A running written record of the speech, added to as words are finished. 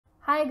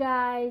Hi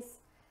guys!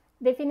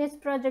 The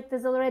finished project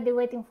is already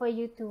waiting for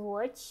you to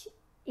watch.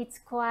 It's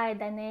quite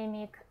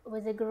dynamic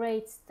with a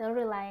great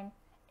storyline.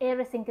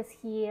 Everything is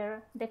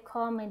here: the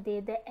comedy,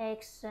 the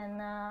action,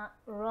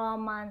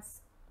 romance,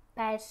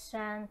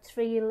 passion,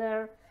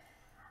 thriller.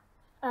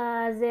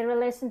 The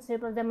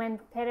relationship of the main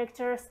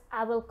characters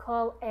I will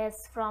call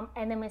as from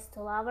enemies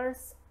to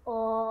lovers,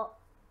 or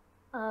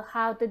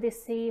how to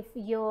deceive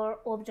your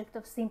object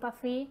of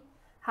sympathy,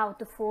 how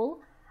to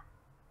fool,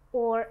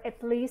 or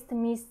at least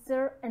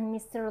Mr. and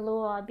Mr.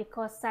 Lua,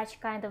 because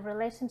such kind of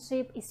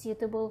relationship is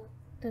suitable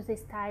to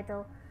this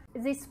title.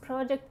 This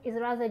project is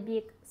rather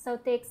big, so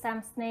take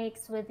some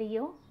snakes with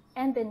you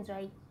and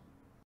enjoy.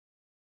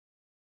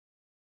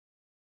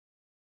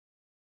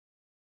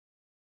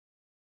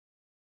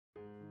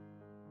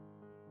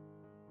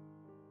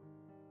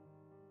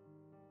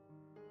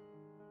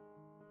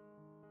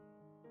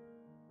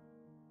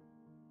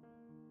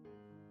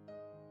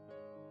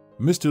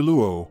 Mr.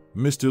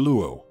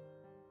 Luo,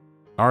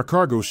 our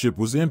cargo ship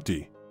was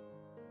empty.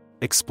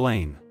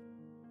 Explain.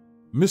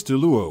 Mr.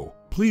 Luo,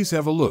 please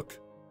have a look.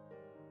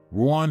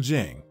 Ruan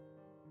Zhang.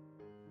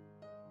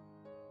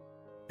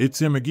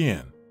 It's him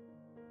again.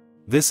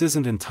 This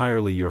isn't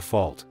entirely your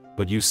fault,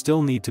 but you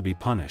still need to be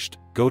punished.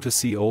 Go to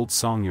see Old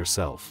Song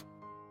yourself.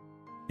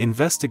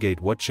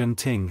 Investigate what Chen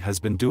Ting has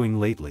been doing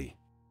lately.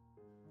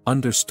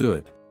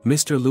 Understood,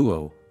 Mr.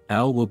 Luo.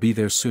 Al will be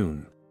there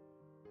soon.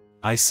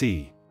 I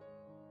see.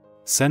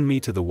 Send me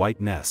to the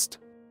White Nest.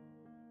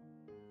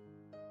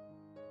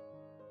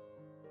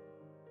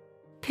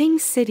 Ping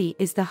City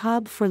is the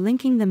hub for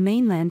linking the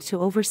mainland to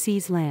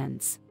overseas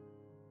lands.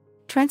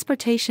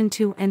 Transportation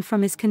to and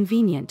from is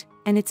convenient,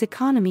 and its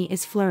economy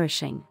is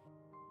flourishing.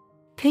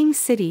 Ping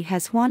City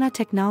has Huana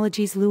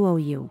Technologies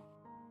Luoyu,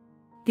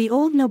 the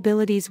old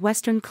nobility's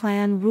western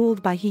clan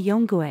ruled by He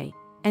Yonggui,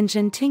 and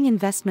Zhenting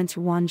Investments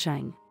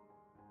Ruanzhang.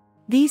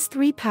 These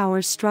three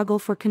powers struggle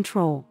for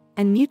control,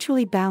 and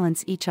mutually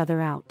balance each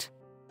other out.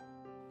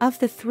 Of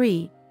the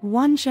three,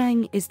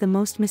 Ruanzhang is the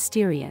most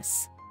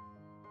mysterious.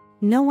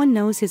 No one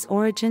knows his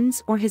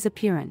origins or his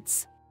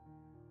appearance.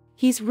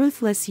 He's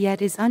ruthless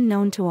yet is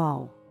unknown to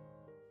all.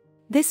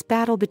 This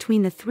battle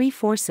between the three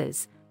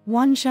forces,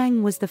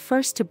 Ruanzhang was the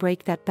first to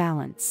break that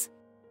balance,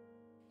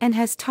 and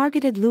has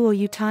targeted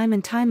Luoyu time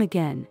and time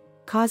again,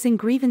 causing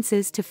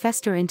grievances to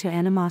fester into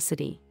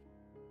animosity.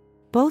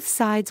 Both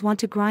sides want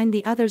to grind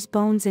the other's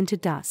bones into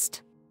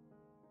dust.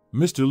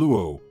 Mr.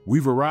 Luo,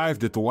 we've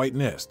arrived at the White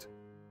Nest.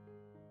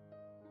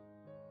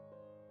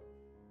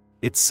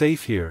 It's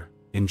safe here,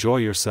 enjoy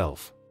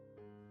yourself.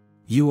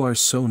 You are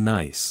so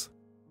nice.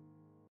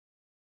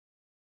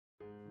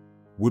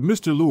 Would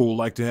Mr. Luo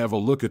like to have a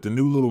look at the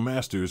new little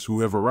masters who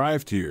have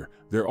arrived here?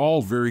 They're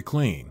all very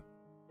clean.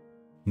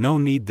 No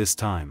need this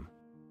time.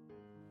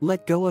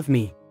 Let go of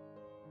me.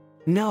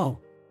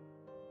 No.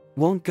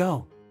 Won't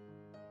go.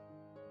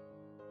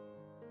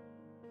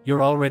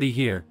 You're already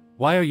here.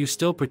 Why are you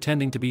still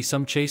pretending to be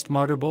some chaste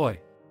martyr boy?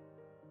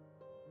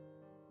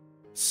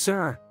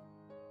 Sir.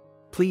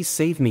 Please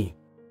save me.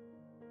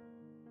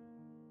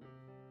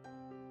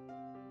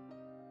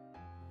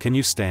 Can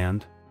you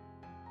stand?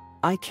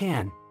 I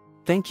can.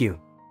 Thank you.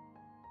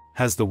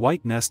 Has the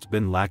White Nest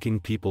been lacking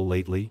people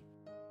lately?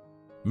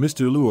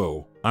 Mr.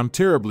 Luo, I'm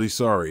terribly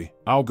sorry.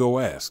 I'll go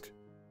ask.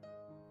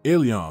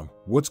 Eliang,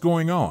 what's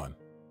going on?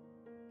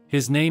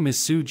 His name is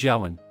Su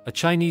Jiawen, a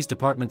Chinese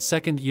department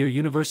second-year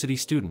university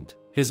student.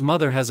 His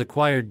mother has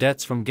acquired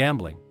debts from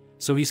gambling,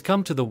 so he's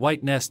come to the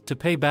White Nest to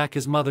pay back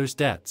his mother's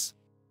debts.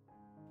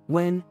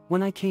 When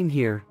I came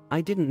here,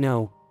 I didn't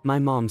know, my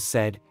mom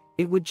said,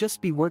 it would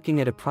just be working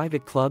at a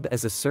private club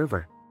as a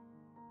server.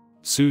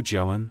 Su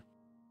Jiawen?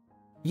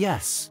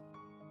 Yes.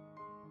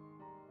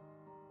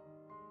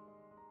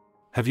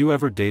 Have you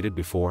ever dated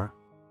before?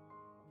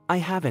 I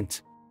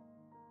haven't.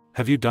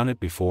 Have you done it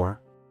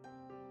before?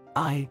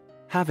 I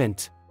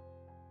haven't.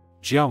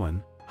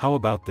 Jiawen, how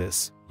about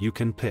this? You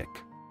can pick.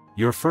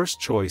 Your first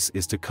choice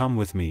is to come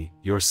with me,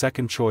 your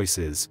second choice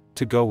is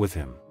to go with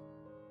him.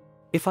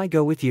 If I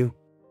go with you?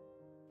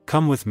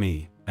 Come with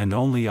me, and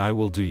only I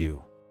will do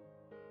you.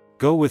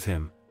 Go with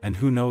him, and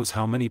who knows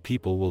how many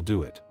people will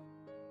do it.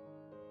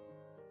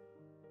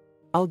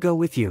 I'll go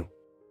with you.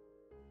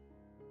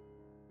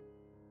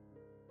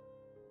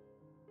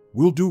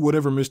 We'll do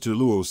whatever Mr.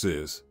 Luo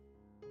says.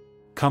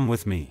 Come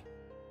with me.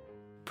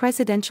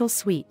 Presidential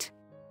Suite.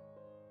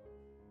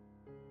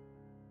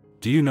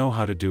 Do you know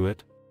how to do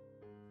it?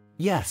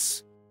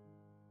 Yes.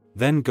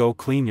 Then go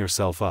clean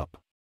yourself up.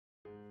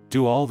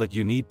 Do all that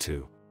you need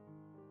to.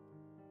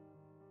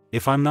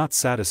 If I'm not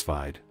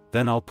satisfied,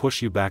 then I'll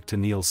push you back to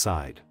Neil's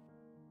side.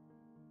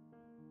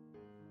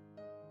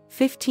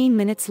 15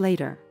 minutes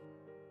later.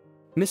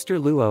 Mr.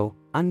 Luo,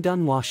 I'm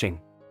done washing.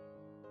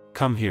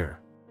 Come here.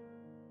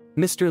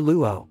 Mr.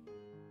 Luo.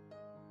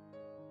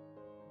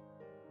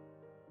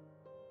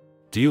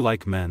 Do you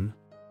like men?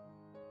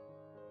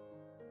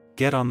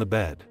 Get on the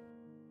bed.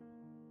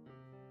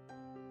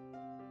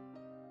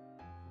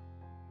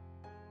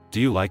 Do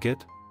you like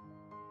it?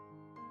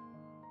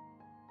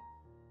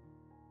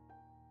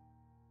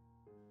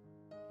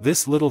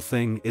 This little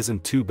thing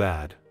isn't too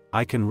bad,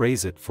 I can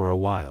raise it for a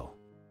while.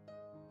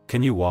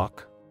 Can you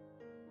walk?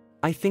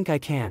 I think I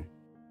can.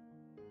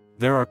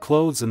 There are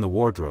clothes in the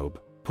wardrobe,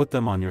 put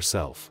them on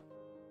yourself.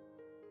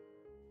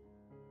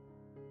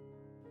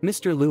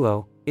 Mr.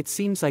 Luo, it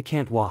seems I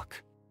can't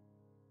walk.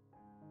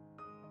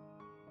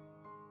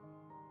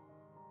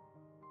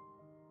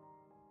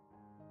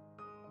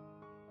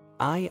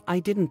 I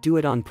didn't do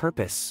it on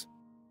purpose.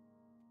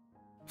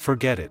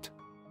 Forget it.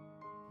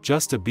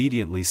 Just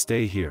obediently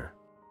stay here.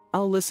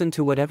 I'll listen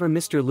to whatever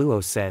Mr.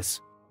 Luo says.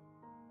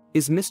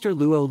 Is Mr.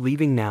 Luo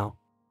leaving now?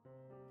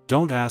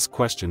 Don't ask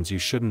questions you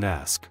shouldn't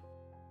ask.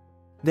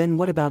 Then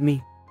what about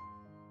me?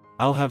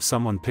 I'll have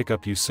someone pick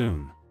up you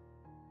soon.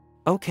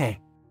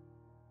 Okay.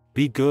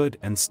 Be good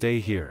and stay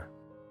here.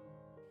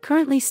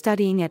 Currently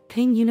studying at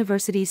Ping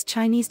University's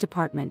Chinese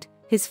department,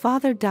 his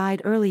father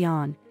died early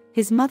on.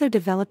 His mother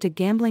developed a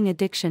gambling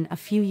addiction a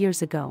few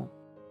years ago.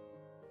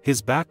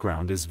 His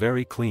background is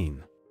very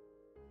clean.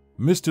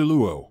 Mr.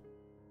 Luo.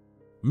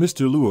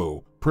 Mr.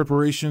 Luo,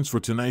 preparations for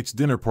tonight's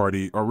dinner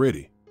party are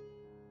ready.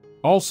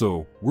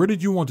 Also, where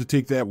did you want to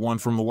take that one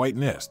from the white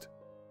nest?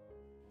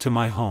 To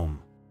my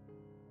home.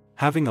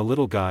 Having a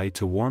little guy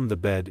to warm the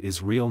bed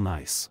is real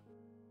nice.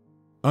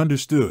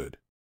 Understood.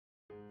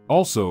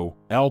 Also,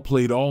 Al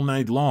played all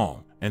night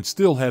long and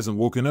still hasn't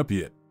woken up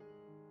yet.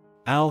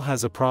 Al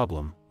has a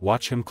problem,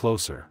 watch him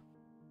closer.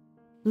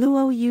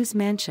 Luo Yu's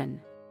mansion.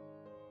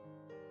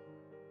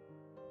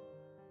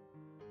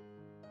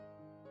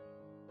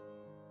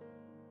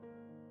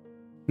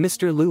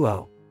 Mr.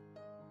 Luo.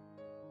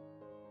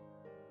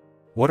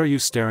 What are you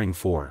staring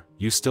for?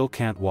 You still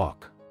can't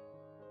walk.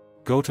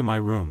 Go to my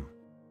room.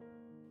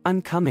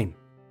 I'm coming.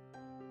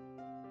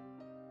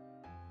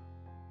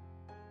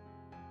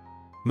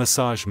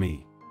 Massage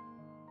me.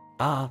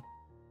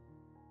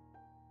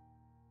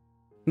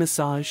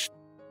 Massage.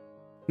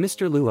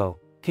 Mr. Luo,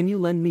 can you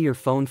lend me your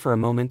phone for a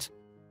moment?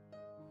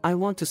 I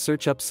want to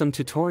search up some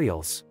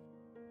tutorials.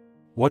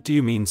 What do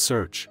you mean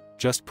search?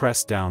 Just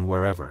press down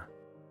wherever.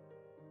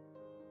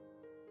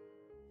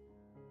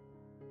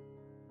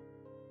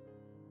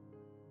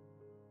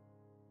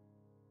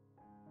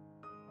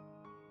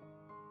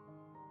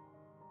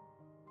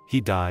 He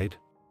died?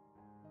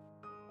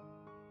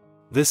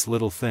 This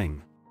little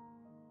thing.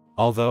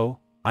 Although,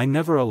 I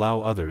never allow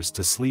others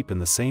to sleep in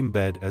the same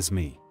bed as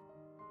me.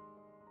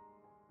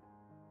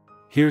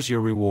 Here's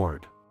your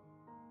reward.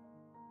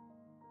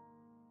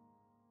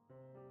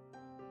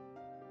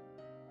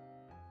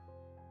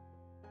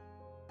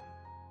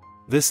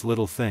 This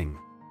little thing.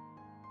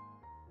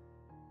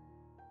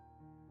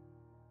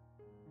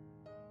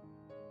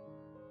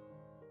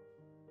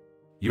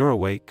 You're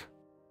awake?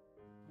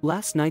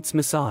 Last night's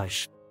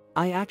massage.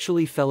 I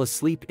actually fell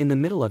asleep in the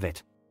middle of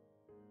it.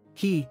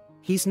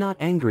 He's not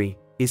angry,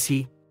 is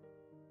he?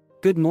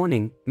 Good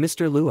morning,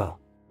 Mr. Luo.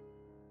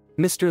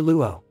 Mr.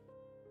 Luo.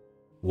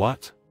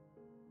 What?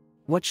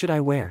 What should I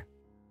wear?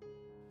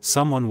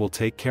 Someone will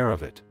take care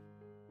of it.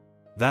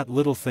 That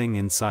little thing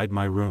inside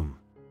my room.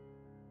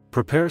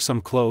 Prepare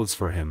some clothes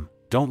for him,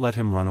 don't let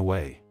him run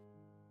away.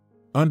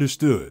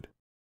 Understood.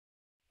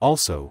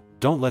 Also,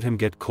 don't let him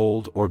get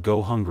cold or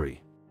go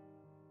hungry.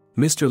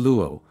 Mr.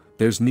 Luo,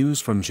 there's news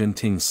from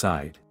Zhenting's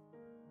side.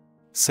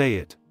 Say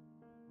it.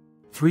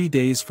 3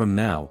 days from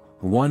now,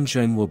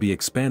 Ruanzheng will be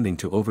expanding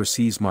to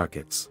overseas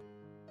markets.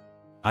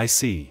 I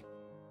see.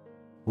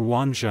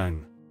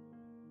 Ruanzheng.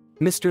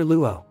 Mr.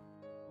 Luo.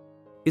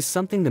 Is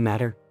something the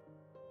matter?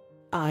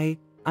 I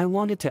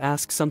wanted to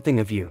ask something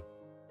of you.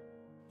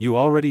 You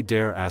already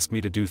dare ask me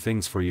to do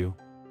things for you?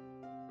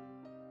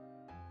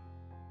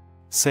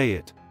 Say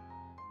it.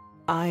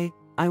 I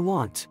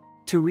want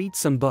to read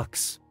some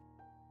books.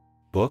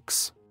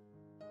 Books?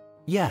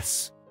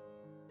 Yes.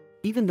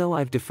 Even though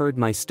I've deferred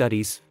my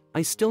studies,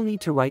 I still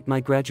need to write my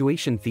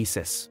graduation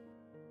thesis.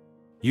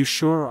 You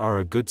sure are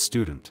a good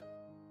student.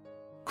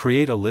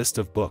 Create a list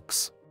of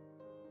books.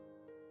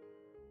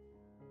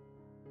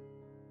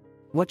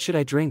 What should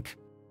I drink?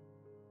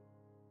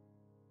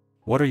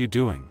 What are you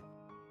doing?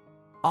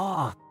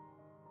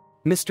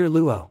 Mr.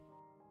 Luo.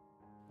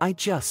 I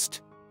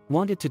just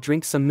wanted to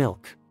drink some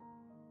milk.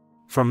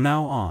 From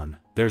now on,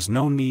 there's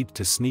no need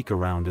to sneak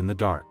around in the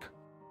dark.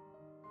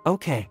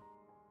 Okay.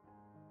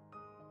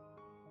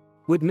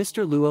 Would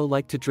Mr. Luo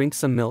like to drink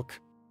some milk?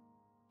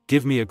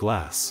 Give me a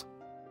glass.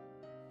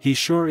 He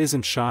sure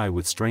isn't shy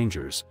with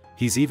strangers,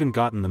 he's even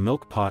gotten the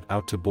milk pot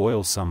out to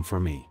boil some for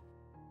me.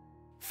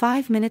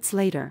 5 minutes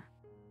later.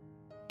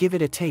 Give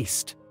it a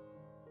taste.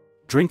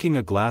 Drinking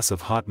a glass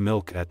of hot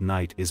milk at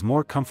night is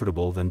more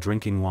comfortable than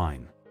drinking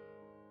wine.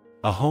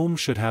 A home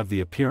should have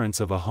the appearance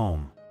of a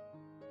home.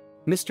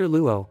 Mr.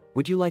 Luo,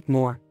 would you like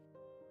more?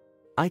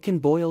 I can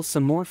boil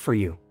some more for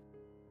you.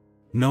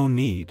 No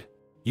need.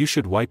 You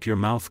should wipe your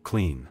mouth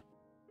clean.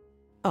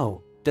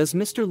 Oh, does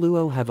Mr.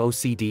 Luo have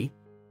OCD?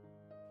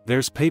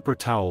 There's paper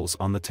towels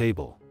on the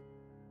table.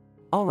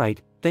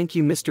 Alright, thank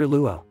you, Mr.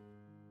 Luo.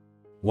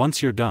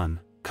 Once you're done,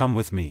 come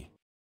with me.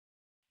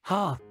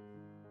 Ha!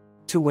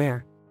 To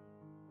where?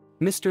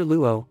 Mr.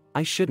 Luo,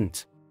 I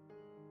shouldn't.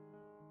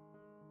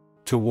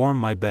 To warm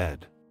my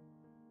bed.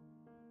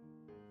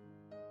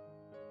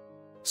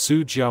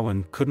 Su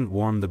Jiawen couldn't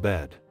warm the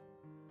bed.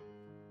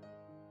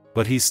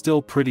 But he's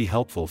still pretty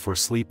helpful for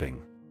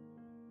sleeping.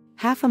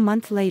 Half a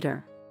month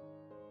later.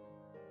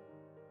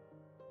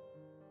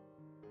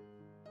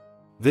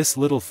 This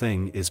little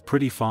thing is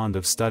pretty fond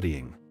of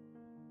studying.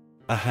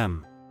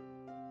 Ahem.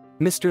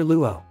 Mr.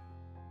 Luo.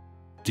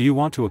 Do you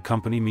want to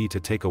accompany me to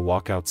take a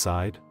walk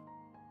outside?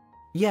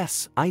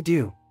 Yes, I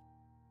do.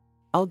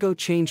 I'll go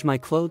change my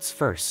clothes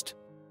first.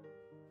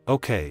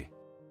 Okay.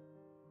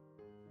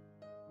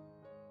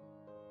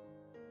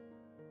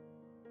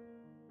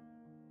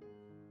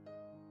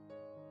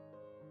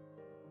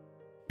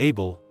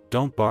 Abel,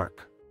 don't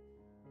bark.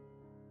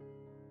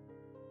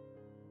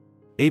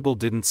 Abel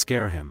didn't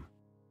scare him.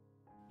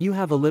 You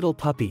have a little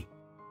puppy.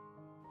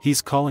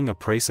 He's calling a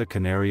Presa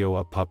Canario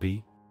a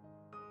puppy?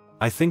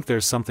 I think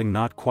there's something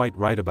not quite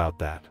right about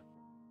that.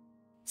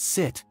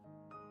 Sit.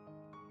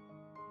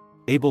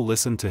 Abel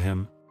listened to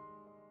him.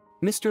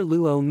 Mr.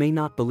 Luo may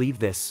not believe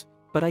this,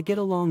 but I get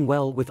along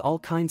well with all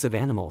kinds of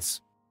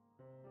animals.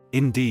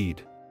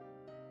 Indeed.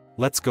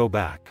 Let's go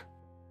back.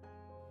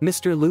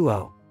 Mr.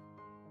 Luo.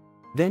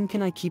 Then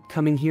can I keep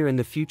coming here in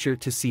the future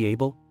to see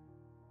Abel?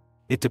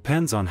 It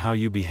depends on how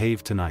you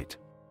behave tonight.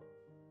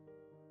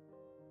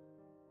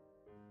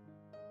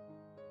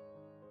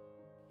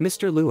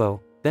 Mr.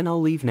 Luo, then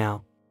I'll leave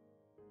now.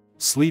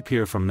 Sleep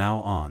here from now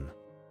on.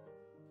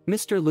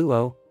 Mr.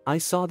 Luo, I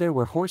saw there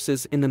were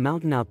horses in the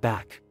mountain out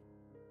back.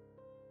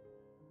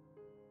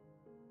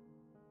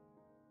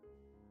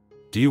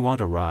 Do you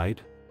want a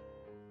ride?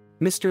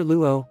 Mr.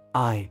 Luo,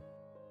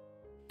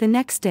 The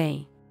next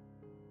day.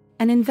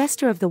 An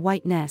investor of the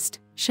White Nest,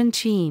 Shen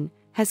Qin,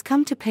 has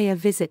come to pay a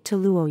visit to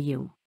Luo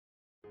Yu.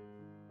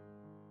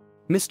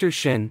 Mr.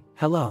 Shen,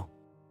 hello.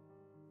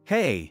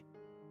 Hey.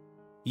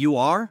 You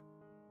are?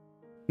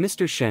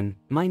 Mr. Shen,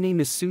 my name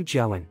is Su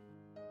Jiawen.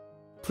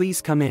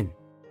 Please come in.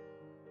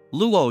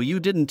 Luo, you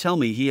didn't tell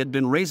me he had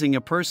been raising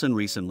a person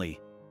recently.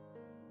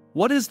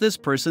 What is this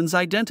person's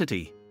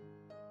identity?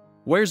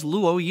 Where's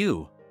Luo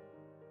Yu?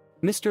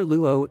 Mr.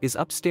 Luo is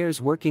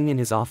upstairs working in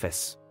his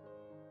office.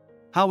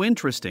 How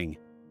interesting.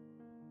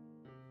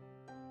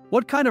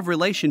 What kind of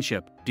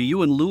relationship do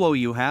you and Luo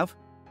Yu have?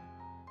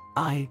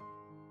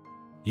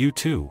 You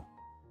too.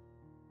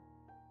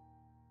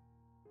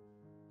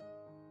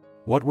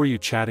 What were you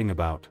chatting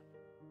about?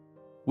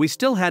 We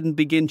still hadn't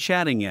begun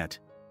chatting yet.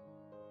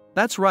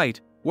 That's right,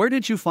 where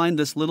did you find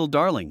this little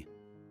darling?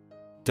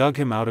 Dug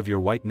him out of your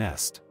white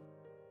nest.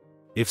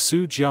 If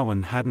Su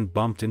Jiawen hadn't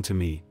bumped into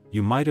me,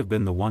 you might have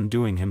been the one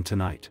doing him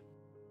tonight.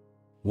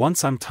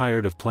 Once I'm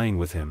tired of playing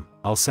with him,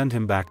 I'll send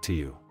him back to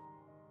you.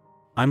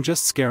 I'm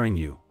just scaring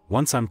you.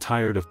 Once I'm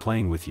tired of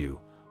playing with you,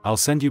 I'll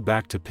send you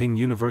back to Ping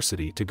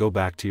University to go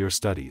back to your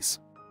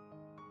studies.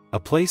 A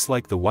place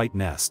like the White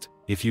Nest,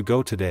 if you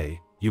go today,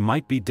 you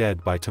might be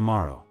dead by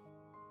tomorrow.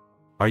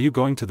 Are you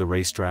going to the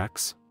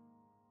racetracks?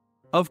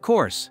 Of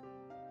course.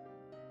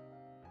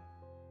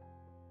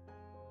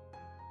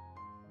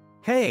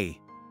 Hey.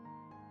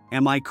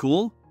 Am I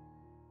cool?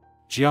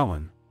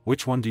 Jiawen,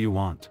 which one do you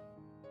want?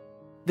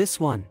 This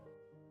one.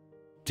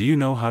 Do you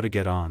know how to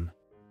get on?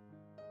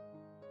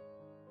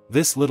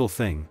 This little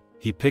thing,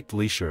 he picked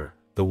Li Shi,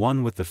 the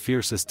one with the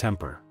fiercest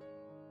temper.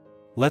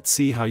 Let's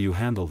see how you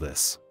handle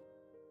this.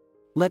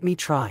 Let me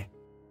try.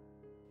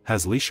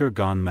 Has Li Shi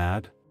gone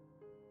mad?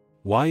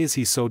 Why is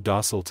he so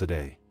docile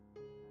today?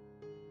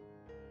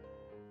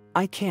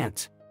 I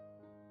can't.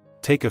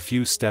 Take a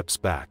few steps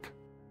back.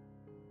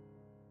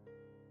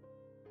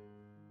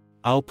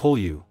 I'll pull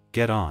you,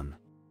 get on.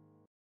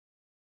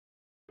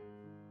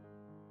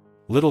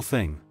 Little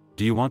thing,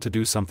 do you want to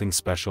do something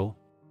special?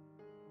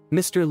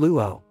 Mr.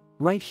 Luo,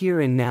 right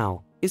here and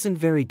now, isn't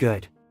very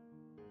good.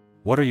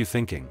 What are you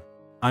thinking?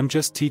 I'm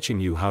just teaching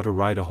you how to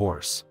ride a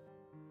horse.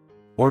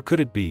 Or could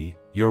it be,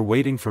 you're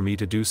waiting for me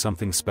to do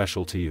something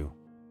special to you?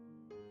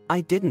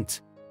 I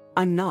didn't.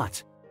 I'm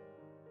not.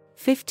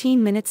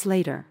 15 minutes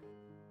later.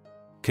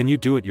 Can you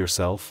do it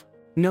yourself?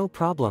 No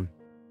problem.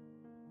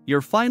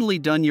 You're finally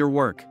done your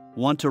work.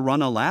 Want to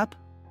run a lap?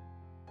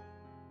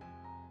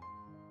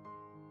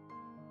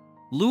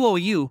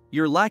 Luo Yu,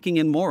 you're lacking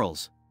in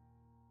morals.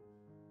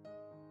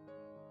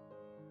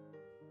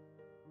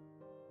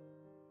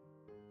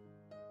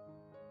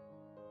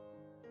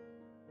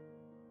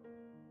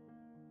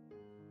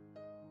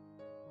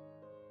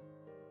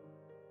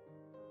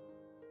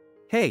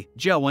 Hey,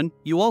 Jiawen,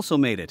 you also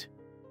made it.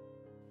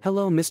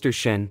 Hello, Mr.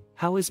 Shen,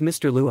 how is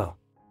Mr. Luo?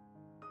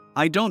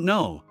 I don't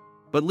know,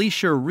 but Li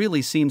Shi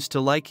really seems to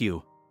like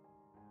you.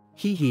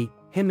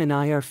 Him and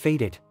I are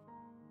fated.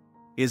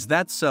 Is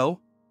that so?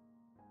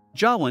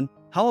 Jiawen,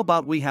 how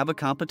about we have a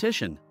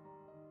competition?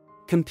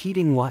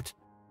 Competing what?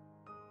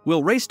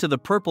 We'll race to the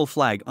purple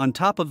flag on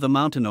top of the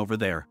mountain over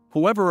there.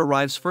 Whoever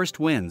arrives first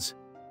wins.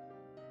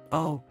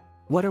 Oh,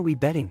 what are we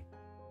betting?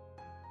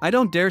 I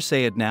don't dare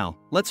say it now,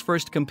 let's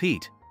first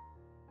compete.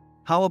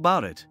 How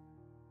about it?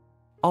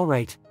 All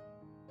right.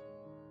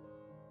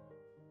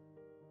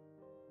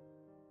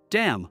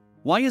 Damn,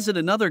 why is it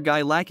another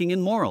guy lacking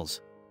in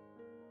morals?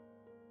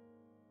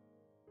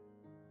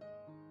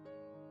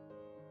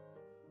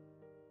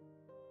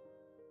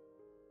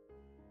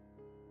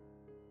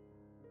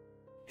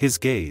 His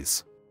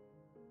gaze.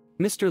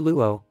 Mr.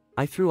 Luo,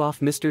 I threw off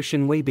Mr.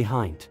 Shinwei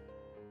behind.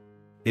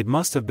 It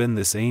must have been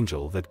this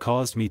angel that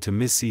caused me to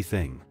miss see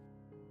thing.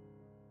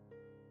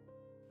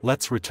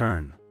 Let's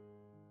return.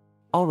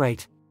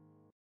 Alright.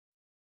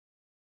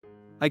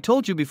 I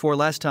told you before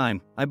last time,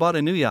 I bought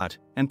a new yacht,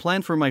 and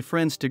planned for my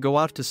friends to go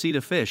out to sea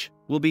to fish.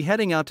 We'll be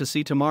heading out to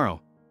sea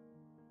tomorrow.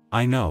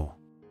 I know.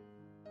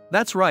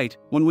 That's right,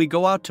 when we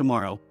go out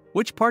tomorrow,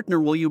 which partner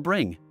will you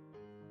bring?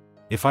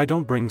 If I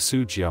don't bring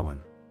Su Jiawen,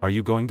 are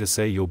you going to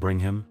say you'll bring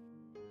him?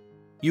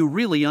 You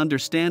really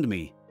understand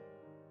me.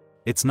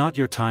 It's not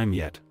your time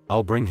yet,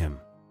 I'll bring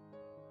him.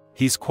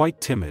 He's quite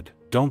timid,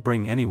 don't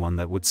bring anyone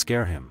that would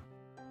scare him.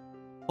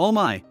 Oh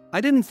my, I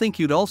didn't think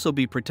you'd also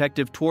be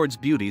protective towards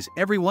beauties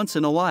every once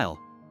in a while.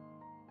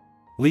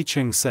 Li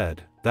Qing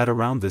said, that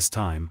around this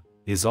time,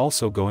 is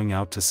also going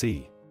out to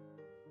sea.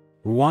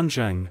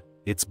 Ruanzheng,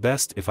 it's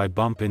best if I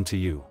bump into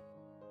you.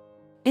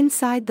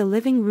 Inside the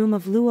living room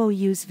of Luo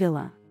Yu's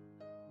villa.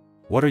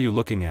 What are you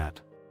looking at?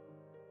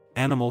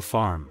 Animal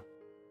Farm.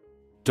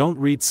 Don't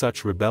read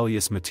such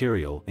rebellious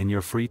material in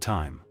your free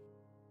time.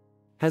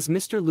 Has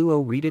Mr.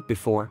 Luo read it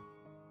before?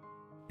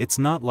 It's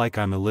not like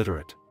I'm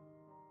illiterate.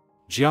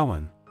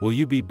 Jiawen, will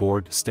you be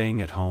bored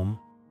staying at home?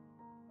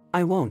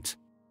 I won't.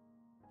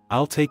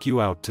 I'll take you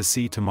out to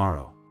sea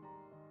tomorrow.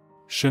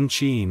 Shen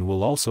Qin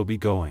will also be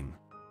going.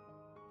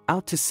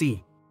 Out to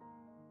sea.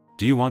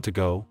 Do you want to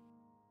go?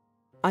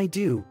 I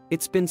do,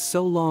 it's been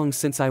so long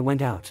since I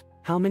went out.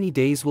 How many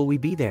days will we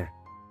be there?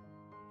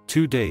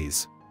 2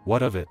 days,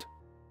 what of it?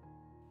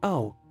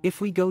 Oh,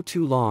 if we go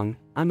too long,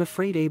 I'm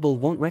afraid Abel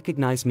won't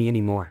recognize me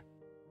anymore.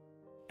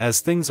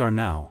 As things are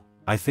now,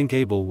 I think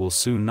Abel will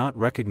soon not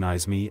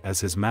recognize me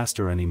as his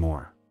master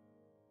anymore.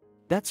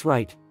 That's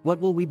right, what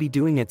will we be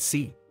doing at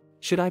sea?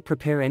 Should I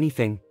prepare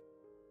anything?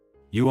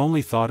 You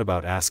only thought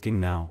about asking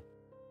now?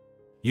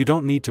 You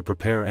don't need to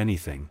prepare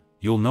anything,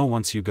 you'll know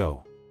once you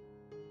go.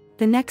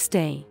 The next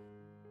day.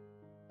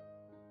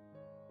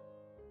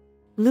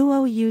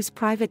 Luo Yu's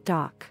private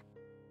dock.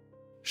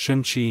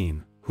 Shen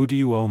Qin, who do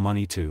you owe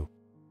money to?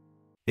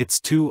 It's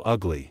too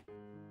ugly.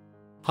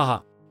 Haha,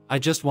 I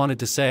just wanted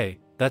to say,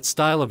 that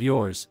style of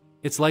yours,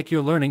 it's like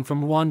you're learning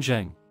from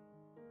Ruanzheng.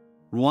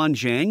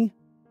 Ruanzheng?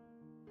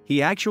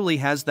 He actually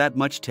has that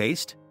much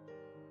taste?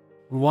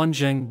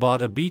 Ruanzheng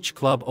bought a beach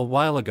club a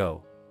while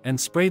ago, and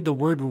sprayed the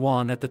word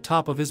Ruan at the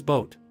top of his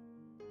boat.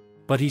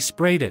 But he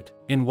sprayed it,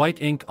 in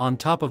white ink on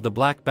top of the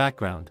black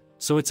background,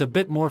 so it's a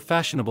bit more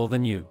fashionable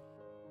than you.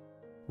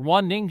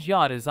 Ruan Ning's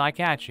yacht is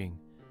eye-catching,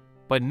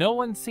 but no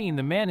one's seen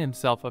the man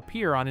himself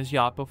appear on his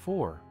yacht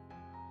before.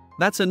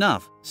 That's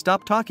enough,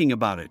 stop talking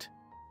about it.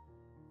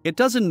 It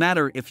doesn't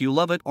matter if you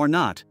love it or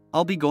not,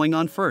 I'll be going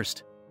on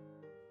first.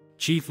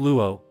 Chief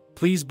Luo,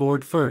 please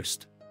board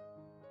first.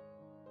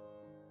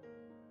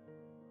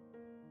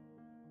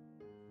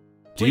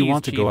 Do you Please,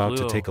 want to go Chief out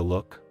to Luo. take a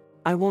look?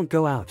 I won't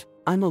go out,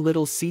 I'm a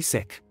little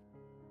seasick.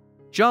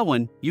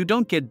 Jiawen, you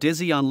don't get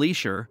dizzy on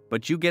leisure,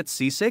 but you get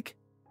seasick?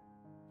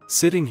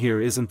 Sitting here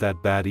isn't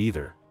that bad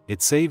either,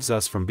 it saves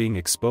us from being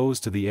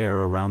exposed to the air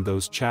around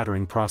those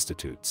chattering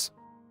prostitutes.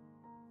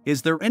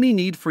 Is there any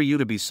need for you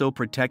to be so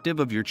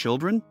protective of your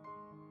children?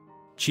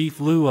 Chief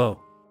Luo.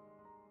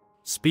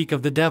 Speak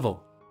of the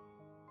devil.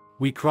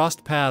 We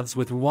crossed paths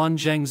with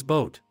Ruanzheng's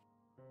boat.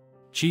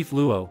 Chief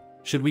Luo,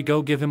 should we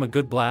go give him a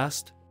good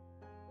blast?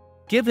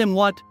 Give him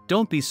what?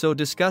 Don't be so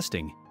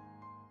disgusting.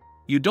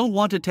 You don't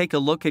want to take a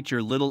look at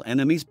your little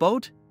enemy's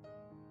boat?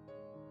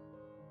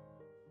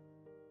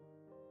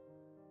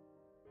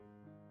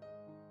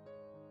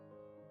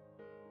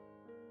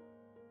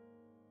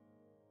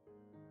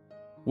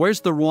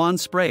 Where's the Ruan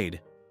sprayed?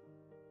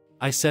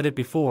 I said it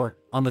before,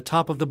 on the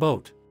top of the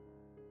boat.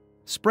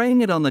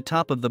 Spraying it on the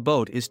top of the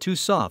boat is too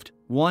soft.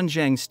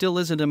 Ruanzheng still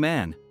isn't a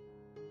man.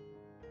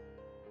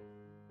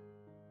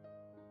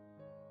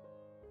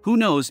 Who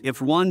knows if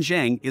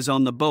Ruanzheng is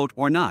on the boat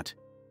or not?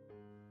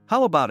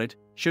 How about it,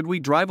 should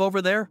we drive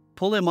over there,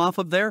 pull him off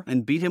of there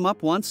and beat him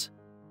up once?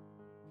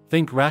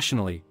 Think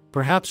rationally,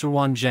 perhaps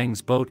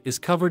Ruanzheng's boat is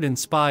covered in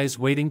spies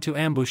waiting to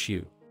ambush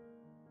you.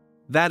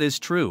 That is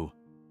true.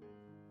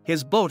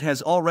 His boat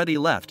has already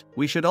left,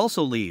 we should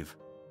also leave.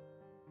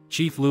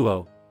 Chief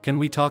Luo, can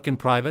we talk in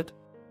private?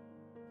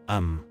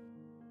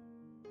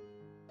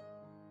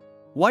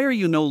 Why are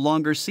you no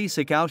longer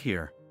seasick out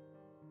here?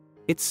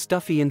 It's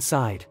stuffy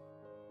inside.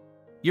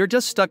 You're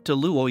just stuck to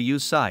Luo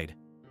Yu's side.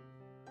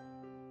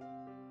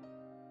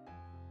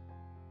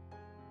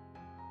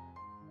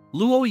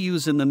 Luo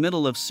Yu's in the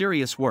middle of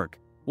serious work,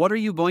 what are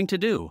you going to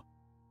do?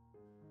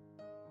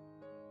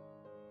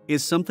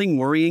 Is something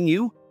worrying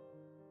you?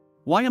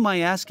 Why am I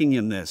asking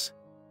him this?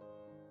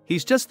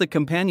 He's just the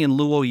companion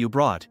Luo Yu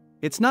brought,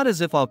 it's not as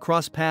if I'll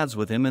cross paths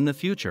with him in the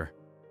future.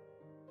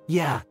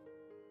 Yeah.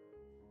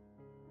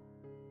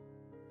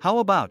 How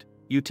about,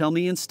 you tell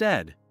me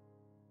instead?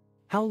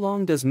 How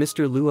long does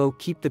Mr. Luo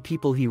keep the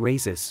people he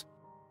raises?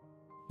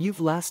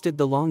 You've lasted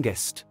the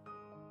longest.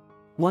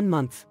 1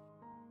 month.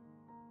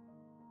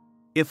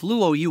 If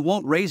Luo Yu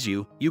won't raise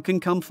you, you can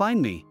come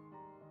find me.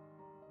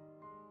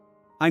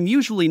 I'm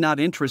usually not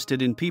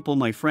interested in people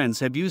my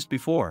friends have used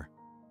before.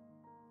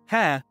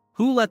 Ha,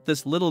 who let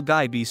this little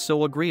guy be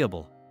so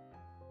agreeable?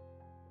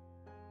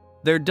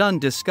 They're done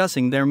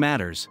discussing their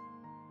matters.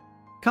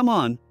 Come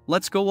on,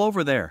 let's go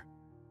over there.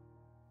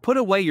 Put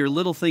away your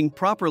little thing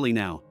properly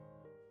now.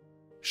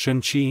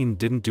 Shenqin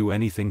didn't do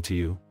anything to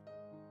you?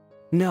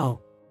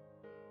 No.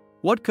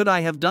 What could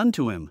I have done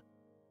to him?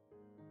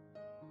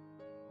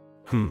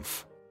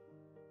 Humph.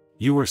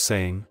 You were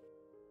saying?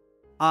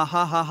 Ah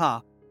ha ha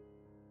ha.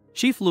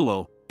 Chief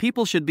Luo,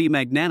 people should be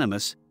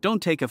magnanimous, don't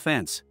take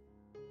offense.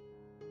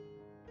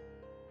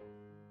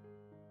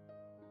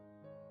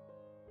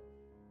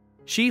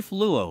 Chief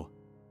Luo.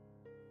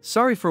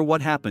 Sorry for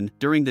what happened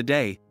during the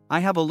day,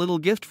 I have a little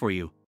gift for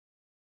you.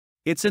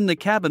 It's in the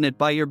cabinet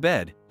by your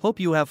bed, hope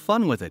you have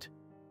fun with it.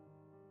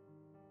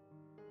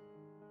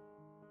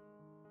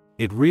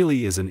 It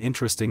really is an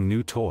interesting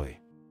new toy.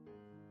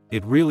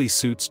 It really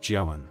suits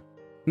Jiawen.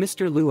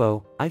 Mr.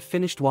 Luo, I've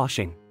finished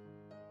washing.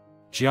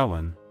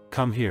 Jiawen,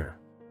 come here.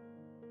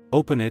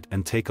 Open it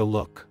and take a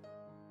look.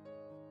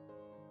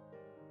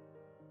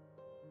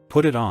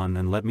 Put it on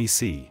and let me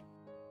see.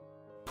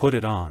 Put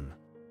it on.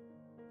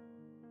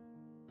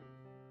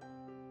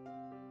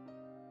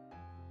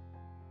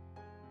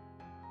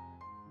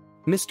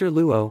 Mr.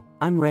 Luo,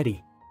 I'm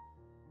ready.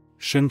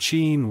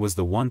 Shenqin was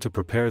the one to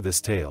prepare this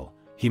tale,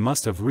 he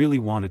must have really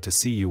wanted to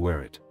see you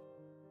wear it.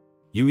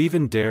 You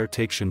even dare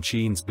take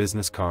Shenqin's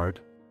business card?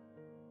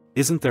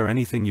 Isn't there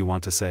anything you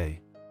want to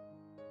say?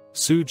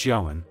 Su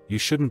Jiawen, you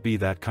shouldn't be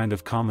that kind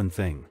of common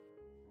thing.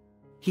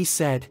 He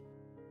said,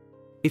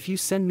 if you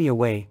send me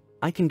away,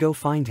 I can go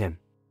find him.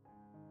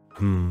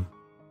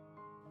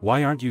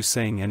 Why aren't you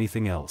saying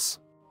anything else?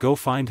 Go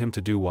find him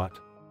to do what?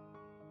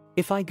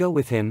 If I go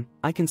with him,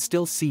 I can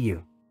still see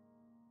you.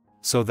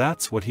 So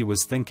that's what he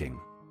was thinking.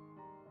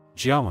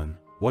 Jiawen,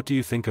 what do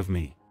you think of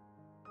me?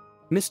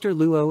 Mr.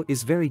 Luo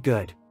is very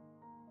good.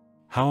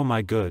 How am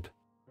I good?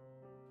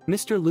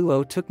 Mr.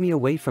 Luo took me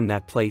away from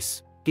that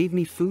place, gave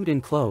me food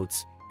and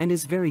clothes, and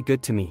is very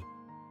good to me.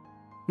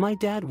 My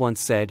dad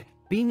once said,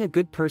 being a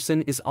good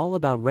person is all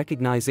about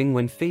recognizing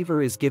when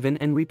favor is given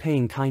and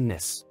repaying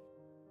kindness.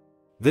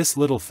 This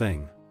little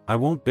thing, I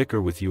won't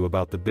bicker with you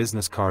about the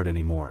business card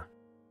anymore.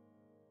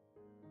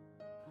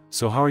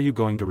 So how are you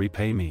going to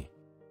repay me?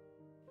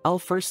 I'll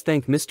first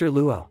thank Mr.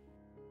 Luo.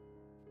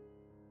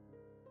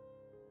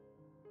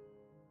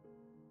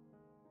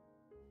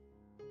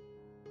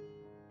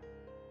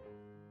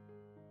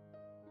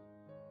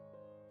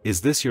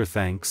 Is this your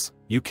thanks?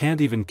 You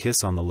can't even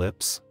kiss on the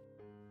lips?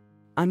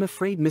 I'm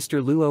afraid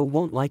Mr. Luo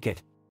won't like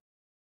it.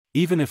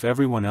 Even if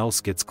everyone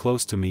else gets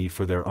close to me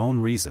for their own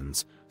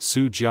reasons,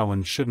 Su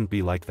Jiawen shouldn't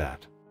be like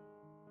that.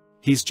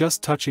 He's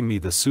just touching me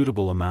the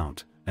suitable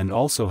amount, and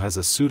also has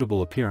a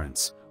suitable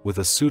appearance, with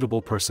a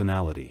suitable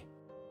personality.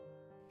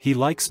 He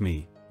likes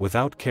me,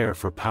 without care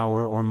for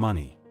power or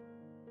money.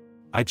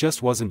 I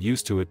just wasn't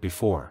used to it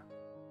before.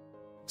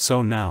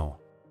 So now.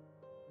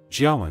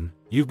 Jiawen,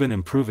 you've been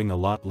improving a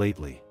lot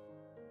lately.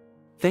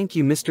 Thank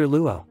you, Mr.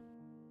 Luo.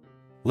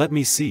 Let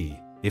me see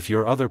if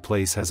your other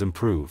place has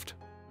improved.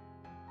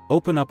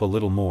 Open up a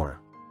little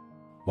more.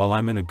 While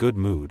I'm in a good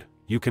mood,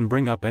 you can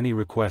bring up any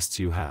requests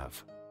you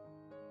have.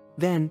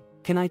 Then,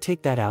 can I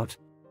take that out?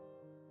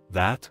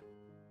 That?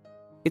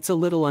 It's a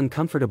little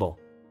uncomfortable.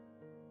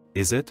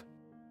 Is it?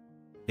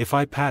 If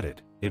I pat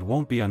it, it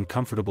won't be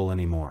uncomfortable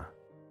anymore.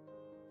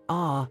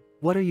 Ah,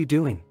 what are you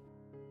doing?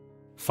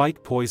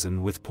 Fight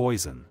poison with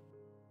poison.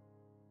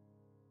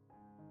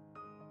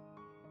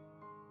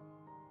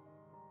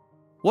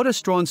 What a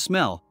strong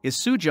smell, is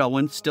Su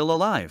Jiawen still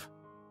alive?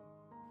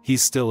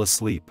 He's still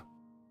asleep.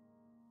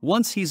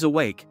 Once he's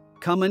awake,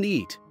 come and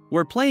eat.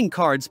 We're playing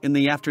cards in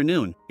the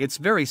afternoon, it's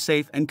very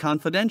safe and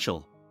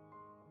confidential.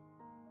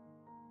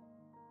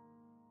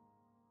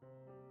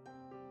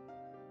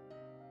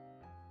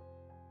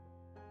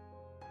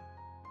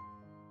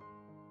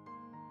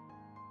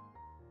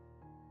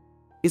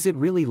 Is it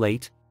really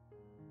late?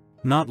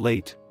 Not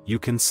late, you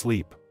can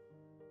sleep.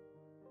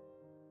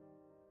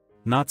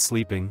 Not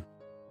sleeping.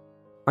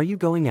 Are you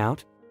going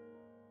out?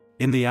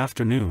 In the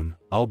afternoon,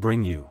 I'll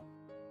bring you.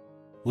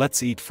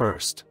 Let's eat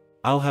first.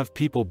 I'll have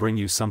people bring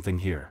you something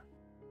here.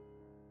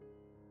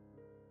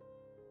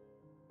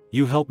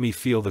 You help me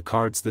feel the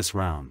cards this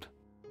round.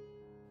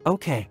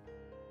 Okay.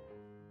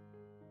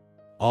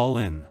 All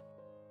in.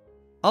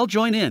 I'll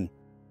join in.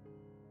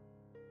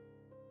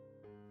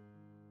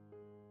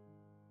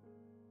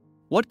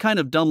 What kind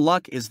of dumb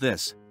luck is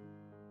this?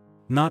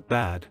 Not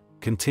bad,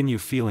 continue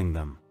feeling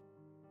them.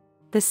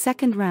 The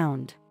second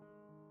round.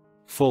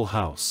 Full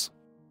house.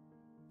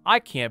 I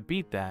can't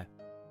beat that.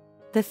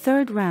 The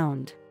third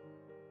round.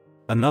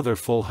 Another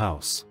full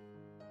house.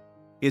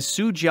 Is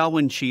Su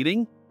Jiawen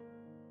cheating?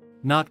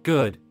 Not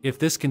good, if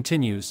this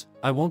continues,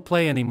 I won't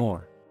play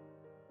anymore.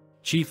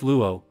 Chief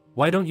Luo,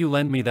 why don't you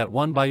lend me that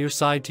one by your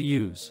side to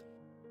use?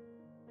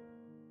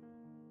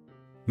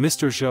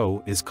 Mr.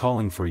 Zhou is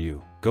calling for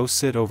you, go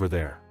sit over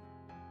there.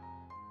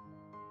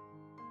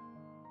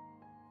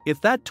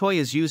 If that toy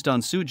is used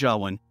on Su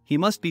Jiawen, he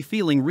must be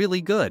feeling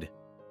really good.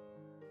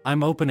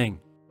 I'm opening.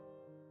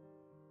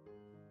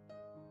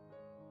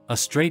 A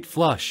straight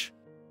flush.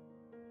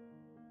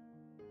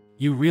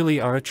 You really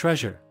are a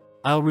treasure.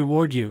 I'll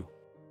reward you.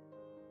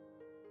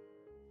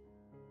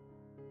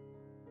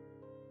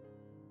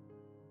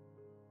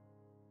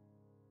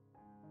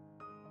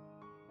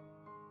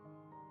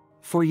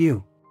 For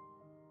you.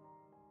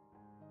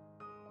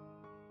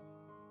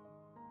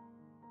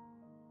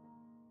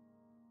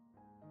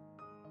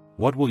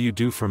 What will you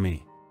do for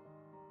me?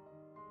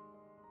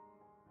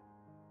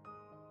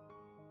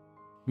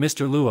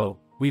 Mr. Luo,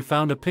 we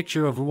found a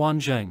picture of Ruan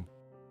Zheng.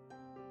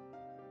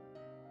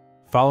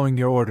 Following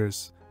your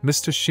orders,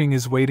 Mr. Xing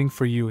is waiting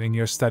for you in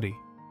your study.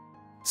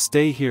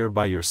 Stay here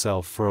by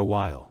yourself for a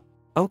while.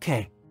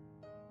 Okay.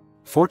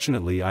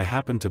 Fortunately, I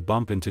happened to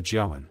bump into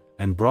Jiawen,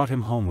 and brought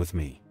him home with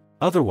me.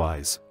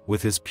 Otherwise,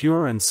 with his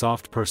pure and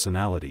soft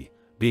personality,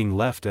 being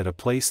left at a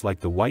place like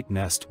the White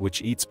Nest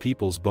which eats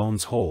people's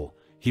bones whole,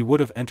 he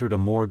would have entered a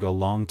morgue a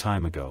long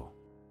time ago.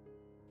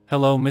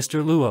 Hello,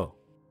 Mr. Luo.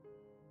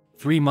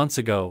 3 months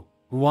ago,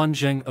 Ruan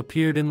Zheng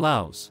appeared in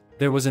Laos.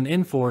 There was an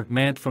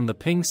informant from the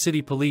Ping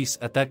City Police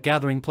at that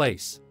gathering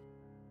place.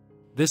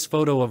 This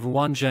photo of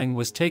Ruan Zheng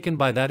was taken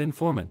by that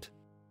informant.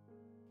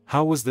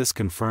 How was this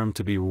confirmed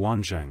to be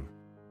Ruan Zheng?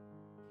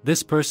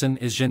 This person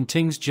is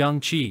Zhenting's Jiang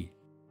Qi.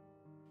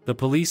 The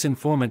police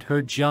informant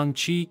heard Jiang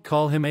Qi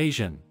call him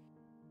Asian.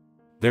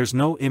 There's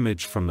no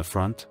image from the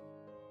front?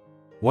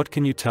 What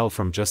can you tell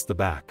from just the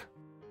back?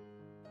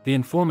 The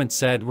informant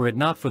said were it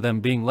not for them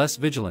being less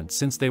vigilant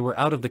since they were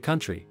out of the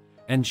country,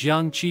 and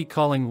Jiang Qi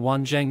calling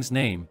Ruan Zheng's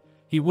name,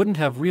 he wouldn't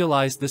have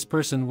realized this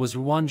person was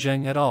Ruan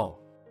Zheng at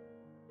all.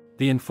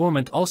 The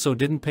informant also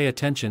didn't pay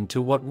attention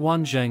to what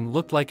Ruan Zheng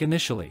looked like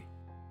initially.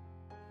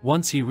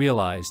 Once he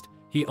realized,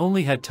 he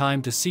only had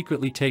time to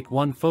secretly take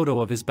one photo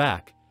of his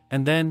back,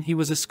 and then he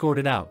was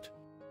escorted out.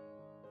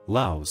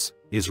 Laos,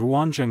 is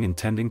Ruan Zheng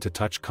intending to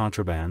touch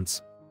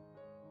contrabands?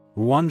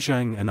 Ruan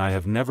Zheng and I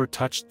have never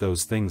touched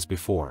those things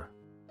before.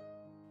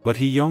 But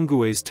He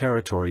Yonggui's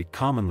territory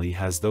commonly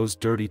has those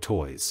dirty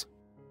toys.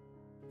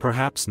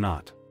 Perhaps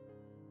not.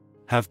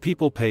 Have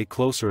people pay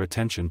closer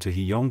attention to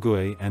He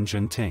Yonggui and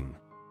Zhenting.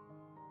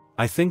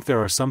 I think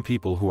there are some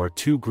people who are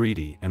too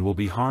greedy and will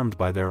be harmed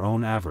by their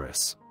own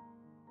avarice.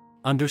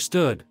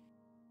 Understood.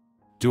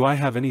 Do I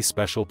have any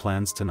special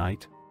plans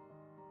tonight?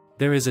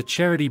 There is a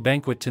charity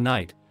banquet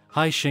tonight.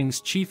 Hai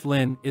Xing's Chief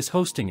Lin is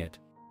hosting it.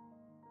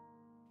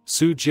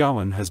 Su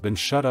Jiawen has been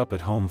shut up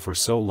at home for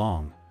so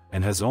long,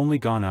 and has only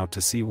gone out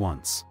to sea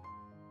once.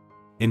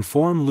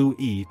 Inform Lu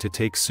Yi to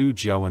take Su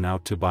Jiawen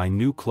out to buy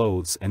new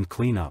clothes and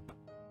clean up.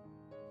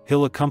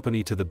 He'll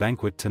accompany to the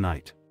banquet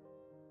tonight.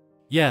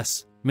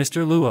 Yes,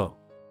 Mr. Luo.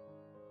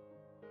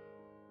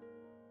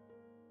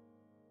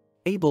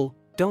 Abel,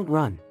 don't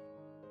run.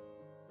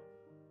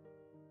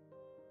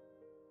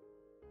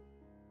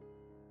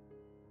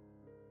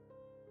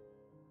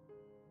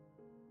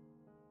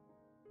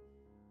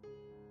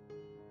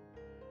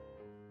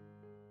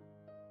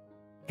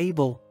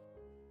 Abel.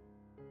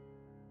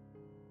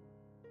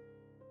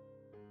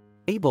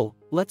 Abel,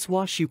 let's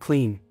wash you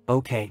clean,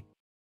 okay?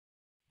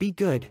 Be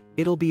good,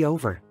 it'll be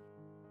over.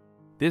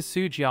 This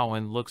Su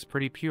Jiawen looks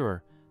pretty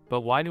pure,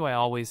 but why do I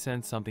always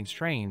sense something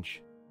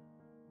strange?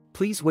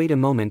 Please wait a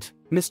moment,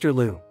 Mr.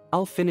 Lu,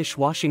 I'll finish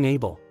washing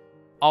Abel.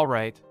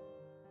 Alright.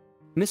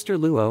 Mr.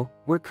 Luo,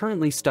 we're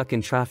currently stuck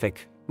in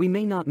traffic, we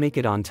may not make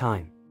it on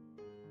time.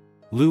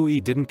 Lu Yi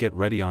didn't get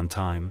ready on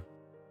time.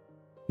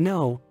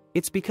 No,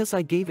 it's because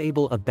I gave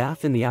Abel a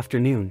bath in the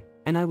afternoon,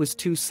 and I was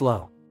too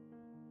slow.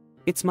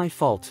 It's my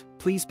fault,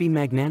 please be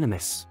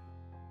magnanimous.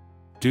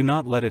 Do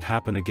not let it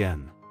happen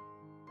again.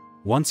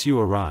 Once you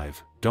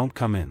arrive, don't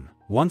come in.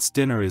 Once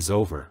dinner is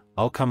over,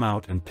 I'll come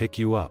out and pick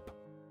you up.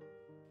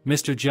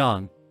 Mr.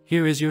 Jiang,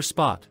 here is your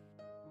spot.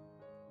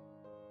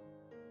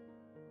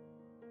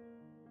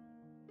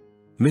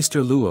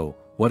 Mr. Luo,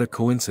 what a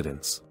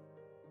coincidence.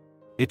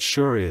 It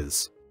sure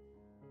is.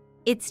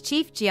 It's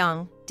Chief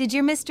Jiang. Did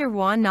your Mr.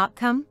 Wan not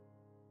come?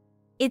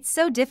 It's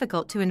so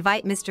difficult to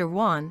invite Mr.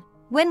 Wan.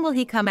 When will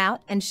he come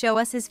out and show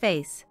us his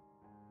face?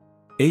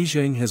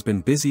 Zheng has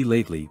been busy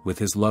lately with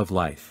his love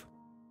life.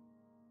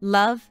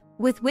 Love?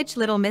 With which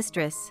little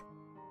mistress?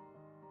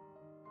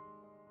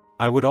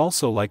 I would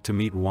also like to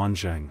meet Ruan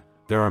Zheng.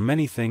 There are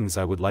many things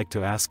I would like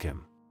to ask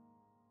him.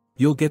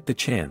 You'll get the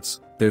chance,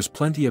 there's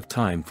plenty of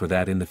time for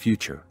that in the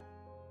future.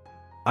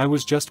 I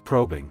was just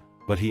probing,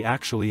 but he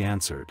actually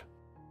answered.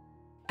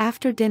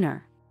 After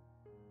dinner.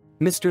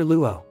 Mr.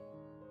 Luo.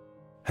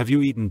 Have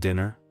you eaten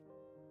dinner?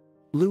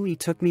 Louis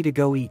took me to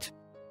go eat.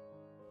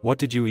 What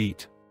did you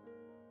eat?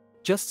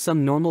 Just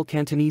some normal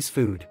Cantonese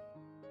food.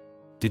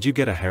 Did you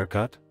get a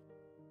haircut?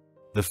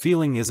 The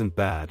feeling isn't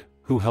bad.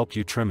 Who helped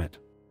you trim it?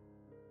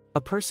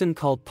 A person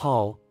called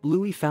Paul.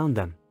 Louis found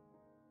them.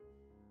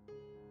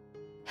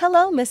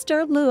 Hello,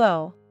 Mr.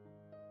 Luo.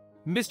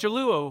 Mr.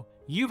 Luo,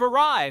 you've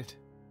arrived!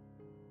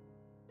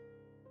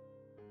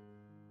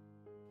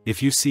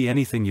 If you see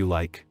anything you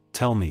like,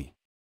 tell me.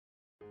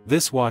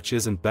 This watch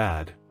isn't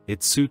bad,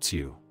 it suits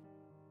you.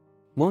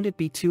 Won't it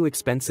be too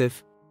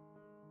expensive?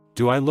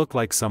 Do I look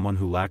like someone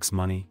who lacks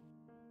money?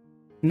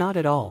 Not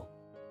at all.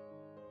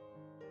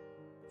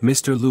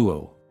 Mr.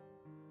 Luo.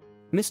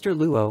 Mr.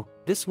 Luo,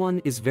 this one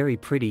is very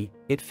pretty,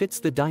 it fits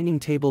the dining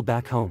table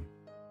back home.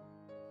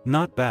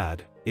 Not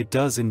bad, it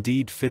does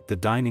indeed fit the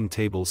dining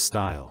table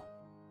style.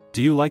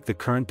 Do you like the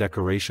current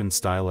decoration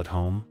style at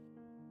home?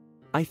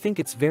 I think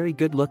it's very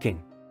good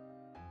looking.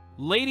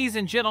 Ladies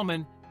and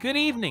gentlemen, good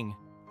evening.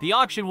 The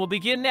auction will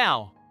begin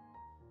now.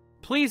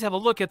 Please have a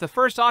look at the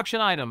first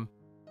auction item.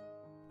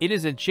 It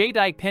is a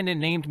jadeite pendant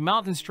named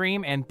Mountain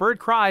Stream and Bird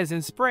Cries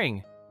in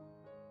Spring.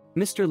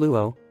 Mr.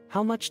 Luo,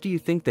 how much do you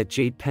think that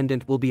jade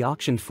pendant will be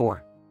auctioned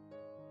for?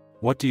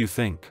 What do you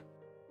think?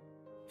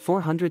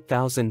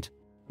 400,000?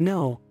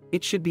 No,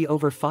 it should be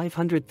over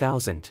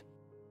 500,000.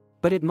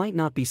 But it might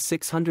not be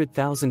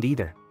 600,000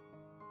 either.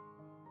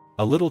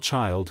 A little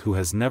child who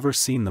has never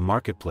seen the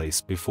marketplace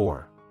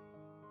before.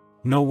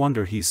 No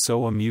wonder he's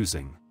so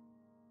amusing.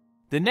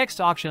 The next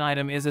auction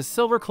item is a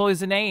silver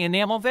cloisonné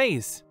enamel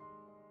vase.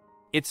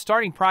 Its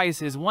starting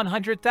price is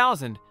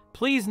 100,000.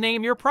 Please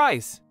name your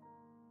price.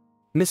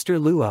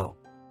 Mr. Luo.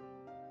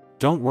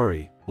 Don't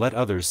worry, let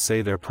others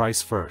say their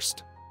price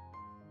first.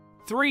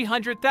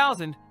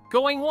 300,000,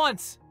 going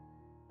once.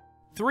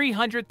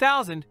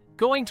 300,000,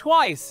 going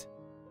twice.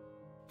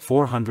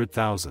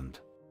 400,000.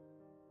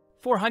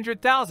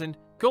 400,000,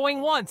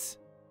 going once.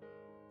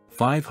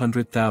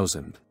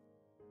 500,000.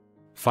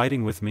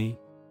 Fighting with me?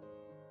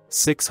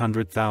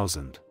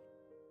 600,000.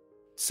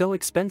 So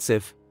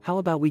expensive, how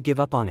about we give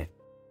up on it?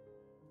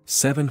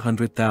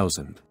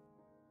 700,000.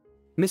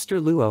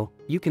 Mr. Luo,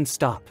 you can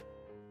stop.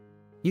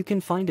 You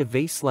can find a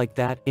vase like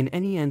that in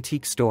any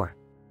antique store.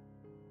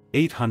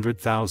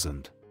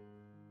 800,000.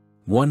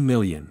 1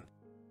 million.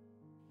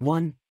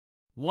 1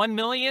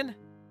 million?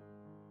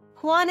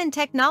 Huan and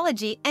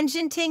technology and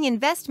Jinting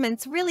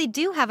investments really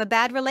do have a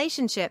bad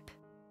relationship.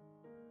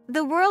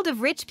 The world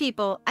of rich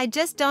people, I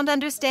just don't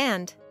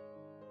understand.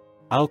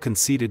 I'll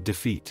conceded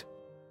defeat.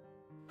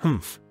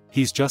 Humph,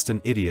 he's just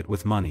an idiot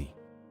with money.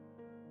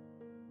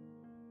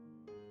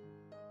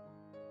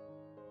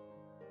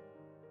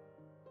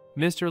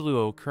 Mr.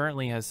 Luo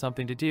currently has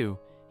something to do.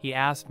 He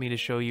asked me to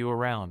show you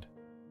around.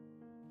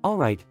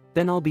 Alright,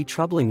 then I'll be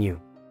troubling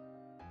you.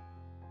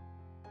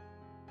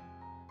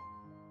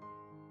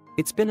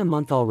 It's been a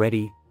month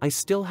already, I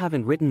still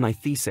haven't written my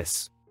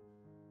thesis.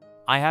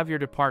 I have your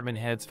department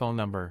head's phone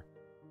number.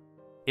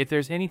 If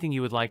there's anything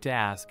you would like to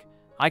ask,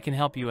 I can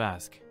help you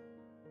ask.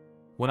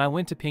 When I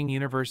went to Ping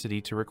University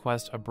to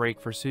request a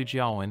break for Su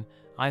Jiawen,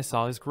 I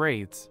saw his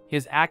grades.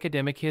 His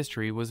academic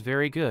history was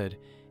very good,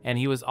 and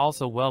he was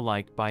also well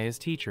liked by his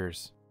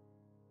teachers.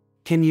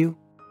 Can you?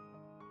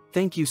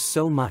 Thank you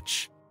so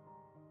much.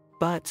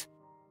 But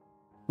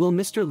will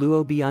Mr.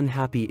 Luo be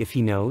unhappy if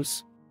he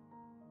knows?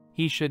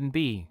 He shouldn't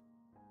be.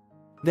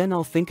 Then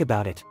I'll think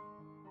about it.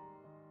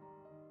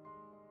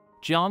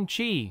 Jiang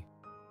Qi.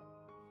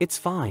 It's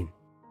fine.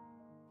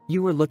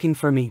 You were looking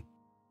for me.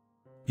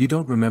 You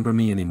don't remember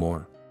me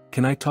anymore.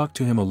 Can I talk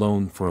to him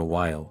alone for a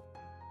while?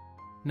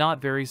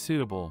 Not very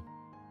suitable.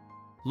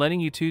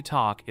 Letting you two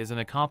talk is an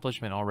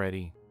accomplishment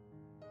already.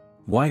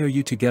 Why are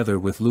you together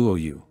with Luo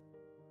Yu?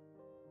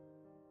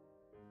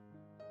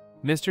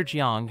 Mr.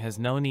 Jiang has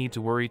no need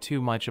to worry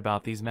too much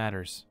about these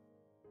matters.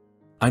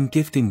 I'm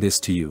gifting this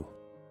to you.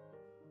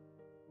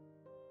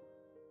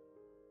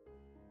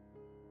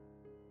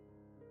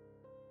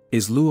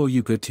 Is Luo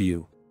Yu good to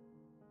you?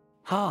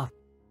 Ha!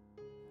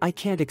 I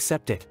can't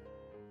accept it.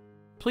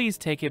 Please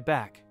take it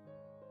back.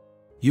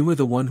 You were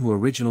the one who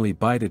originally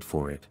bided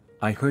for it.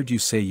 I heard you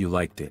say you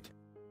liked it.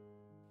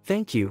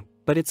 Thank you,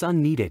 but it's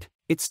unneeded.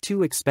 It's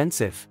too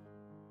expensive.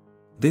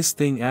 This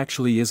thing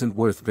actually isn't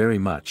worth very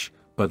much,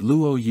 but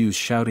Luo Yu's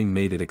shouting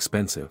made it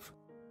expensive.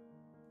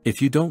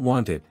 If you don't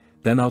want it,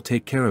 then I'll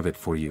take care of it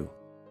for you.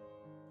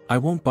 I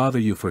won't bother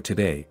you for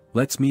today,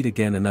 let's meet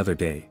again another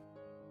day.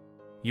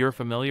 You're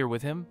familiar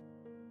with him?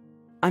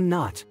 I'm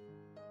not.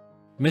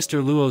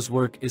 Mr. Luo's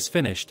work is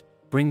finished.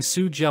 Bring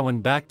Su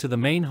Jiawen back to the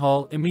main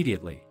hall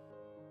immediately.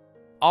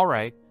 All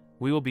right,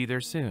 we will be there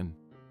soon.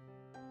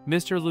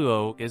 Mr.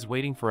 Luo is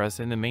waiting for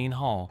us in the main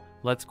hall.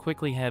 Let's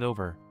quickly head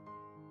over.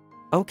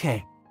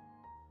 Okay.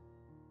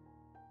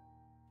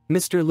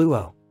 Mr.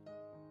 Luo.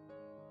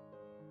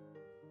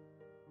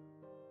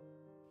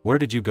 Where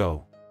did you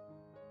go?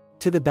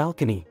 To the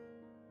balcony.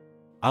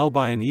 I'll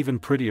buy an even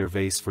prettier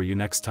vase for you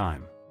next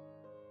time.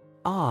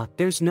 Ah,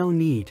 there's no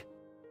need.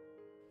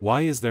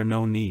 Why is there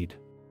no need?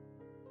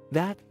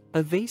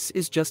 A vase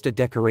is just a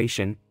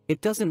decoration, it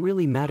doesn't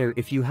really matter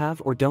if you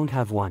have or don't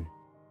have one.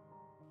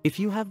 If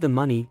you have the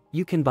money,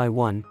 you can buy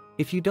one,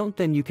 if you don't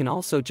then you can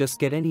also just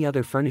get any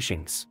other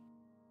furnishings.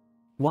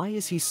 Why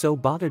is he so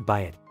bothered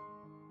by it?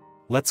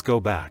 Let's go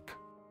back.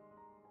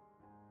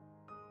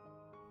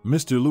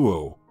 Mr.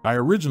 Luo, I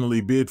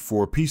originally bid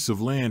for a piece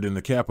of land in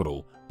the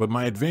capital, but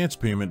my advance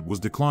payment was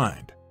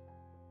declined.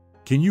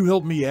 Can you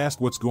help me ask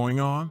what's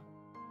going on?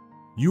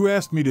 You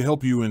asked me to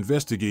help you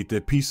investigate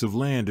that piece of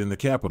land in the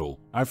capital.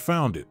 I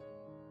found it.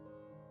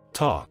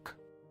 Talk.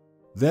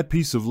 That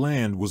piece of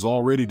land was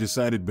already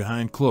decided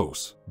behind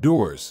closed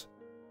doors.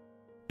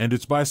 And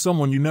it's by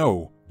someone you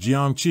know,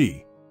 Jiang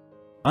Qi.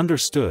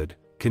 Understood.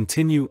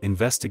 Continue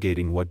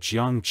investigating what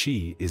Jiang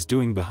Qi is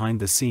doing behind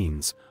the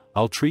scenes.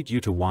 I'll treat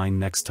you to wine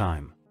next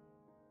time.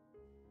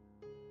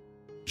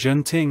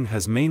 Zhenting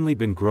has mainly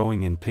been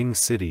growing in Ping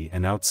City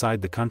and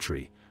outside the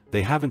country.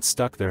 They haven't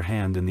stuck their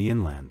hand in the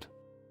inland.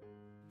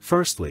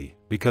 Firstly,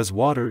 because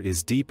water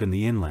is deep in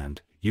the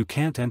inland, you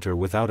can't enter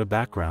without a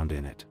background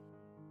in it.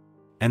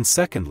 And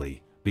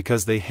secondly,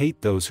 because they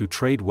hate those who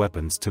trade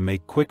weapons to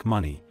make quick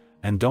money,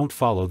 and don't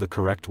follow the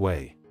correct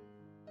way.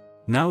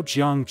 Now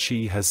Jiang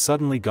Qi has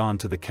suddenly gone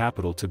to the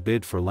capital to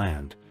bid for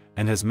land,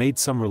 and has made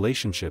some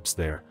relationships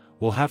there.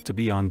 We'll have to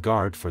be on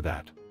guard for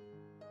that.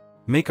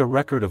 Make a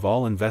record of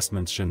all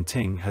investments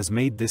Zhenting has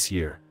made this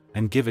year,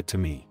 and give it to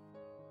me.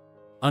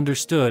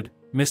 Understood,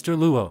 Mr.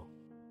 Luo.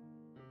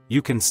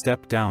 You can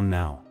step down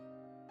now.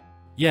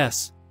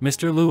 Yes,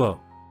 Mr. Luo.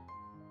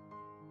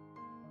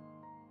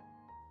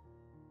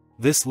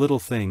 This little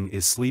thing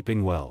is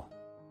sleeping well.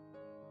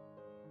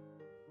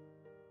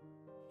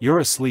 You're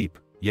asleep,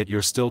 yet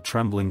you're still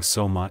trembling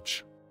so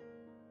much.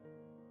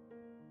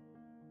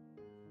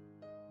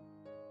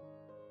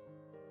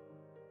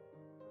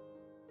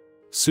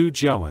 Su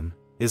Jiawen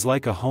is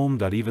like a home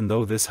that even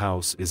though this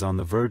house is on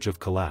the verge of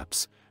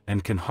collapse,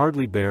 and can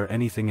hardly bear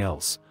anything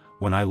else,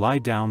 when I lie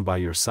down by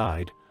your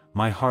side,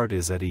 my heart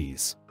is at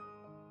ease.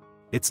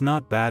 It's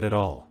not bad at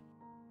all.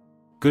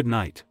 Good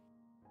night.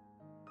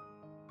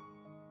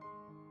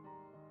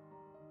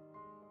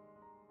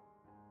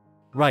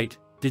 Right,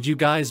 did you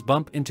guys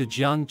bump into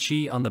Jiang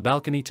Qi on the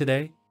balcony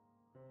today?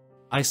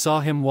 I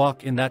saw him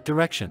walk in that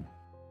direction.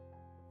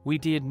 We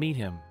did meet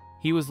him.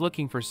 He was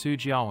looking for Su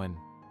Jiawen.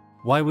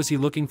 Why was he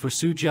looking for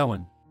Su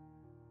Jiawen?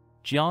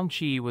 Jiang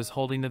Qi was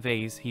holding the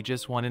vase he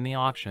just won in the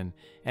auction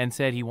and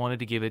said he wanted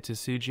to give it to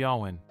Su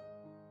Jiawen.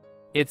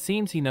 It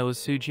seems he knows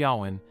Su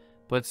Jiawen,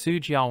 but Su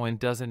Jiawen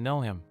doesn't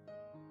know him.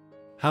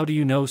 How do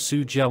you know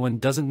Su Jiawen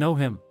doesn't know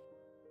him?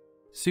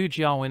 Su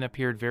Jiawen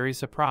appeared very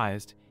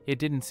surprised. It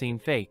didn't seem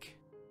fake.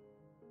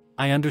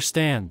 I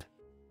understand.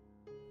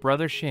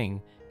 Brother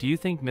Xing, do you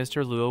think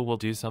Mr. Luo will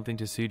do something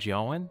to Su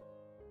Jiawen?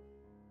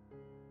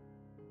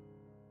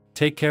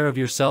 Take care of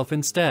yourself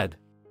instead.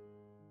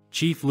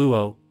 Chief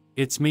Luo,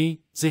 it's me,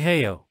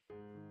 Ziheo.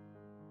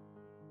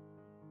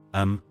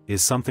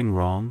 Is something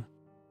wrong?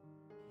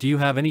 Do you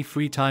have any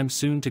free time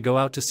soon to go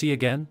out to sea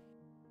again?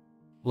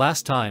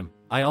 Last time,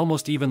 I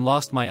almost even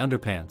lost my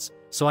underpants,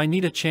 so I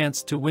need a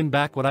chance to win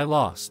back what I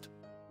lost.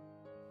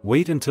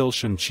 Wait until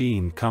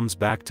Shenqin comes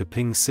back to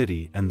Ping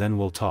City and then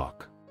we'll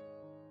talk.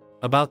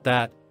 About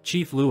that,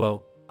 Chief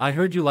Luo, I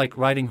heard you like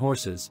riding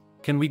horses.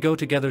 Can we go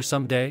together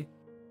someday?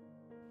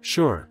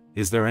 Sure,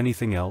 is there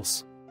anything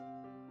else?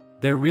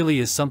 There really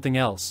is something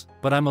else,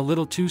 but I'm a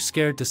little too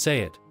scared to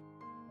say it.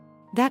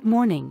 That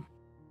morning.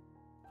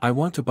 I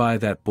want to buy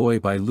that boy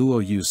by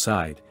Luo Yu's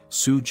side,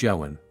 Su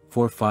Jiawen,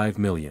 for 5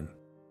 million.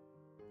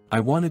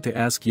 I wanted to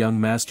ask young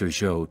Master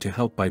Zhou to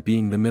help by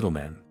being the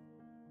middleman.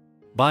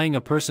 Buying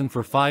a person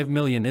for 5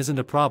 million isn't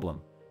a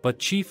problem, but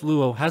Chief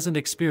Luo hasn't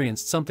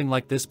experienced something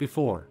like this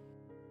before.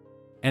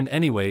 And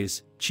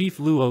anyways, Chief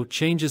Luo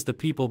changes the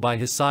people by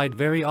his side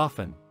very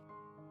often.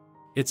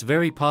 It's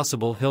very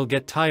possible he'll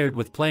get tired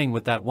with playing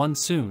with that one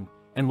soon,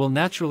 and will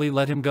naturally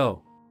let him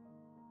go.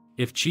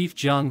 If Chief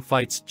Jiang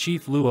fights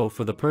Chief Luo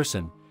for the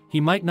person,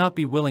 he might not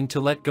be willing to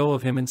let go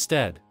of him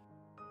instead.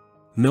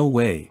 No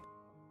way.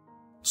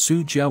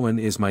 Su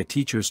Jiawen is my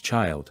teacher's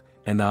child,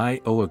 and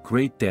I owe a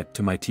great debt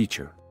to my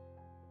teacher.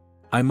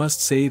 I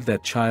must save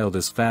that child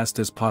as fast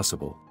as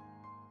possible.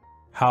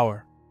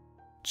 Howard.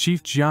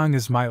 Chief Jiang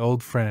is my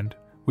old friend.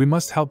 We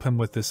must help him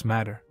with this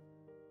matter.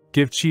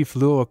 Give Chief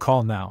Luo a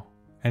call now,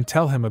 and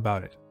tell him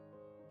about it.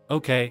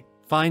 Okay,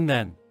 fine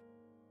then.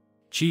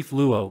 Chief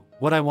Luo,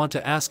 what I want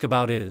to ask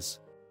about is...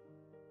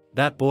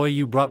 that boy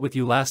you brought with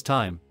you last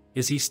time,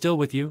 is he still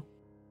with you?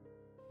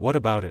 What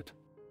about it?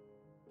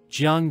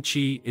 Jiang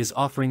Qi is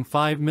offering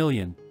 5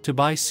 million to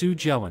buy Su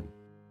Jiawen.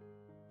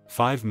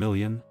 5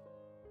 million?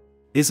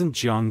 Isn't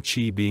Jiang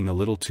Qi being a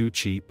little too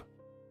cheap?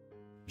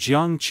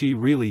 Jiang Qi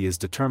really is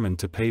determined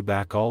to pay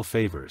back all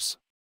favors.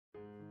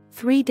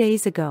 3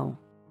 days ago.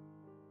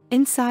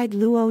 Inside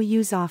Luo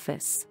Yu's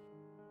office.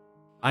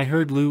 I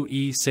heard Lu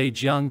Yi say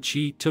Jiang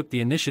Qi took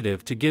the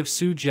initiative to give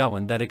Su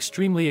Jiawen that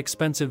extremely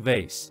expensive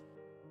vase.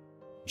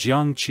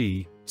 Jiang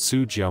Qi,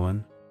 Su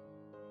Jiawen?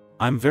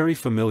 I'm very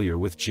familiar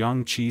with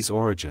Jiang Qi's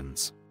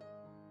origins.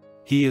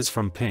 He is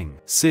from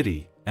Ping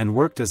City, and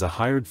worked as a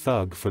hired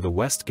thug for the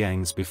West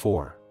gangs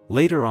before.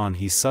 Later on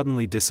he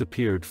suddenly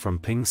disappeared from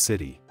Ping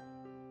City.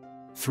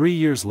 3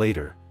 years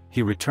later,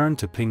 he returned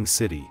to Ping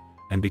City,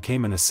 and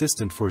became an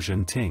assistant for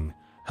Zhenting,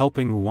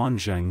 helping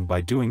Ruanzheng by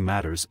doing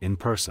matters in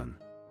person.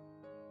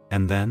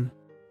 And then?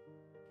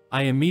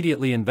 I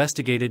immediately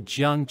investigated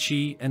Jiang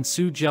Qi and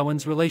Su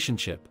Jiawen's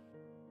relationship.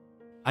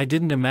 I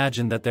didn't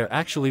imagine that there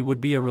actually would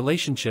be a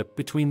relationship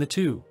between the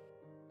two.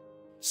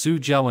 Su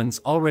Jiawen's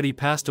already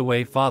passed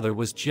away father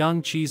was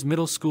Jiang Qi's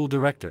middle school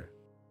director.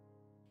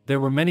 There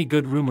were many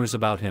good rumors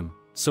about him,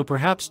 so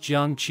perhaps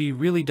Jiang Qi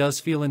really does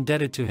feel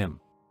indebted to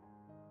him.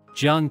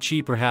 Jiang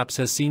Qi perhaps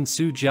has seen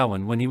Su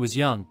Jiawen when he was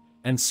young,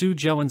 and Su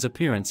Jiawen's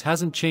appearance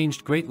hasn't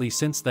changed greatly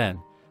since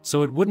then,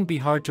 so it wouldn't be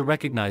hard to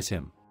recognize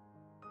him.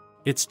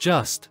 It's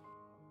just...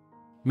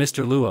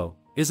 Mr. Luo,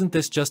 isn't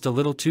this just a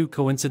little too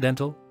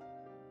coincidental?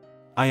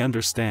 I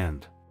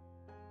understand.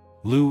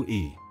 Lu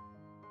Yi.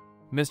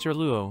 Mr.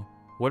 Luo,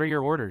 what are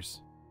your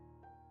orders?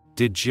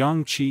 Did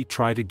Jiang Qi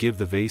try to give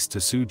the vase to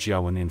Su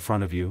Jiawen in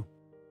front of you?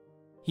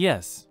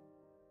 Yes.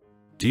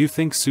 Do you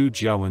think Su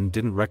Jiawen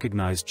didn't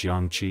recognize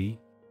Jiang Qi?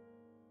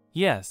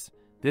 Yes,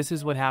 this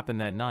is what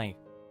happened that night.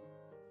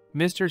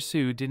 Mr.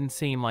 Su didn't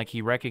seem like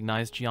he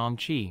recognized Jiang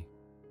Qi.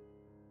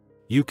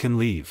 You can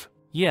leave.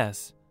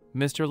 Yes,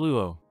 Mr.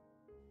 Luo.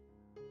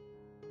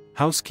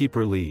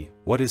 Housekeeper Li,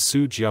 what is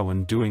Su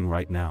Jiawen doing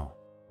right now?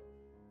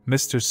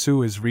 Mr.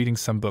 Su is reading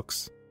some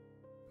books.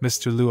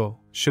 Mr. Luo,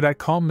 should I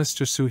call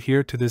Mr. Su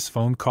here to this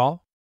phone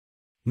call?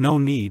 No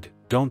need,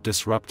 don't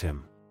disrupt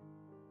him.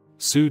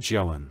 Su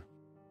Jiawen.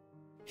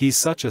 He's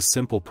such a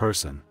simple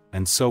person,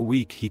 and so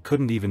weak he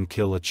couldn't even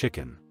kill a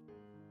chicken.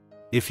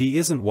 If he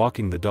isn't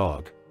walking the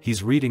dog,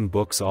 he's reading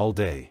books all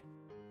day.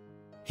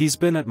 He's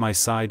been at my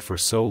side for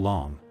so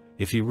long,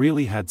 if he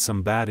really had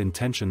some bad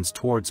intentions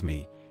towards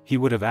me, he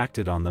would have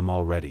acted on them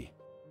already.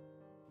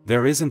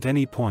 There isn't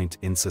any point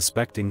in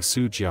suspecting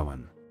Su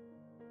Jiawen.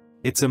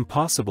 It's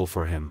impossible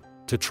for him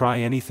to try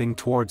anything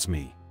towards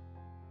me.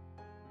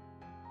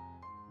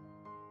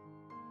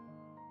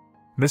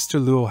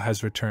 Mr. Luo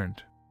has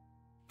returned.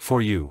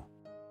 For you.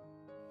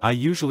 I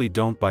usually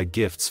don't buy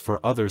gifts for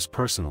others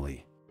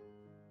personally.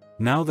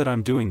 Now that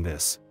I'm doing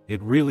this,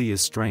 it really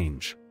is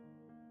strange.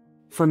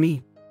 For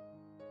me.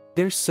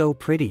 They're so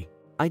pretty,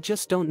 I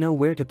just don't know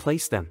where to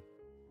place them.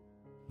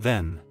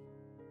 Then.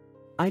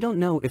 I don't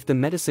know if the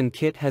medicine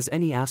kit has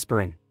any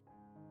aspirin.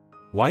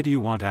 Why do you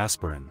want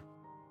aspirin?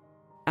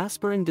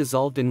 Aspirin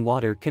dissolved in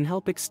water can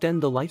help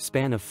extend the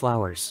lifespan of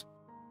flowers.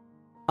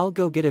 I'll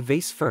go get a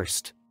vase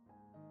first.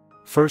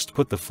 First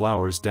put the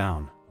flowers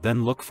down,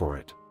 then look for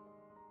it.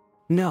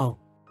 No.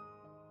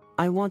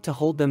 I want to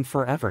hold them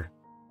forever.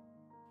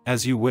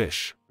 As you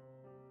wish.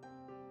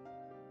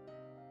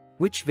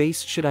 Which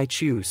vase should I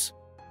choose?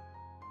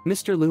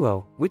 Mr.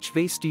 Luo, which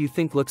vase do you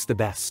think looks the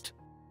best?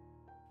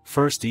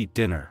 First eat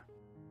dinner.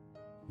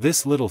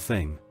 This little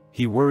thing,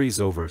 he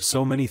worries over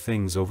so many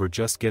things over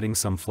just getting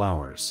some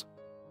flowers.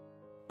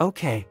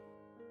 Okay.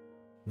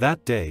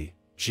 That day,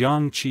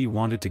 Jiang Qi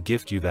wanted to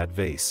gift you that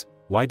vase,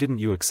 why didn't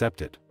you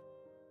accept it?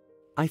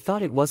 I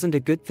thought it wasn't a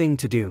good thing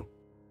to do.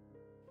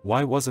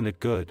 Why wasn't it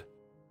good?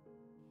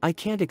 I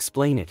can't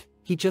explain it,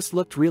 he just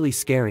looked really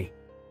scary.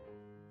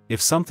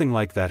 If something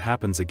like that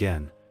happens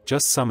again,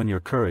 just summon your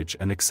courage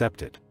and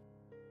accept it.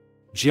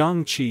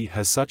 Jiang Qi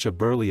has such a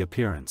burly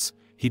appearance,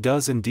 he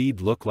does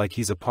indeed look like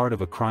he's a part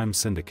of a crime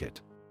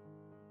syndicate.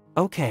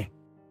 Okay.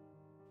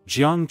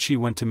 Jiang Qi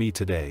went to me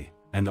today,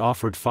 and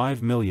offered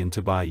 5 million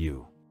to buy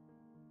you.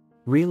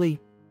 Really?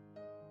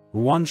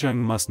 Ruanzheng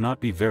must not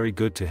be very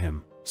good to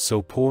him,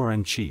 so poor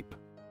and cheap.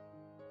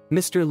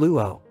 Mr.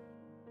 Luo.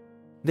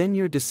 Then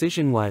your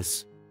decision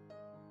was?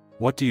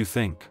 What do you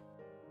think?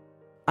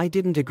 I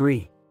didn't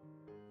agree.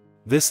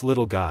 This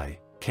little guy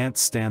can't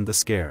stand the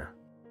scare.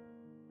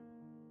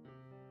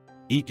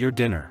 Eat your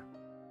dinner.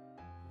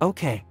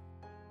 Okay.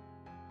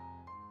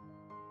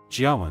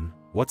 Jiawen,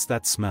 what's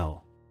that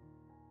smell?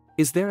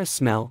 Is there a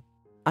smell?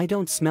 I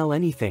don't smell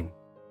anything.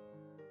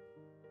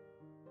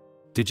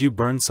 Did you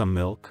burn some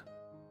milk?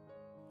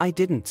 I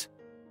didn't.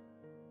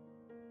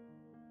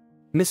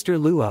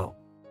 Mr. Luo.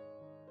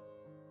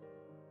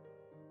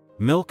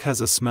 Milk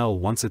has a smell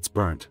once it's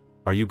burnt,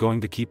 are you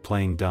going to keep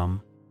playing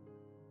dumb?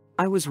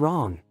 I was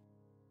wrong.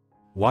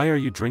 Why are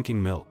you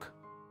drinking milk?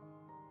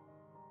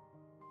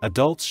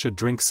 Adults should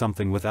drink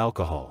something with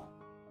alcohol.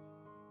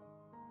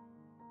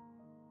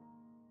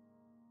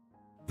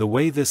 The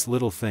way this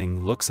little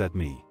thing looks at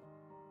me.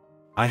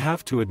 I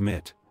have to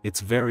admit,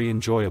 it's very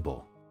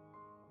enjoyable.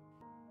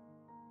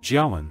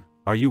 Jiawen,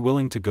 are you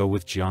willing to go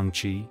with Jiang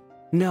Qi?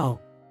 No.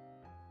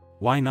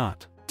 Why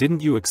not?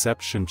 Didn't you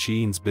accept Shen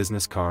Qin's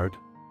business card?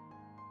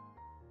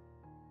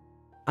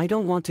 I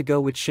don't want to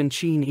go with Shen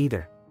Qin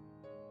either.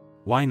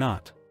 Why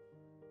not?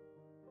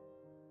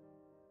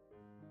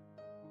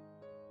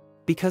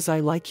 Because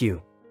I like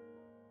you.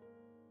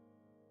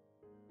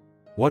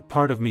 What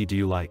part of me do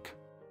you like?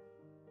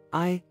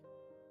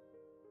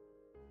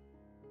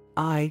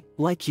 I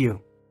like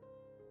you.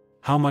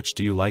 How much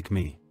do you like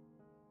me?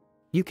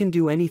 You can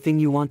do anything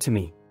you want to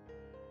me.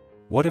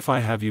 What if I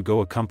have you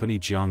go accompany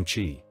Jiang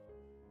Qi?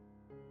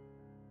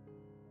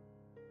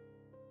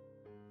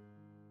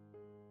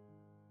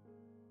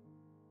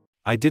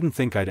 I didn't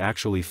think I'd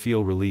actually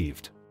feel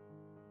relieved.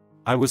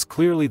 I was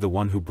clearly the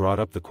one who brought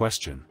up the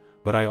question,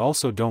 but I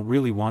also don't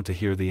really want to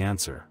hear the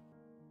answer.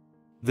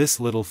 This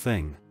little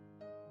thing.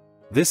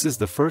 This is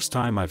the first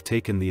time I've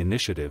taken the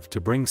initiative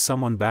to bring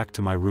someone back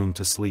to my room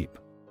to sleep.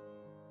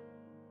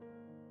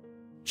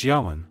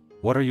 Jiawen,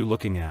 what are you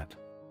looking at?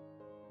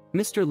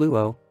 Mr.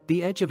 Luo,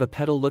 the edge of a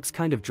petal looks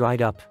kind of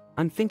dried up,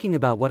 I'm thinking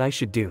about what I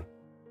should do.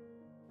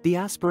 The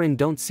aspirin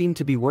don't seem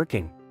to be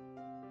working.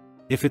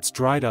 If it's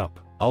dried up,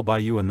 I'll buy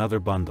you another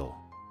bundle.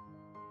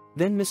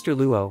 Then Mr.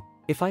 Luo,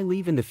 if I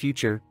leave in the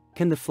future,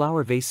 can the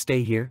flower vase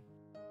stay here?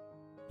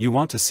 You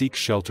want to seek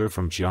shelter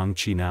from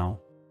Jiangqi now?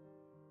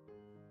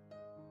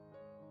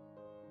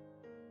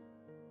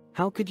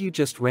 How could you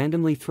just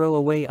randomly throw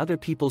away other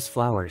people's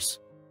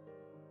flowers?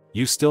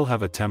 You still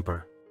have a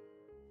temper.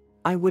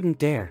 I wouldn't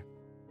dare.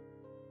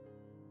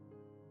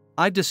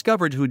 I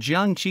discovered who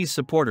Jiang Qi's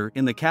supporter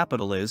in the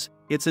capital is.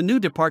 It's a new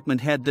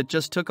department head that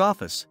just took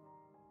office.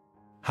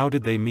 How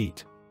did they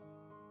meet?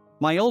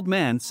 My old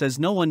man says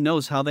no one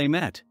knows how they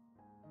met.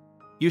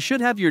 You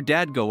should have your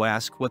dad go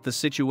ask what the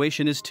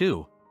situation is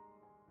too.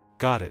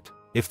 Got it.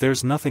 If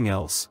there's nothing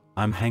else,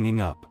 I'm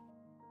hanging up.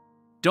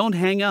 Don't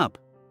hang up.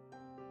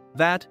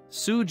 That,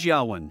 Su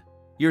Jiawen.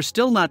 You're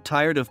still not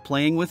tired of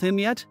playing with him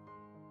yet?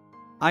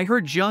 I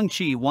heard Jiang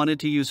Qi wanted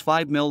to use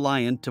 5 mil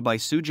lion to buy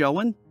Su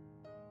Jiawen?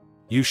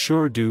 You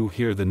sure do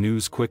hear the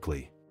news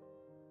quickly.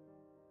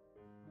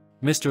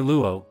 Mr.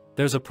 Luo,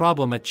 there's a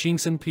problem at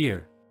Qingsan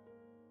Pier.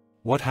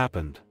 What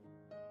happened?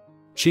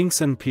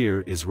 Qingsan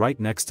Pier is right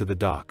next to the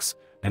docks,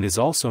 and is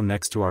also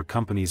next to our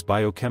company's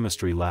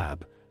biochemistry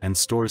lab, and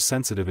stores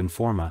sensitive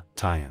informa,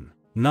 Tian.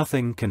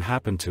 Nothing can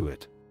happen to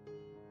it.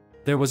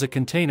 There was a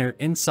container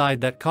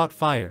inside that caught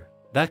fire.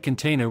 That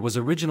container was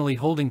originally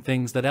holding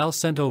things that Al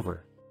sent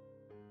over.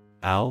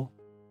 Al?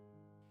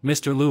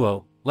 Mr.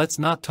 Luo, let's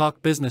not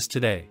talk business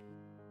today.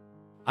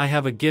 I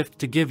have a gift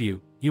to give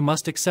you, you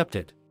must accept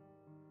it.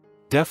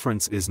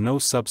 Deference is no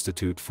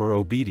substitute for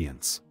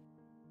obedience.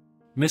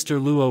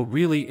 Mr. Luo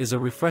really is a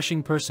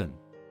refreshing person.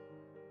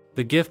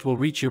 The gift will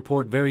reach your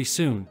port very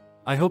soon,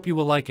 I hope you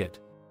will like it.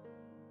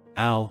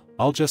 Al,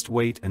 I'll just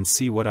wait and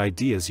see what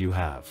ideas you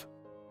have.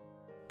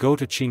 Go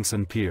to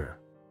Qingsan Pier.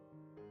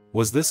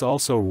 Was this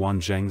also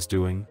Wan Zheng's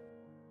doing?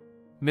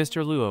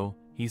 Mr. Luo,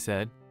 he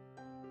said.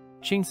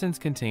 Qingsan's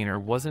container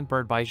wasn't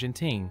burned by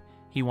Jinting,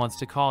 he wants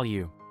to call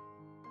you.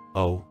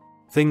 Oh,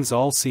 things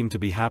all seem to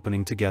be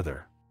happening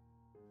together.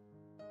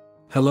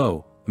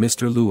 Hello,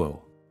 Mr.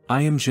 Luo.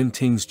 I am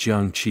Jinting's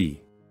Jiang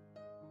Qi.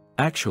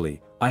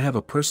 Actually, I have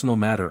a personal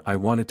matter I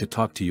wanted to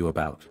talk to you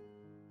about.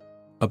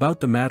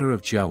 About the matter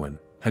of Jiawen,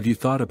 have you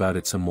thought about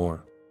it some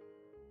more?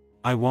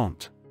 I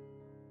won't.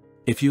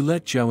 If you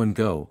let Jiawen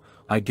go,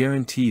 I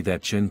guarantee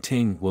that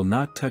Jinting will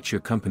not touch your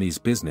company's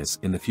business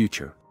in the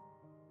future.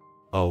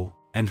 Oh,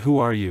 and who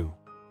are you?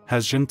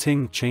 Has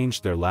Jinting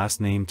changed their last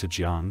name to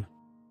Jiang?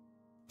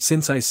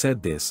 Since I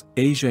said this,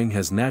 Zheng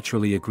has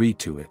naturally agreed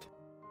to it.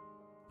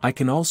 I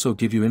can also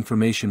give you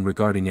information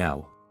regarding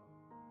Al.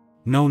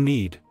 No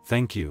need,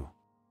 thank you.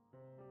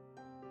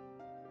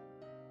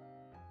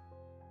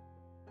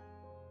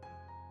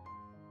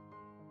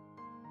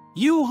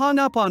 You hung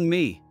up on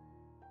me.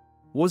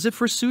 Was it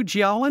for Su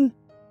Jiawen?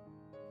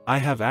 I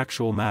have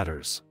actual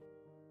matters.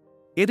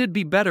 It'd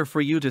be better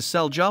for you to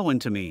sell Jiawen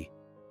to me.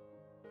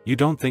 You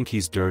don't think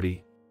he's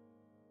dirty?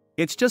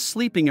 It's just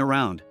sleeping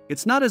around,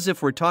 it's not as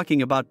if we're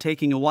talking about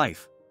taking a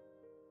wife.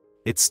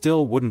 It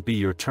still wouldn't be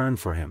your turn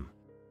for him.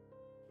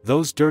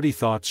 Those dirty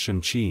thoughts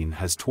Shenqin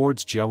has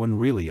towards Jiawen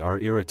really are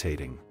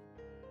irritating.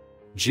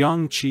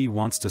 Jiang Qi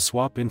wants to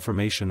swap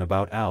information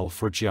about Al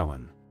for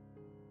Jiawen.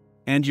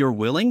 And you're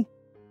willing?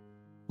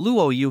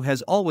 Luo Yu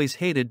has always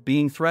hated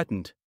being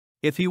threatened.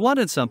 If he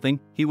wanted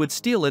something, he would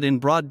steal it in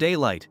broad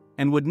daylight,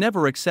 and would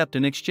never accept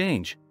an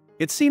exchange.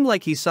 It seemed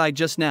like he sighed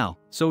just now,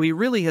 so he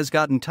really has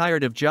gotten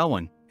tired of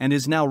Jiawen, and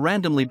is now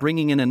randomly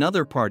bringing in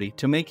another party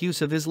to make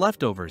use of his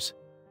leftovers.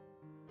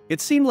 It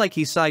seemed like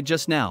he sighed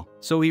just now,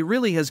 so he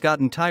really has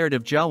gotten tired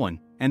of Jiawen,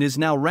 and is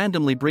now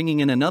randomly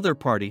bringing in another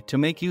party to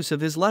make use of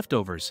his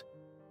leftovers.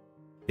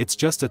 It's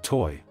just a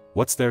toy,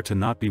 what's there to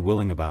not be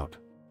willing about?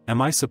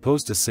 Am I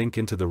supposed to sink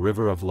into the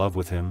river of love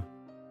with him?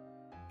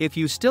 If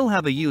you still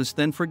have a use,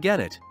 then forget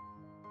it.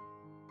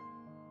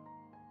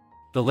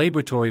 The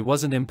laboratory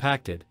wasn't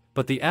impacted,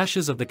 but the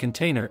ashes of the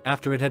container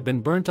after it had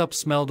been burnt up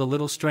smelled a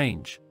little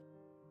strange.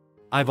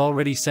 I've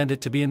already sent it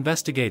to be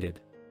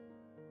investigated.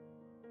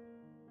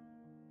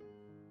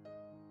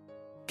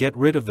 Get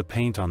rid of the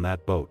paint on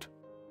that boat.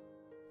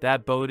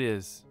 That boat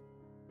is.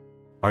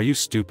 Are you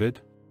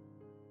stupid?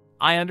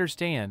 I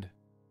understand.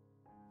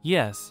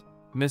 Yes,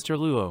 Mr.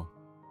 Luo.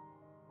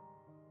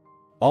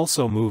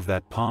 Also move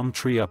that palm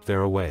tree up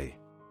there away.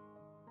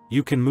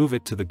 You can move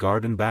it to the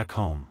garden back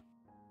home.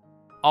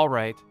 All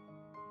right.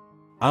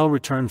 I'll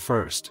return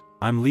first,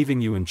 I'm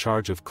leaving you in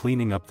charge of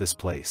cleaning up this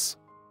place.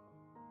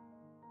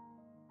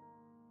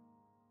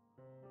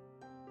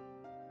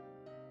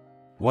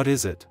 What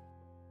is it?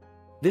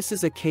 This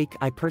is a cake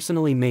I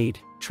personally made,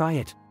 try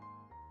it.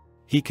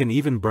 He can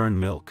even burn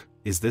milk,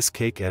 is this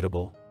cake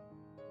edible?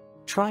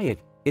 Try it,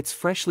 it's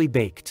freshly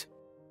baked.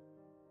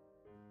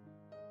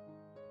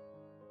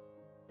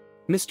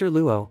 Mr.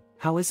 Luo,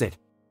 how is it?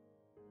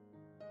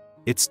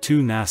 It's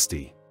too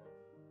nasty.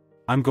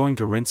 I'm going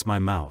to rinse my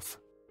mouth.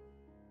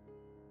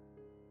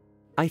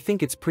 I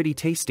think it's pretty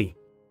tasty.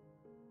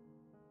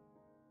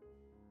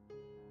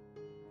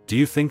 Do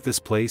you think this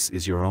place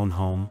is your own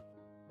home?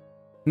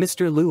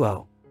 Mr.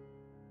 Luo.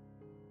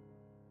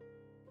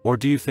 Or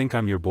do you think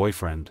I'm your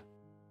boyfriend?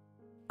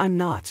 I'm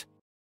not.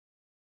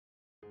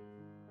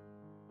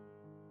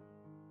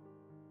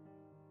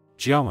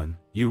 Jiawen,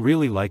 you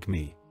really like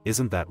me,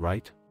 isn't that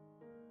right?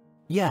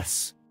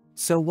 Yes.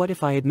 So what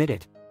if I admit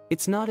it?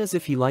 It's not as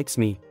if he likes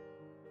me.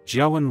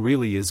 Jiawen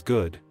really is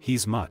good,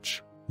 he's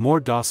much more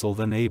docile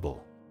than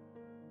Abel.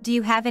 Do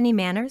you have any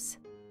manners?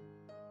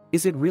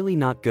 Is it really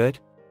not good?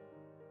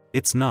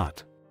 It's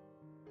not.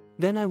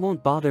 Then I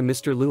won't bother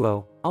Mr.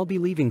 Luo, I'll be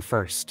leaving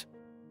first.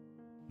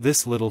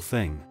 This little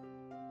thing.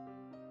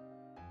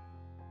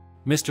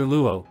 Mr.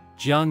 Luo,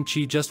 Jiang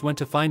Qi just went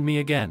to find me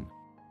again.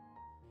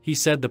 He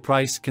said the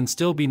price can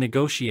still be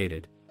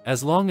negotiated,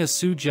 as long as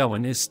Su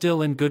Jiawen is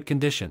still in good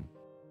condition.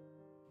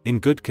 In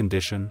good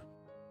condition?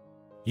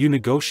 You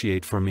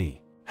negotiate for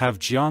me. Have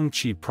Jiang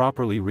Qi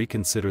properly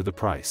reconsider the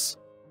price.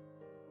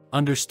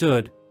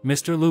 Understood,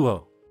 Mr.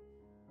 Luo.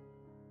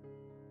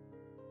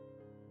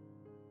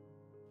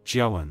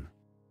 Jiawen.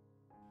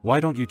 Why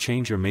don't you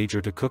change your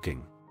major to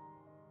cooking?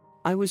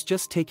 I was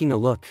just taking a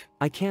look,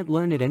 I can't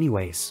learn it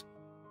anyways.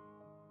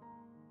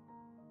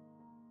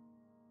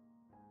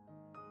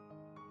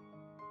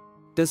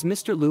 Does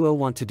Mr. Luo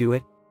want to do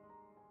it?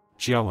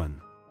 Jiawen.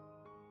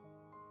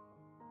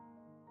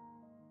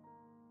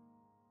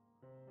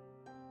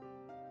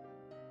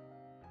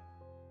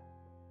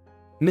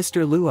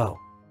 Mr. Luo.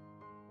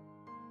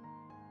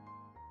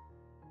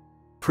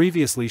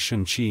 Previously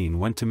Shen Qin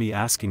went to me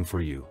asking for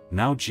you,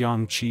 now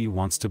Jiang Qi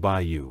wants to buy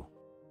you.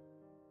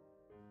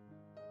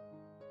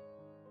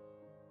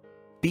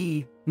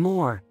 Be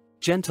more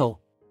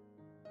gentle.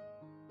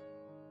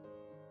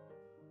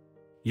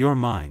 You're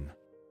mine.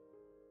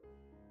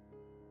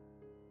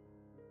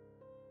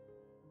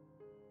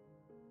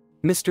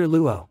 Mr.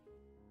 Luo.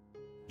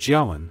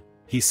 Jiawen,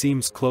 he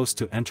seems close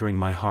to entering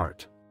my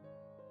heart.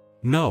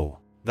 No,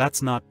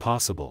 that's not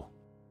possible.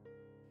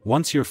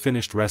 Once you're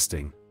finished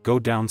resting, go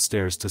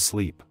downstairs to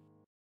sleep.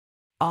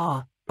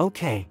 Ah,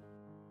 okay.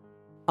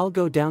 I'll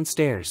go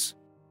downstairs.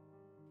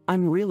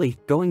 I'm really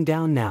going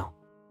down now.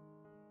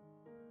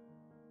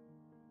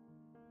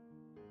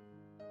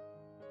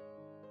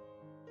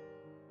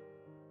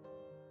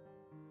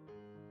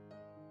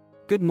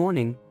 Good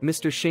morning,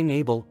 Mr. Xing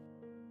Abel.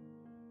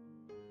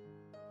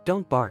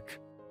 Don't bark.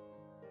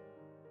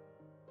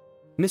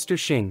 Mr.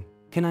 Xing,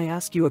 can I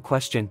ask you a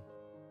question?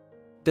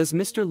 Does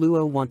Mr.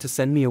 Luo want to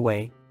send me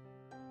away?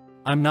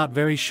 I'm not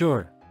very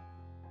sure.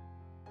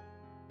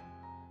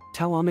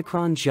 Tau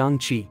Omicron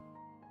Jiangqi.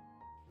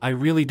 I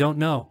really don't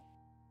know.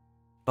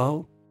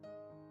 Oh?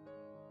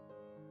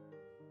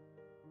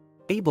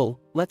 Abel,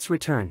 let's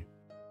return.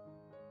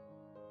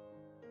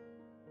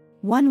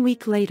 1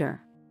 week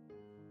later.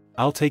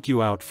 I'll take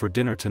you out for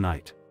dinner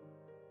tonight.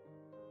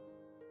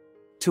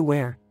 To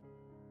where?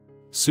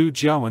 Su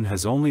Jiawen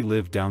has only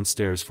lived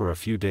downstairs for a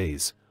few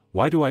days.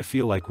 Why do I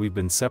feel like we've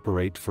been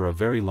separate for a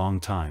very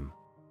long time?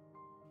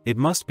 It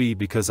must be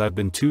because I've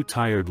been too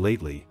tired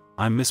lately,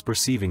 I'm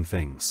misperceiving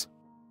things.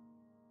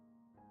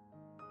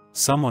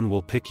 Someone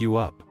will pick you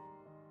up.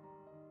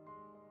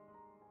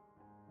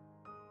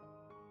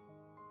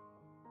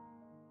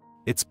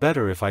 It's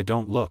better if I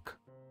don't look.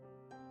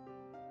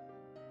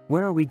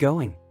 Where are we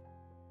going?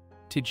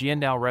 To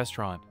Jiandao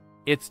Restaurant.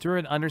 It's through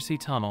an undersea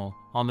tunnel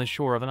on the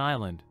shore of an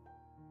island.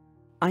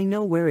 I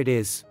know where it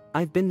is,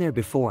 I've been there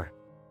before.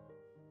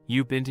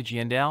 You've been to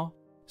Jiandao?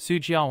 Su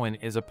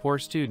Jiawen is a poor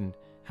student.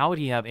 How would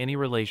he have any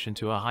relation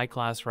to a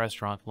high-class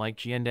restaurant like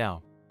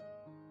Jiandao?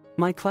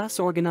 My class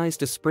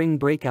organized a spring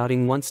break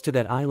outing once to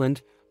that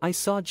island. I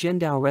saw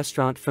Jiandao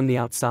Restaurant from the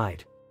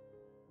outside.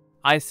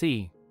 I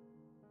see.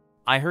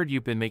 I heard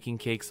you've been making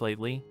cakes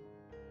lately.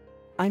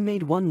 I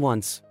made one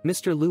once.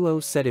 Mr.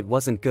 Luo said it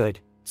wasn't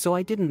good, so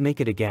I didn't make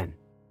it again.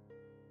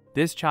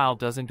 This child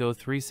doesn't go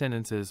 3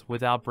 sentences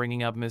without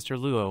bringing up Mr.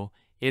 Luo.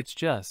 It's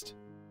just...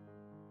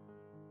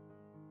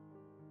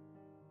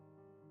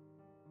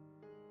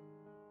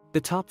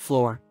 The top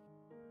floor.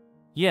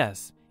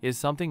 Yes, is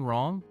something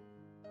wrong?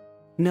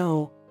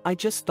 No, I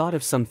just thought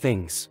of some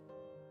things.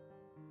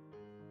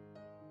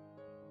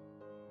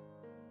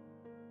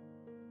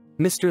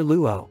 Mr.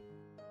 Luo.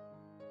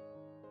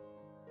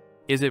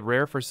 Is it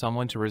rare for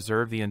someone to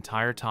reserve the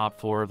entire top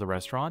floor of the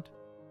restaurant?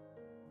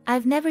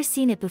 I've never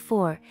seen it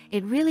before.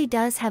 It really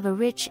does have a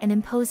rich and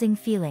imposing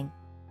feeling.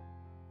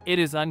 It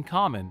is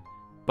uncommon,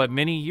 but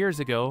many years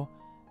ago,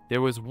 there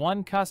was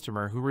one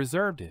customer who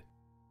reserved it.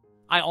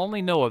 I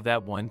only know of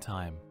that one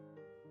time.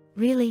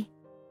 Really?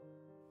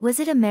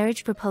 Was it a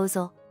marriage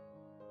proposal?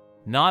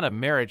 Not a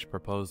marriage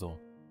proposal.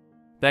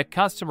 That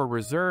customer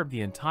reserved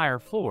the entire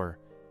floor.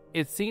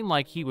 It seemed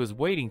like he was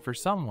waiting for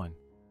someone.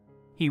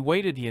 He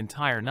waited the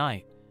entire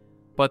night,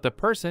 but the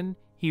person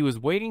he was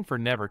waiting for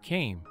never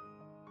came.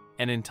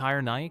 An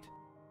entire night?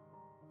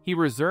 He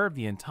reserved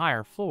the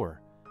entire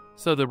floor,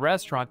 so the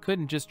restaurant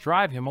couldn't just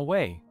drive him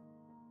away.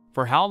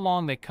 For how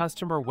long the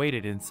customer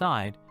waited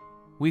inside,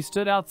 we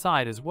stood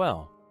outside as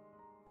well.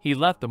 He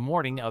left the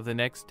morning of the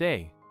next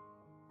day.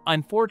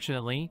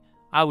 Unfortunately,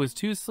 I was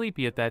too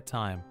sleepy at that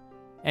time,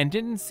 and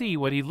didn't see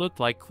what he looked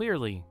like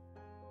clearly.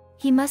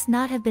 He must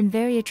not have been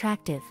very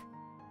attractive.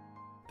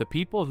 The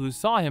people who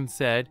saw him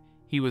said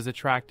he was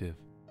attractive.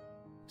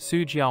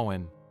 Su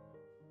Jiawen.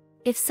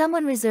 If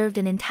someone reserved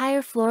an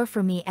entire floor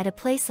for me at a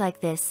place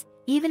like this,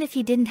 even if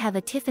he didn't have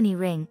a Tiffany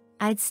ring,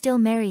 I'd still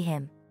marry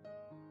him.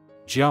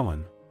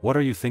 Jiawen, what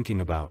are you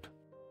thinking about?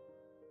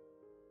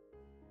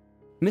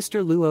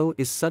 Mr. Luo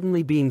is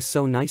suddenly being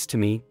so nice to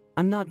me,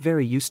 I'm not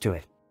very used to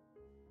it.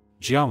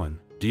 Jiawen,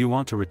 do you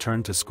want to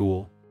return to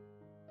school?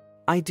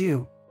 I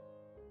do.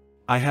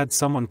 I had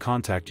someone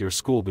contact your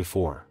school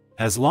before.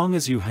 As long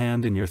as you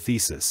hand in your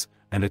thesis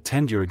and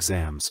attend your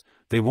exams,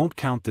 they won't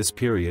count this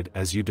period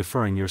as you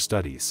deferring your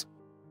studies.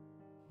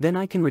 Then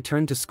I can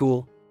return to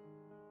school?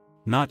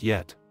 Not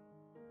yet.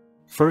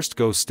 First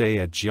go stay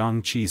at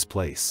Jiang Qi's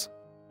place.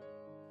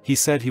 He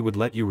said he would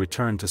let you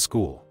return to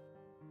school.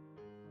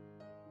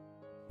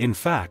 In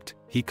fact,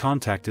 he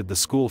contacted the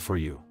school for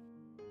you.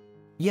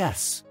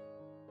 Yes.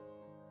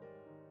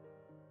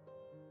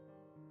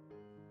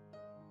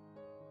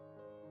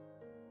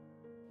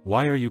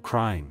 Why are you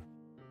crying?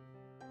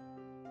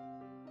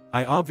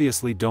 I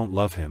obviously don't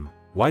love him.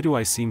 Why do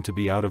I seem to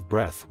be out of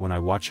breath when I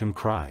watch him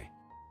cry?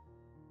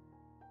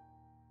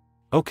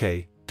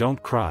 Okay,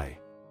 don't cry.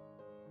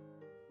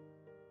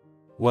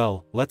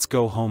 Well, let's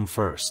go home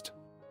first.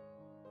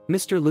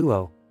 Mr.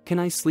 Luo, can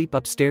I sleep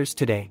upstairs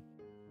today?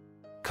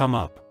 Come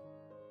up.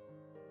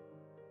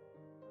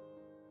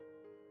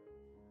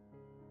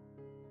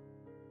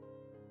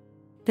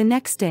 The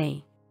next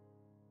day.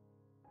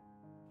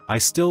 I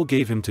still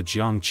gave him to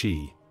Jiang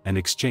Qi, and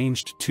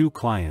exchanged 2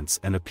 clients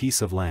and a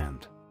piece of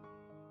land.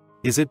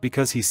 Is it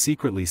because he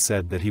secretly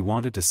said that he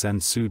wanted to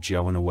send Su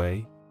Jiawen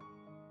away?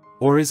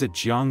 Or is it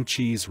Jiang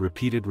Qi's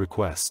repeated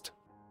request?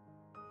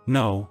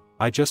 No,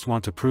 I just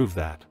want to prove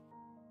that.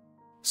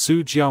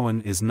 Su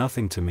Jiawen is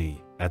nothing to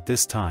me. At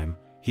this time,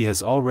 he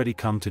has already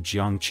come to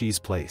Jiang Qi's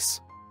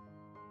place.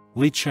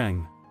 Li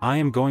Cheng, I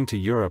am going to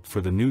Europe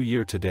for the new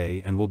year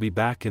today and will be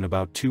back in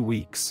about 2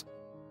 weeks.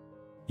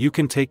 You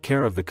can take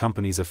care of the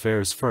company's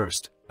affairs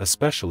first,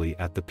 especially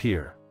at the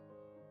pier.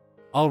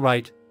 All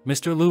right,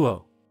 Mr.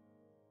 Luo.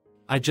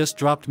 I just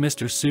dropped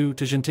Mr. Su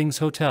to Jinting's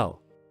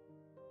hotel.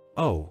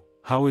 Oh,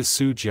 how is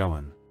Su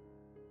Jiawen?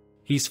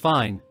 He's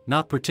fine,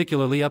 not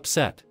particularly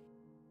upset.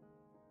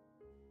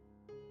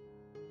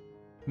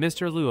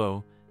 Mr.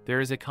 Luo, there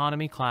is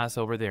economy class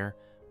over there.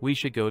 We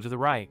should go to the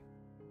right.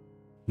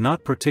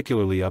 Not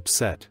particularly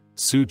upset.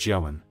 Su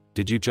Jiawen,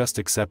 did you just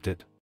accept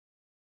it?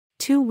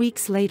 2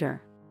 weeks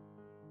later.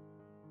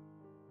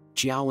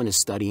 Jiawen is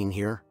studying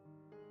here.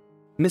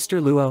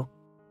 Mr. Luo?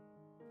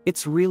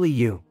 It's really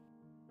you.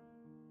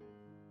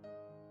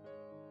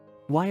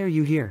 Why are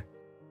you here?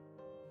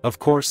 Of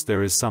course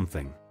there is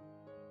something.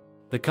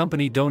 The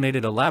company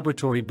donated a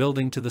laboratory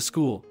building to the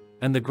school,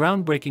 and the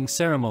groundbreaking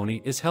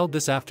ceremony is held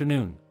this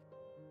afternoon.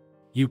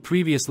 You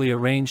previously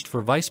arranged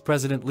for Vice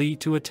President Li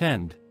to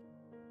attend.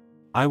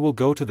 I will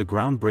go to the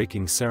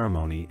groundbreaking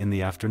ceremony in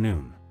the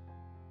afternoon.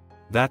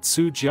 That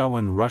Su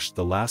Jiawen rushed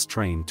the last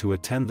train to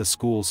attend the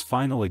school's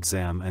final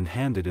exam and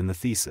handed in the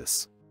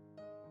thesis.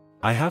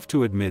 I have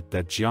to admit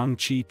that Jiang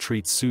Qi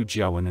treats Su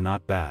Jiawen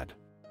not bad.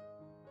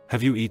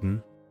 Have you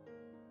eaten?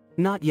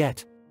 Not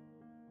yet.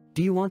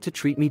 Do you want to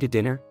treat me to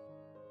dinner?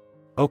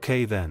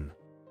 Okay then.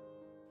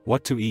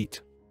 What to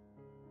eat?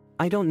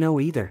 I don't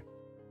know either.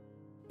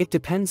 It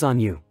depends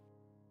on you.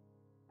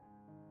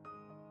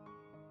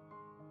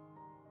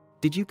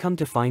 Did you come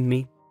to find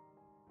me?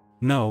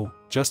 No,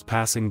 just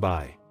passing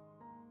by.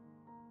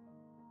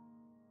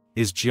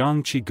 Is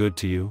Jiang Qi good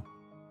to you?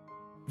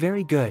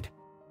 Very good.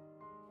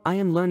 I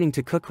am learning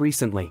to cook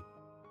recently.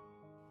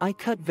 I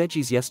cut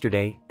veggies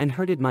yesterday and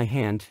hurted my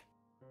hand.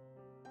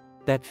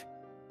 The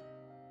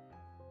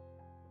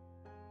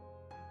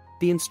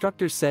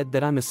instructor said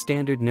that I'm a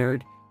standard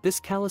nerd. This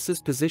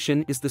callus's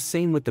position is the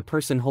same with the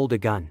person hold a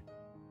gun.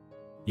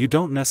 You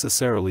don't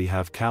necessarily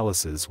have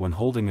calluses when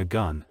holding a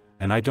gun,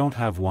 and I don't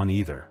have one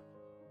either.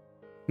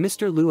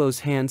 Mr. Luo's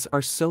hands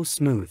are so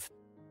smooth.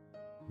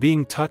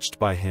 Being touched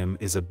by him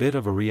is a bit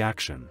of a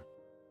reaction.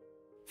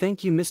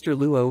 Thank you, Mr.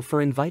 Luo,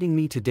 for inviting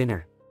me to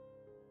dinner.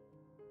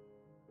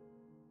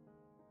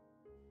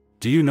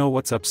 Do you know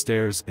what's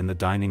upstairs in the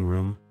dining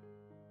room?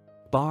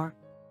 Bar?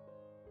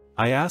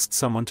 I asked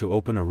someone to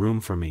open a room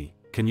for me.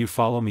 Can you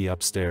follow me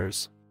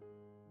upstairs?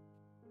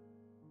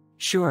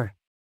 Sure.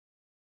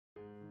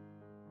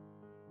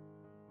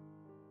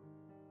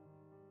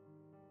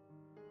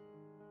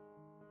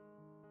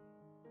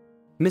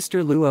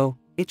 Mr. Luo,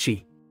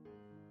 itchy.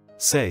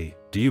 Say,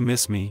 do you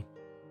miss me?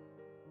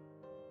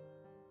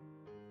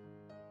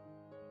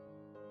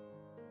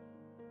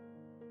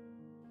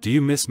 Do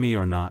you miss me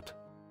or not?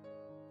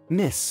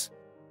 Miss.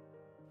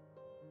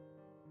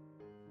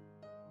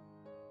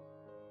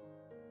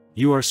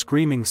 You are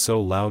screaming so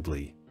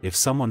loudly. If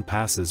someone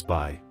passes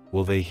by,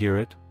 will they hear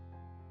it?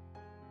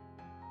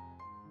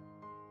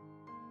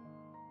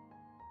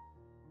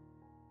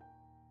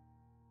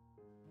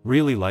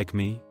 Really like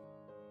me?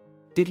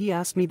 Did he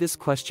ask me this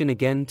question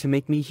again to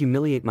make me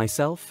humiliate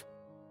myself?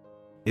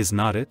 Is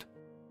not it?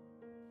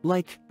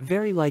 Like,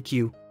 very like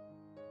you.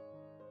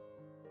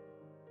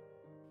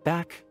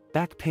 Back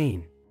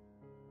pain.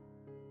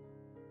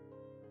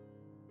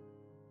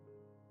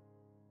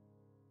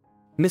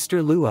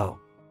 Mr. Luo.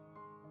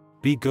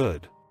 Be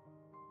good.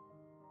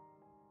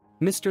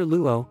 Mr.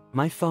 Luo,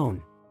 my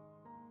phone.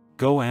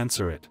 Go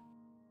answer it.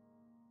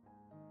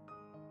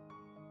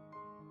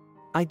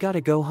 I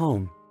gotta go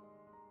home.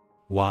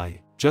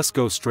 Why, just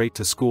go straight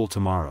to school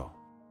tomorrow.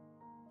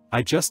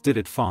 I just did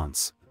it,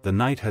 Fonts, the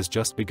night has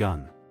just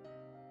begun.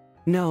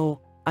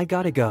 No, I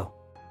gotta go.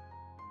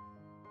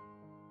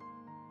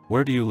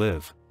 Where do you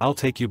live? I'll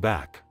take you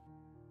back.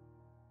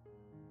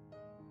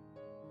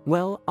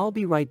 Well, I'll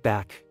be right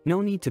back. No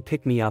need to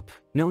pick me up,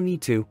 no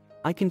need to.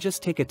 I can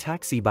just take a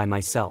taxi by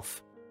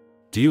myself.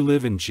 Do you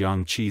live in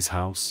Jiang Qi's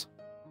house?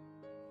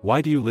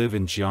 Why do you live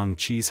in Jiang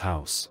Qi's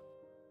house?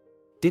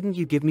 Didn't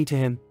you give me to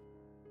him?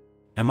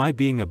 Am I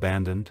being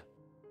abandoned?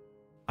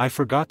 I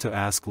forgot to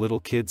ask little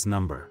kid's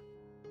number.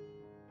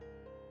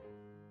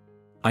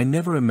 I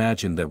never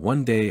imagined that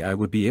one day I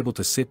would be able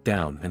to sit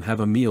down and have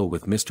a meal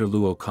with Mr.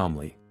 Luo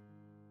calmly.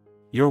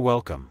 You're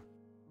welcome.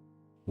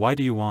 Why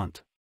do you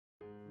want?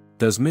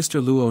 Does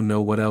Mr. Luo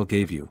know what L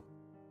gave you?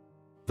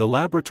 The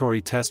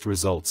laboratory test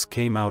results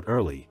came out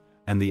early,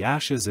 and the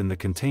ashes in the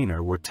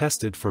container were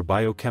tested for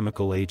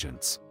biochemical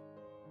agents.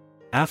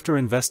 After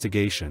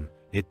investigation,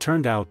 it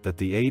turned out that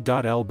the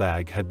A.L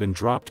bag had been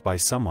dropped by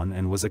someone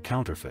and was a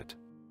counterfeit.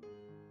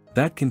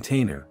 That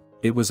container,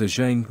 it was a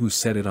Zheng who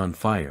set it on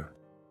fire.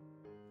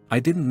 I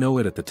didn't know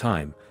it at the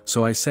time,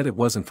 so I said it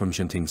wasn't from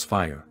Jinting's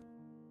fire.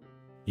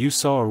 You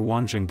saw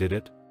Wanjing did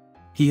it?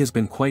 He has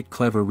been quite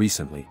clever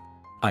recently.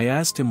 I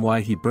asked him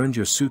why he burned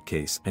your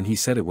suitcase and he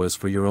said it was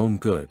for your own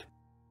good.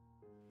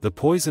 The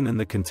poison in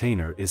the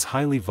container is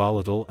highly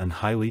volatile and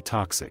highly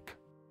toxic.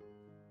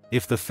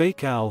 If the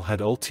fake Al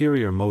had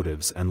ulterior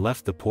motives and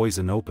left the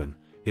poison open,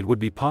 it would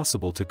be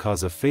possible to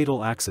cause a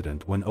fatal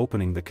accident when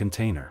opening the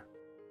container.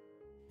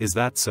 Is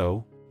that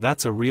so?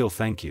 That's a real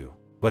thank you.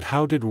 But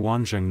how did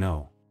Wanjing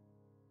know?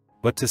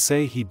 But to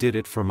say he did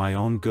it for my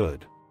own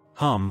good.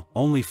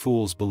 Only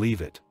fools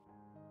believe it.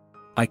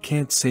 I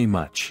can't say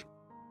much.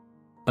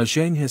 A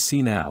Zheng has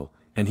seen Al,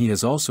 and he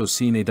has also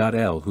seen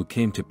A.L who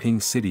came to Ping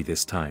City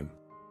this time.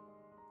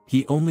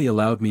 He only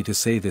allowed me to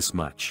say this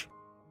much.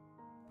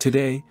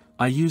 Today,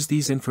 I use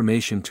these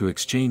information to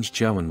exchange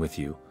Jiawen with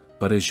you,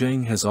 but a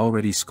Zheng has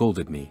already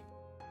scolded me.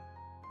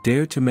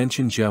 Dare to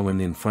mention Jiawen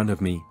in front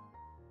of me?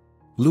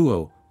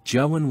 Luo,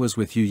 Jiawen was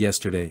with you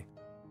yesterday?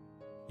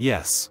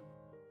 Yes.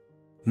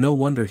 No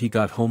wonder he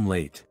got home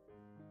late.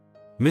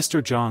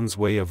 Mr. Zhang's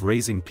way of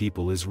raising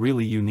people is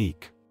really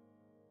unique.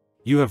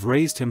 You have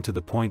raised him to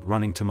the point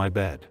running to my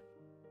bed.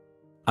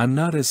 I'm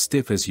not as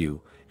stiff as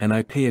you, and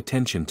I pay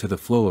attention to the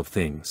flow of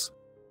things.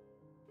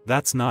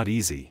 That's not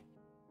easy.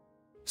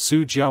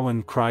 Su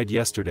Jiawen cried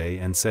yesterday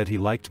and said he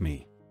liked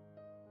me.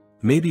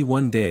 Maybe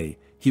one day,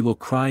 he will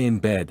cry in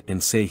bed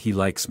and say he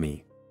likes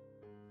me.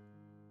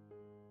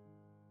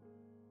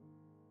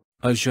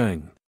 A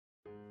Zheng.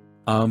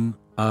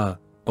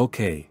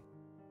 Okay.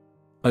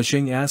 A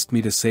Zheng asked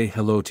me to say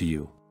hello to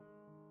you.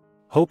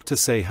 Hope to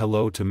say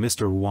hello to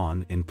Mr.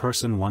 Wan in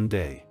person one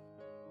day.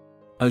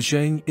 A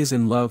Zheng is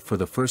in love for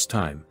the first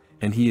time,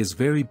 and he is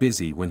very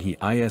busy when he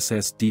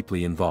is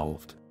deeply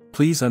involved.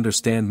 Please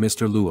understand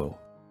Mr. Luo.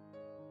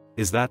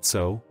 Is that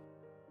so?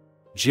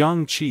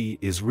 Jiang Qi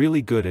is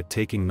really good at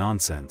taking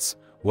nonsense,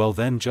 well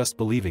then just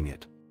believing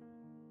it.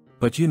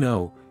 But you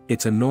know,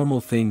 it's a normal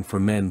thing for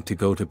men to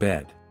go to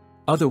bed.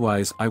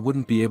 Otherwise I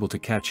wouldn't be able to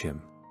catch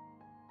him.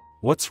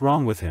 What's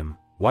wrong with him?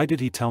 Why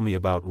did he tell me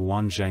about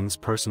Wan Zheng's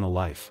personal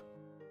life?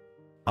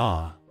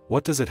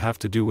 What does it have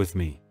to do with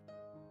me?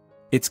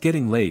 It's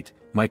getting late,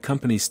 my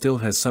company still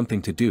has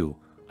something to do,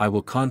 I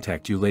will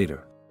contact you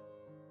later.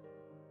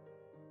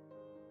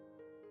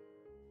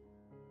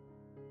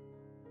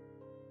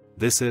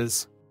 This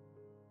is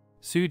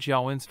Su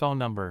Jiawen's phone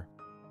number.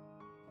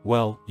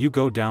 Well, you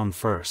go down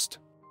first.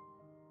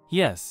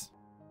 Yes.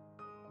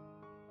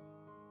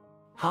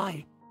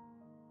 Hi.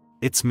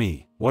 It's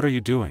me, what are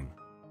you doing?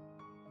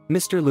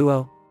 Mr.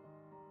 Luo?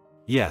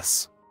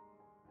 Yes.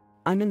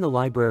 I'm in the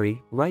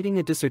library, writing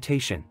a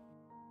dissertation.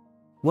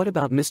 What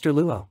about Mr.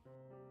 Luo?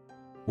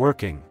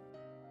 Working.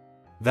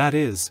 That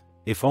is,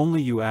 if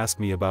only you ask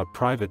me about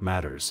private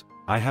matters,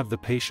 I have the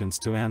patience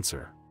to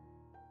answer.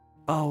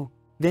 Oh,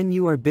 then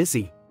you are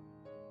busy.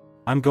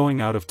 I'm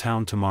going out of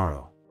town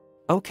tomorrow.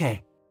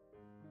 Okay.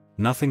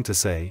 Nothing to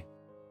say.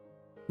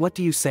 What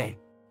do you say?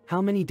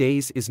 How many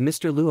days is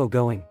Mr. Luo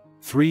going?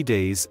 3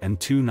 days and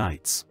 2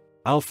 nights.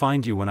 I'll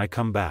find you when I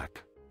come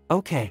back.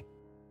 Okay.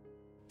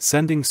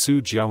 Sending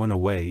Su Jiawen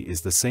away is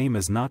the same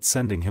as not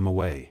sending him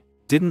away.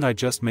 Didn't I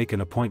just make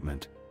an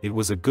appointment? It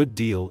was a good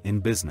deal in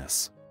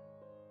business.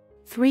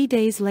 3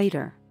 days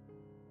later.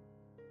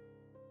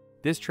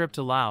 This trip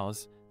to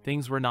Laos,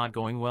 things were not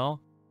going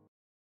well?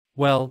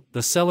 Well,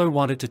 the seller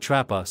wanted to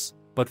trap us,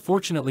 but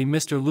fortunately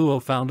Mr.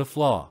 Luo found a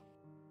flaw.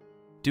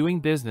 Doing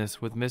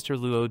business with Mr.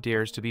 Luo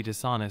dares to be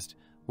dishonest,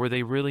 were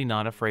they really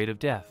not afraid of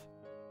death?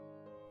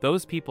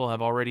 Those people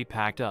have already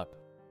packed up.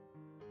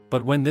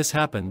 But when this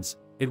happens,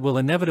 it will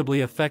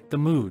inevitably affect the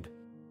mood.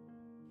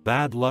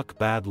 Bad luck,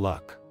 bad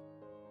luck.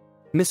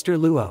 Mr.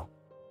 Luo.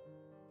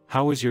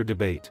 How is your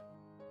debate?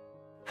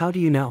 How do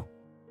you know?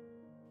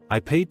 I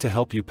paid to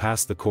help you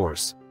pass the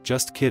course,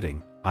 just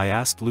kidding, I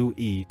asked Lu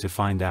E to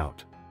find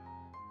out.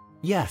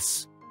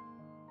 Yes.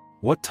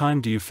 What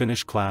time do you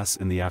finish class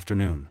in the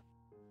afternoon?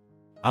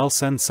 I'll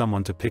send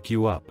someone to pick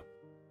you up.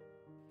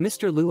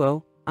 Mr.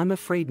 Luo, I'm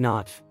afraid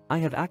not. I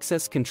have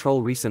access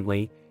control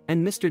recently,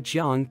 and Mr.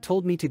 Jiang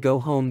told me to go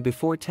home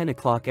before 10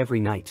 o'clock every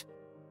night.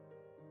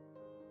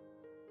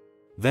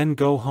 Then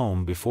go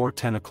home before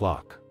 10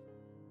 o'clock.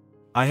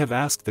 I have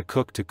asked the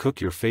cook to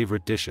cook your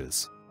favorite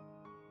dishes.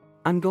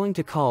 I'm going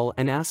to call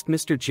and ask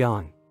Mr.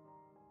 Jiang.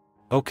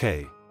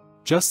 Okay.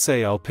 Just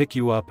say I'll pick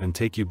you up and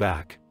take you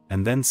back,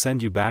 and then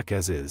send you back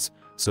as is,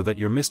 so that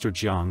your Mr.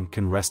 Jiang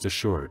can rest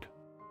assured.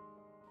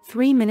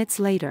 3 minutes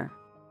later.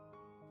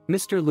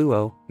 Mr.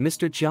 Luo,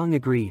 Mr. Jiang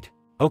agreed.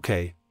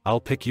 Okay, I'll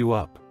pick you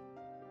up.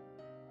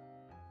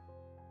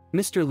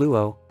 Mr.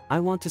 Luo, I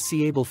want to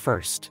see Abel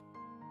first.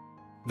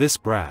 This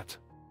brat.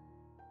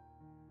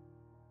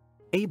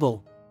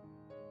 Abel.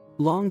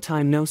 Long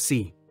time no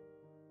see.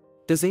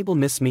 Does Abel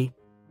miss me?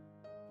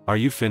 Are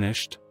you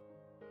finished?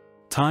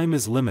 Time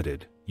is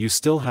limited, you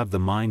still have the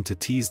mind to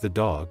tease the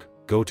dog,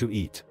 go to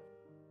eat.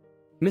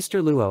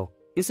 Mr. Luo,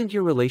 isn't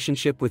your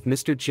relationship with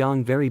Mr.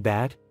 Jiang very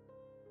bad?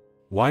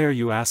 Why are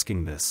you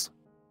asking this?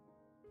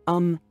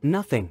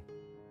 Nothing.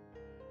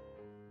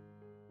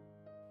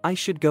 I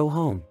should go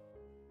home.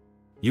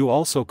 You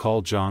also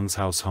call Jiang's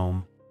house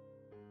home?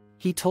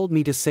 He told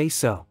me to say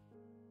so.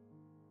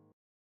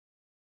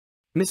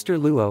 Mr.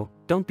 Luo,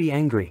 don't be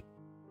angry.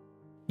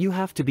 You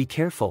have to be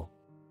careful.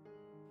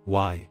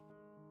 Why?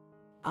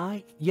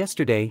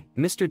 Yesterday,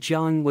 Mr.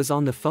 Jiang was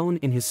on the phone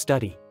in his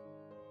study.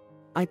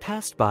 I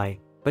passed by,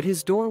 but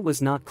his door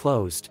was not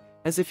closed,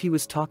 as if he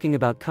was talking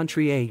about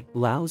country A,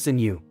 Laos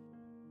and you.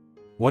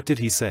 What did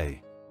he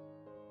say?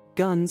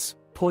 Guns,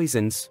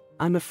 poisons,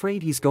 I'm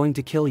afraid he's going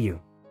to kill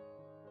you.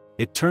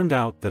 It turned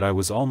out that I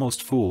was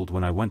almost fooled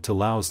when I went to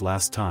Laos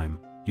last time.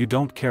 You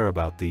don't care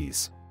about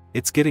these.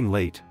 It's getting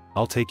late,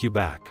 I'll take you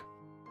back.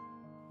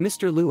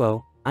 Mr.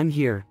 Luo, I'm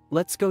here,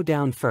 let's go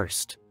down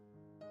first.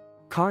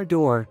 Car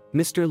door,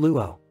 Mr.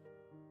 Luo.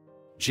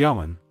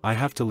 Jiawen, I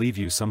have to leave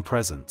you some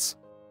presents.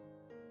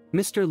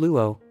 Mr.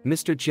 Luo,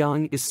 Mr.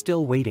 Jiang is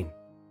still waiting.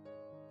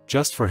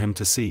 Just for him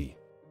to see.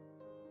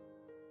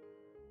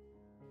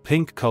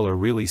 Pink color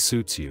really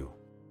suits you.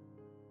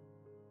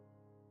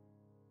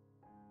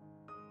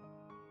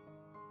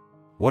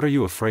 What are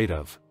you afraid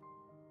of?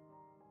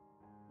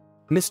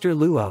 Mr.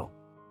 Luo.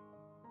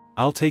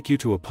 I'll take you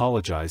to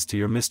apologize to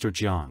your Mr.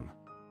 Jiang.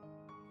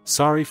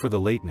 Sorry for the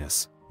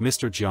lateness,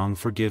 Mr. Jiang,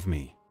 forgive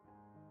me.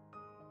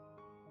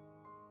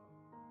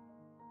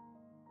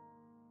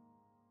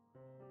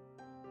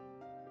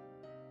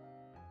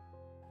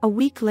 A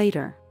week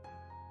later.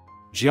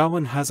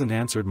 Jiawen hasn't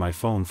answered my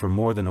phone for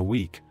more than a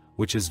week,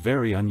 which is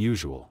very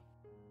unusual.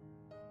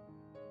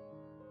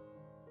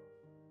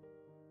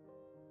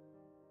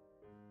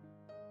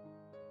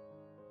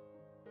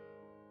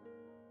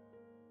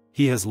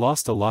 He has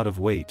lost a lot of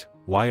weight.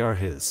 Why are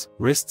his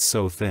wrists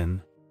so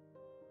thin?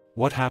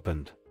 What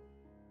happened?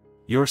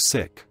 You're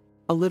sick.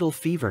 A little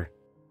fever.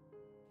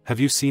 Have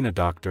you seen a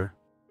doctor?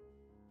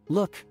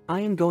 Look,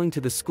 I am going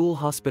to the school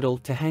hospital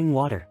to hang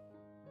water.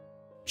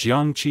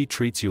 Jiangqi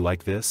treats you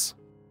like this?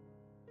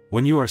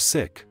 When you are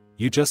sick,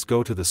 you just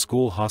go to the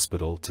school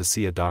hospital to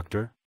see a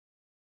doctor?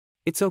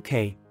 It's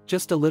okay,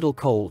 just a little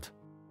cold.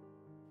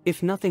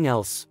 If nothing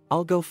else,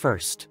 I'll go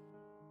first.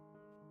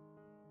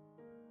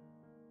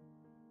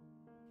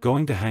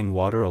 Going to hang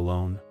water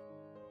alone?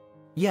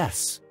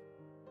 Yes.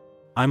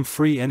 I'm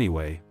free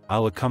anyway,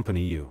 I'll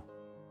accompany you.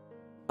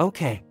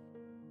 Okay.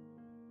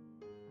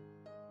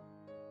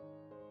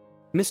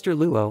 Mr.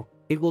 Luo,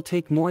 it will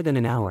take more than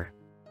an hour.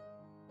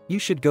 You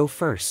should go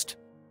first.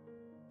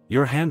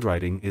 Your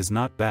handwriting is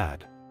not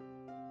bad.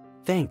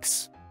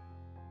 Thanks.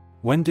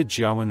 When did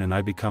Jiawen and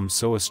I become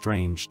so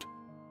estranged?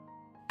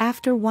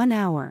 After 1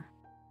 hour.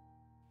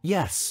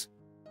 Yes.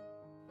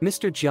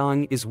 Mr.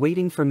 Jiang is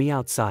waiting for me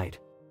outside.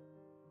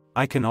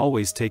 I can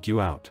always take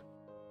you out.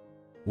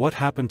 What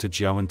happened to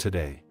Jiawen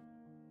today?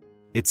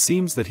 It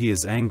seems that he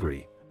is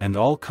angry, and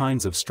all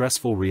kinds of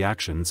stressful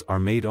reactions are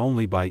made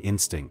only by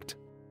instinct.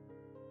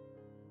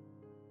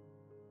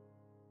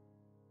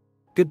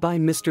 Goodbye,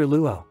 Mr.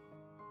 Luo.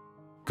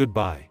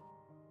 Goodbye.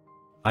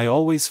 I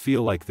always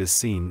feel like this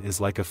scene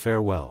is like a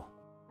farewell.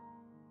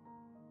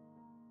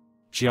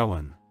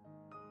 Jiawen.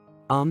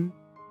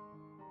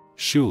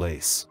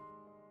 Shoelace.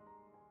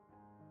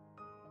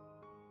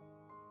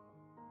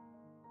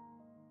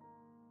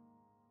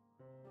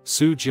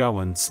 Su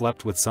Jiawen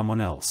slept with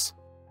someone else.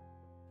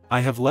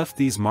 I have left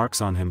these marks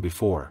on him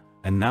before,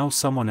 and now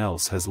someone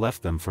else has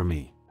left them for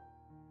me.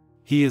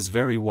 He is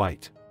very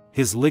white.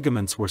 His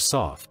ligaments were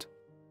soft.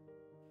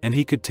 And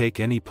he could take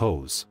any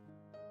pose.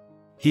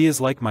 He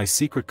is like my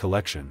secret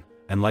collection,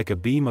 and like a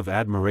beam of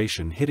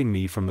admiration hitting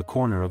me from the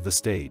corner of the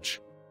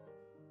stage.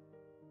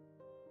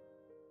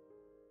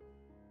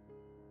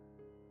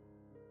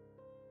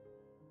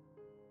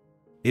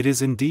 It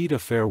is indeed a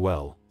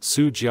farewell.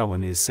 Su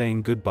Jiawen is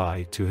saying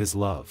goodbye to his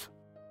love.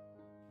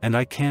 And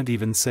I can't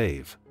even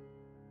save.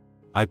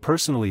 I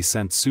personally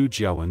sent Su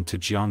Jiawen to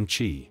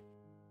Jiangqi.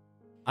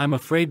 I'm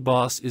afraid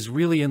boss is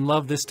really in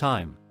love this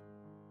time.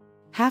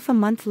 Half a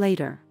month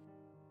later.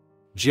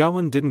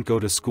 Jiawen didn't go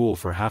to school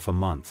for half a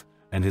month,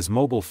 and his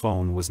mobile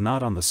phone was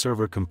not on the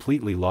server,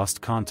 completely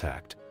lost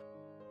contact.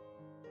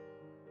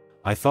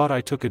 I thought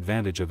I took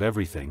advantage of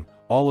everything,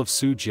 all of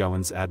Su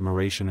Jiawen's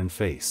admiration and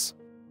face.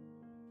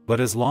 But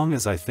as long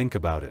as I think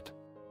about it,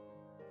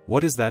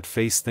 what is that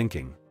face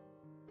thinking?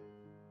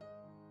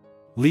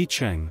 Li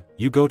Cheng,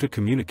 you go to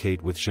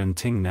communicate with Shen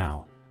Ting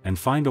now, and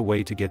find a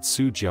way to get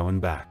Su Jiawen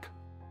back.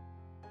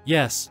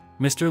 Yes,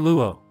 Mr.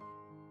 Luo.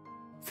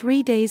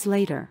 3 days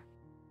later.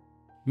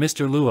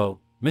 Mr. Luo,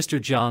 Mr.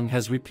 Jiang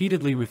has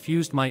repeatedly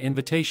refused my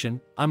invitation,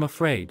 I'm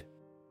afraid.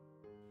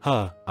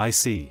 Huh, I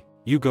see,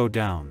 you go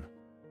down.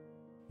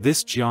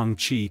 This Jiang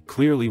Qi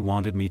clearly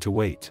wanted me to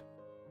wait.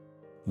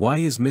 Why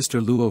is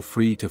Mr. Luo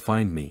free to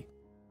find me?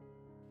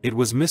 It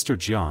was Mr.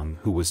 Jiang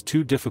who was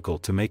too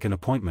difficult to make an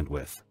appointment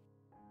with.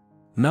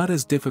 Not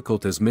as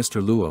difficult as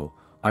Mr. Luo.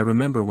 I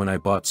remember when I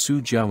bought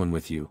Su Jiawen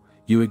with you,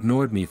 you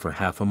ignored me for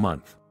half a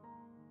month.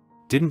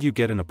 Didn't you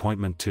get an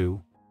appointment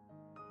too?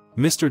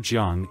 Mr.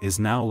 Jiang is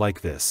now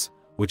like this,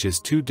 which is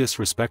too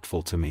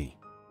disrespectful to me.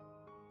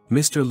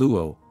 Mr.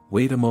 Luo,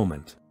 wait a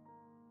moment.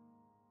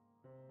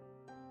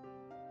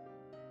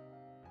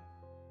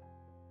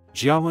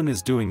 Jiawen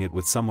is doing it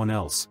with someone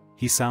else,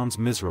 he sounds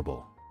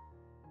miserable.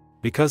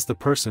 Because the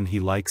person he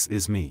likes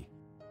is me.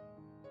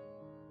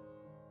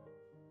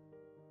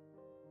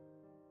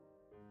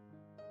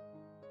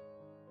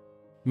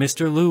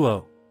 Mr.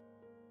 Luo.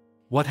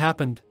 What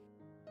happened?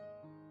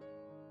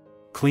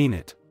 Clean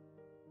it.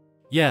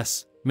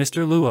 Yes,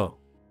 Mr. Luo.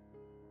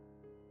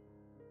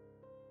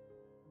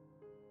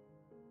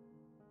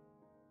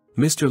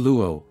 Mr.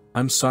 Luo,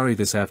 I'm sorry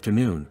this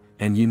afternoon,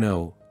 and you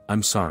know,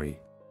 I'm sorry.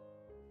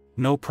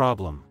 No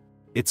problem.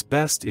 It's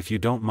best if you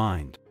don't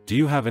mind. Do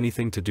you have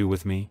anything to do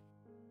with me?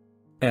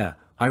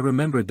 I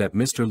remembered that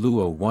Mr.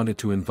 Luo wanted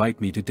to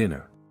invite me to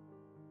dinner.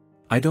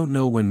 I don't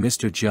know when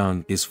Mr.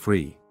 Jiang is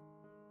free.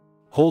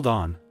 Hold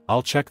on,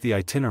 I'll check the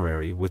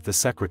itinerary with the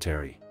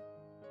secretary.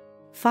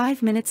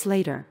 5 minutes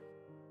later.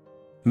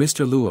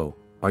 Mr. Luo,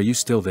 are you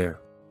still there?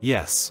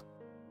 Yes.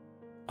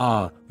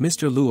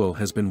 Mr. Luo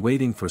has been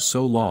waiting for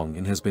so long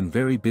and has been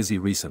very busy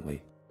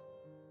recently.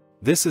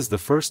 This is the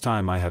first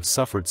time I have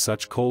suffered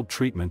such cold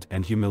treatment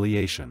and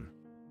humiliation.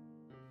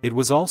 It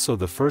was also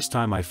the first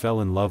time I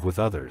fell in love with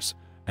others,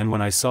 and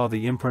when I saw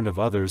the imprint of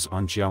others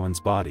on Jiawen's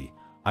body,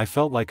 I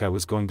felt like I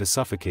was going to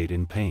suffocate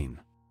in pain.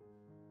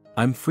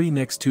 I'm free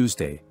next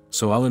Tuesday,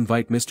 so I'll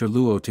invite Mr.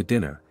 Luo to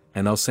dinner,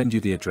 and I'll send you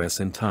the address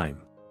and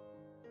time.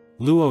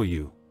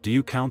 Luo, do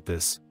you count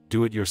this?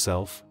 Do it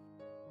yourself?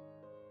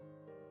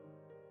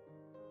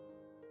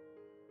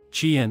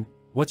 Qian,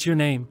 what's your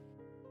name?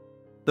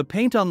 The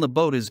paint on the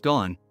boat is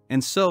gone,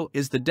 and so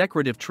is the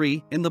decorative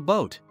tree in the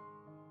boat.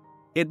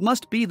 It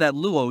must be that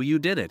Luo you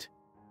did it.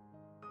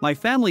 My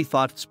family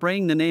thought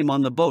spraying the name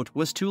on the boat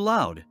was too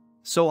loud,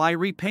 so I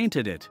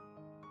repainted it.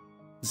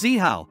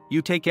 Zihao,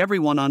 you take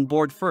everyone on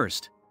board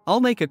first. I'll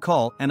make a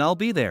call and I'll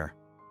be there.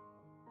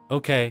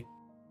 Okay.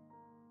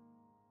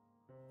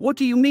 What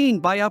do you mean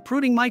by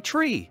uprooting my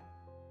tree?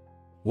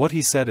 What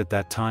he said at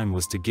that time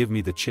was to give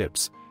me the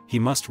chips. He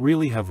must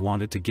really have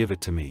wanted to give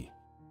it to me.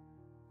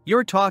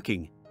 You're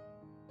talking.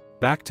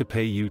 Back to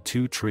pay you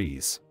 2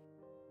 trees.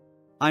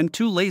 I'm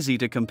too lazy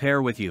to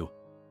compare with you.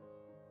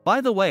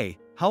 By the way,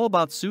 how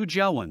about Su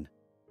Jiawen?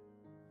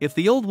 If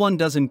the old one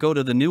doesn't go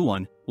to the new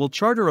one, we'll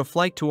charter a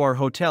flight to our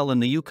hotel in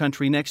the U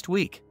country next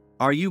week.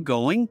 Are you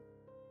going?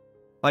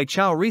 Bai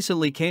Chao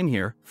recently came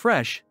here,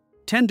 fresh,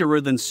 tenderer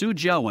than Su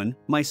Jiawen,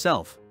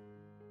 myself.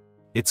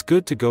 It's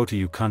good to go to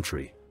U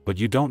country, but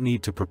you don't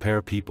need to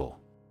prepare people.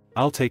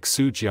 I'll take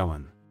Su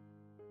Jiawen.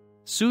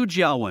 Su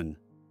Jiawen.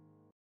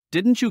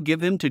 Didn't you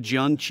give him to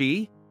Jiang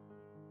Qi?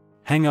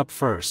 Hang up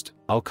first,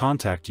 I'll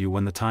contact you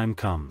when the time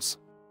comes.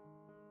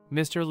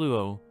 Mr.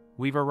 Luo,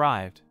 we've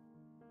arrived.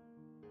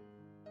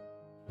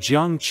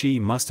 Jiang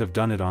Qi must have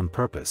done it on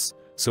purpose,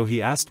 so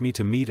he asked me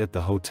to meet at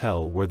the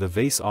hotel where the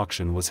vase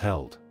auction was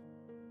held.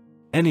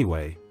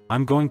 Anyway,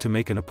 I'm going to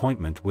make an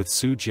appointment with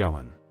Su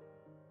Jiawen.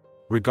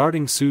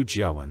 Regarding Su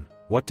Jiawen,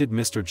 what did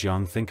Mr.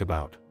 Jiang think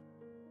about?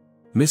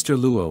 Mr.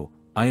 Luo,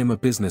 I am a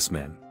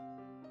businessman.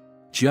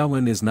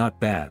 Jiawen is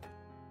not bad.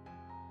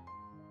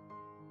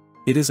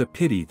 It is a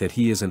pity that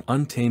he is an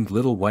untamed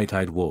little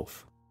white-eyed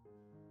wolf.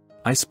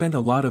 I spent a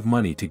lot of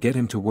money to get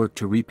him to work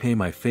to repay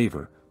my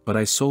favor, but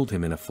I sold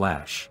him in a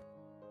flash.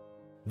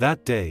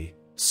 That day,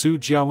 Su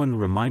Jiawen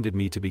reminded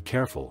me to be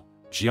careful.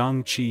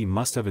 Jiang Qi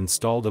must have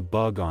installed a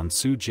bug on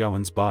Su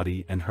Jiawen's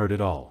body and heard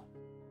it all.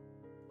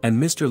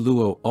 And Mr.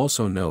 Luo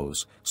also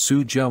knows,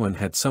 Su Jiawen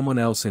had someone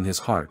else in his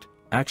heart.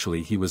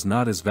 Actually, he was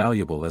not as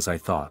valuable as I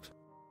thought.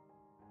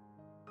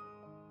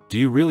 Do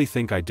you really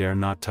think I dare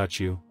not touch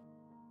you?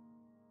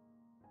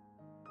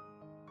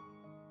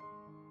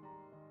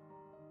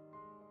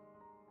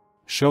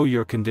 Show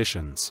your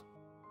conditions.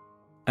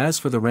 As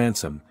for the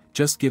ransom,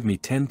 just give me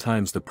 10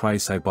 times the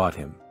price I bought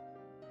him.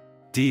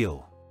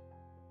 Deal.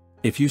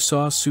 If you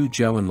saw Su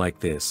Jiawen like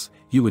this,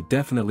 you would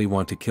definitely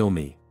want to kill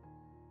me.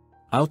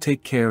 I'll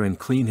take care and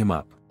clean him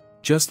up.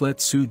 Just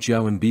let Su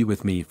Jiawen be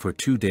with me for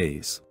 2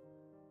 days.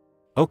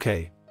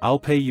 Okay, I'll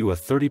pay you a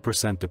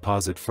 30%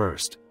 deposit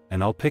first,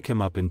 and I'll pick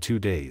him up in 2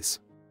 days.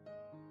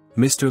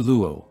 Mr.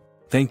 Luo,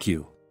 thank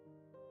you.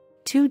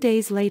 2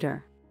 days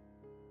later.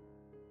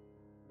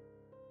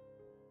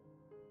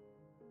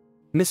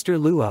 Mr.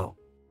 Luo.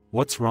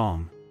 What's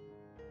wrong?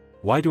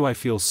 Why do I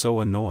feel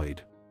so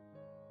annoyed?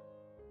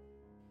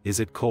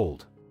 Is it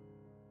cold?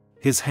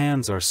 His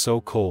hands are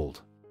so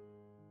cold.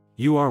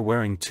 You are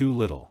wearing too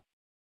little.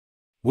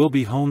 We'll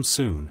be home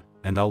soon,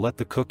 and I'll let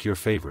the cook your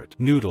favorite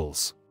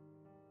noodles.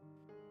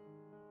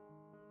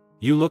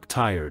 You look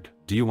tired,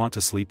 do you want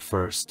to sleep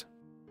first?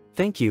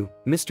 Thank you,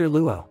 Mr.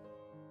 Luo.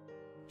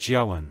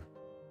 Jiawen.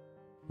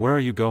 Where are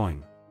you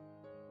going?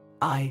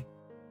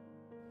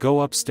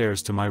 Go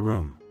upstairs to my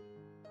room.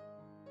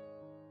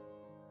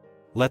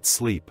 Let's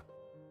sleep.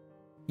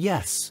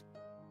 Yes.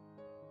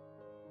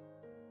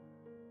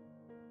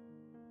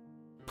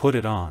 Put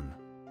it on.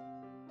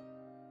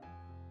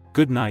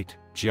 Good night,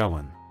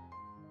 Jiawen.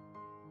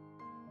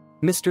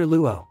 Mr.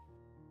 Luo.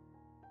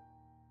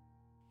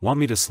 Want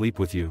me to sleep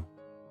with you?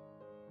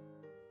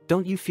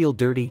 Don't you feel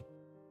dirty?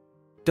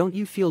 Don't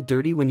you feel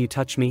dirty when you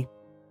touch me?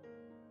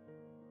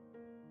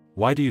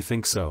 Why do you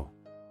think so?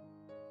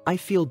 I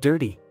feel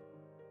dirty.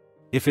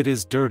 If it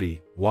is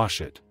dirty,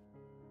 wash it.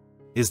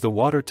 Is the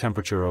water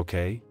temperature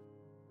okay?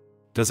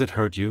 Does it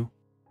hurt you?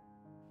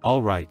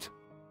 All right.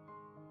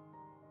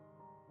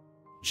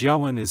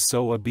 Jiawen is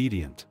so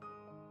obedient.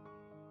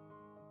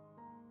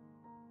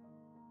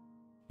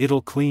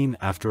 It'll clean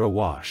after a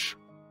wash.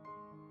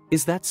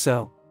 Is that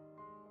so?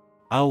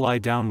 I'll lie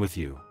down with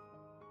you.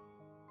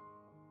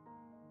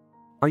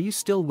 Are you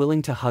still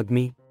willing to hug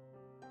me?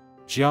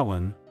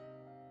 Jiawen.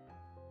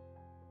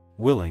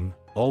 Willing,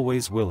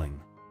 always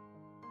willing.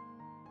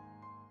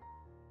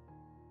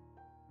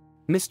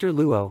 Mr.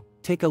 Luo,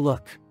 take a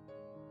look.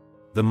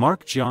 The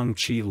mark Jiang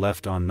Qi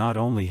left on not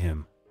only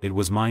him, it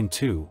was mine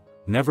too.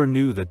 Never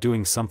knew that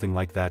doing something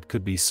like that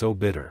could be so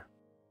bitter.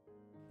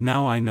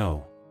 Now I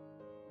know.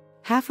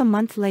 Half a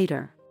month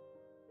later.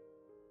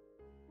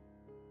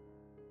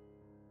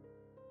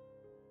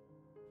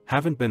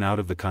 Haven't been out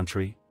of the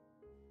country?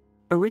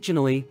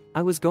 Originally,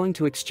 I was going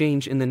to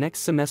exchange in the next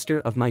semester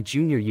of my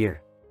junior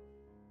year.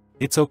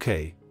 It's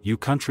okay, you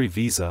country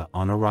visa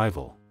on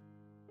arrival.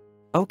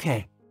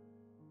 Okay.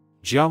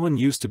 Jiawen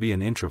used to be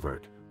an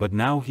introvert, but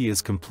now he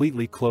is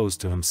completely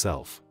closed to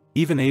himself.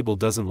 Even Abel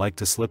doesn't like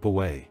to slip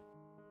away.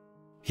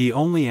 He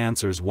only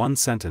answers one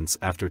sentence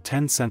after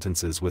 10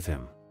 sentences with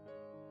him.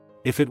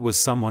 If it was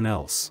someone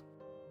else,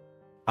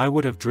 I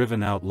would have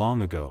driven out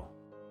long ago.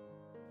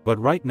 But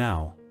right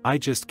now, I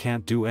just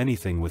can't do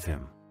anything with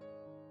him.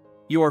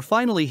 You are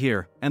finally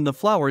here, and the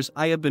flowers,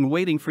 I have been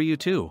waiting for you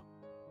too.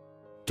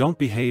 Don't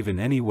behave in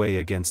any way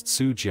against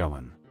Su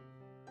Jiawen.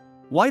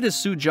 Why does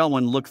Su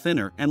Jiawen look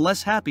thinner and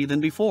less happy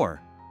than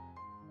before?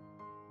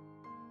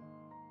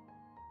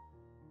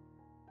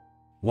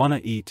 Wanna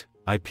eat?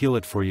 I peel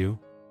it for you?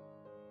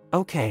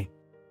 Okay.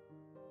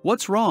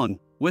 What's wrong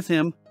with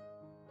him?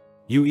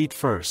 You eat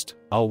first,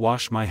 I'll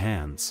wash my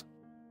hands.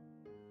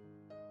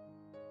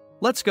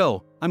 Let's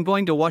go, I'm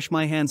going to wash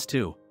my hands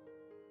too.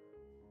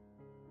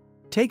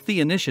 Take the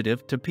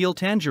initiative to peel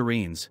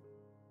tangerines.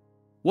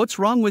 What's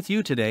wrong with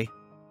you today?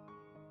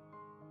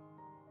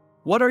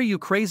 What are you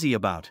crazy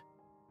about?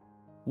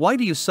 Why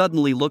do you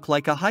suddenly look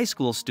like a high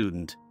school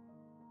student?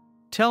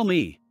 Tell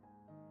me.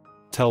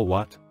 Tell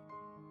what?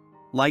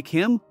 Like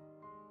him?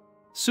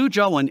 Su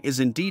Jiawen is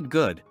indeed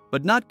good,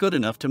 but not good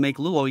enough to make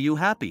Luo Yu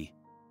happy.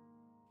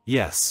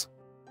 Yes.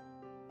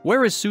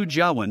 Where is Su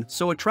Jiawen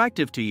so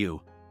attractive to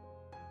you?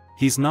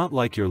 He's not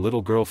like your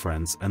little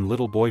girlfriends and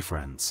little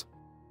boyfriends.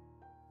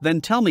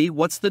 Then tell me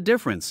what's the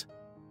difference?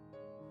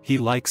 He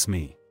likes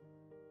me.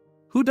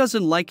 Who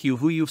doesn't like you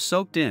who you've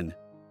soaked in?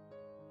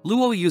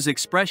 Luo Yu's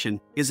expression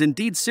is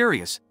indeed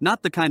serious,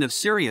 not the kind of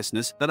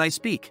seriousness that I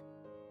speak.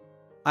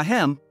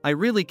 Ahem, I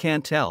really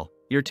can't tell,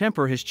 your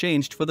temper has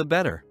changed for the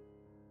better.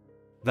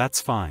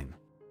 That's fine.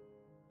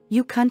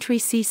 You country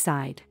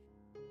seaside.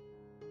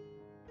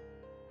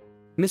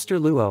 Mr.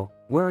 Luo,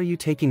 where are you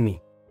taking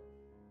me?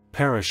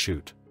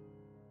 Parachute.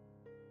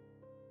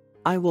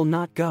 I will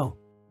not go.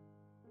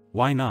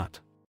 Why not?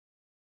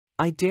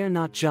 I dare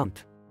not jump.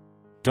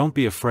 Don't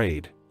be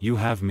afraid, you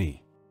have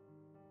me.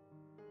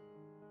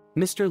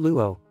 Mr.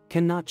 Luo,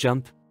 cannot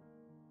jump?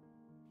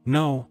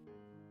 No.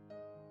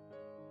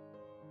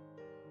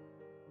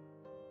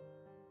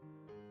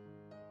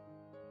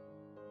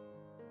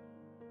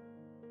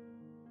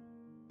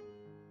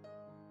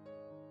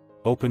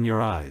 Open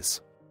your eyes.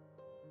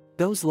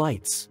 Those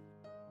lights.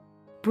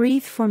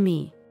 Breathe for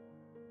me.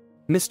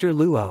 Mr.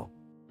 Luo.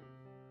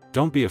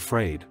 Don't be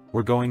afraid,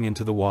 we're going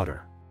into the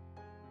water.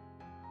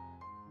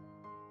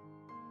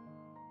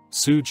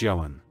 Su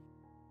Jiawen.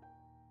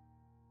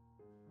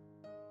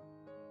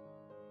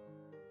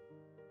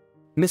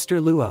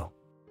 Mr. Luo.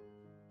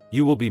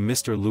 You will be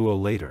Mr.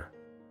 Luo later.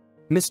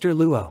 Mr.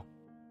 Luo.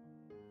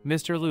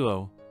 Mr.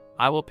 Luo,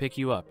 I will pick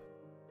you up.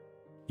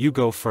 You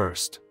go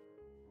first.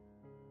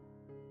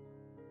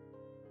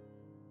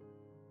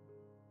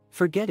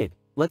 Forget it,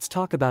 let's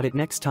talk about it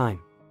next time.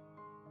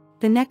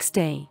 The next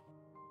day.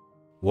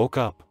 Woke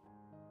up.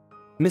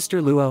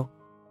 Mr. Luo.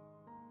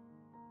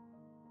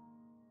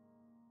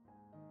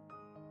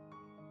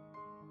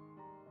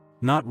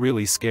 Not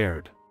really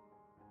scared.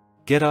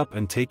 Get up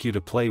and take you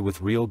to play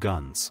with real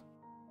guns.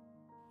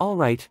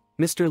 Alright,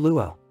 Mr.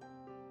 Luo.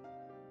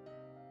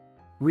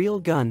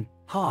 Real gun,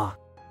 ha.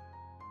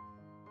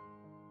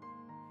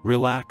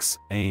 Relax,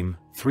 aim,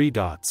 3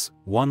 dots,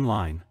 1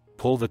 line,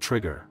 pull the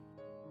trigger.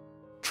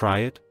 Try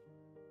it?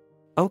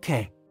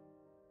 Okay.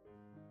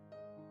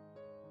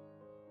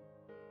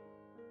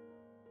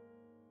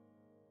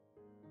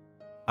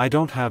 I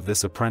don't have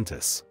this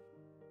apprentice.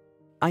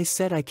 I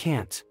said I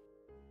can't.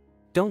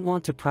 Don't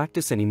want to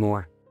practice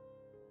anymore.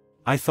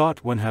 I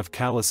thought when have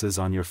calluses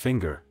on your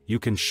finger, you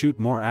can shoot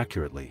more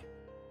accurately.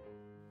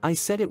 I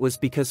said it was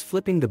because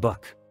flipping the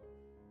book.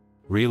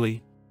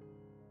 Really?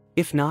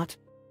 If not,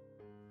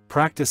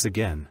 Practice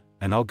again,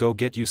 and I'll go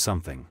get you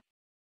something.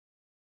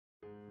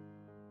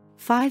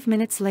 5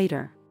 minutes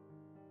later.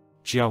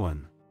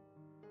 Jiawen.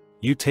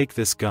 You take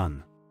this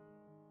gun.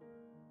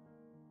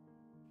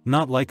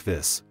 Not like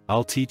this,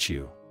 I'll teach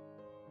you.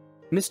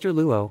 Mr.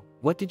 Luo,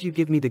 what did you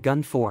give me the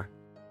gun for?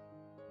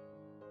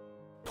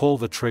 Pull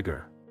the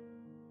trigger.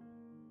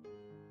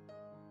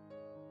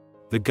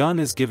 The gun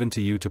is given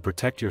to you to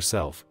protect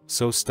yourself,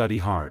 so study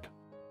hard.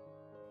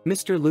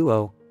 Mr.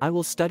 Luo, I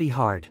will study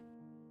hard.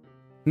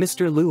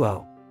 Mr.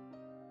 Luo.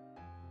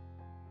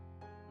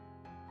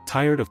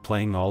 Tired of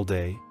playing all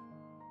day?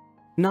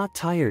 Not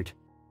tired.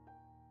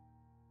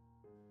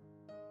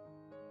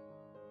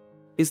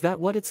 Is that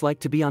what it's like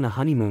to be on a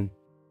honeymoon?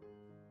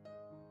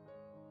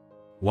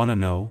 Wanna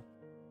know?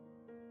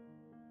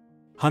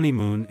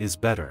 Honeymoon is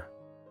better.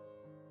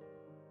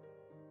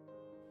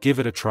 Give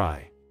it a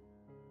try.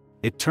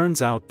 It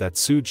turns out that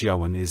Su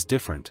Jiawen is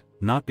different,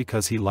 not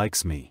because he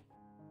likes me.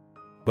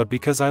 But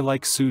because I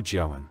like Su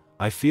Jiawen,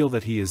 I feel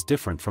that he is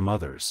different from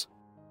others.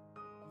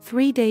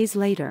 3 days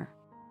later.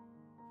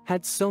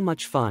 Had so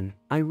much fun,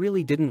 I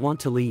really didn't want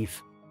to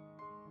leave.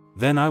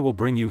 Then I will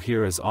bring you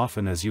here as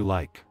often as you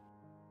like.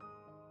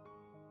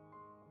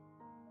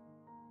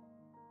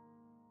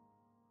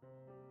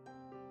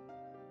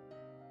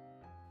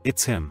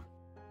 It's him.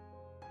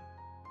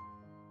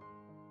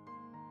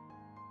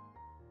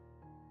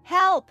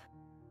 Help!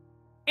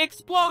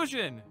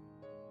 Explosion!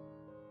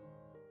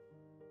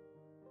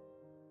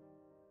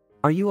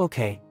 Are you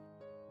okay?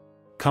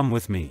 Come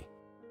with me.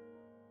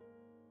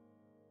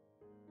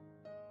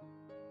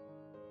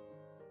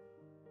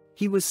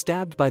 He was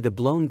stabbed by the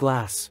blown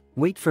glass.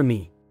 Wait for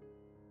me.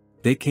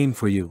 They came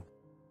for you.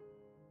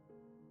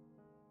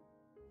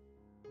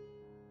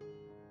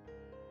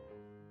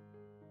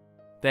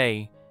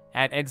 They,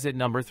 at exit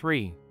number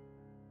 3.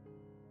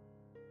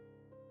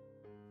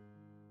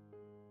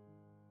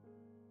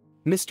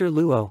 Mr.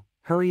 Luo,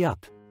 hurry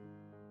up.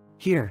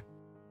 Here.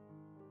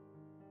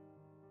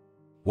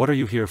 What are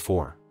you here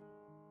for?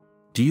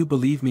 Do you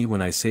believe me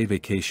when I say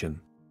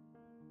vacation?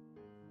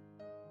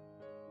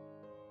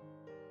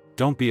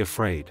 Don't be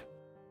afraid.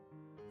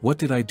 What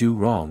did I do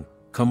wrong?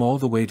 Come all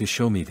the way to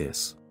show me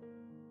this.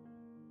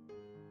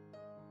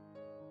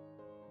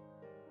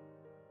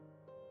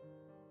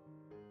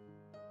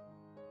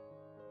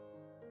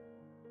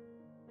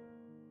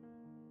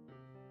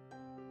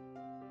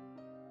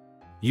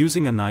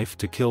 Using a knife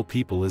to kill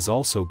people is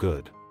also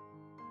good.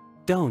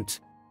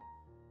 Don't.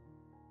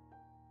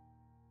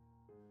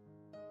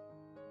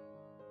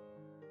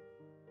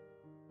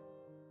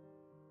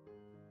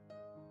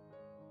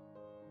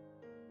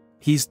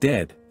 He's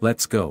dead,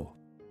 let's go.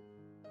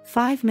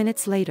 5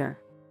 minutes later.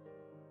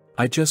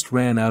 I just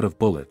ran out of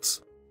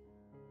bullets.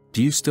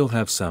 Do you still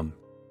have some?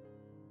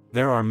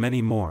 There are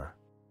many more.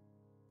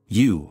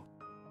 You.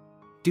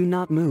 Do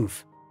not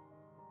move.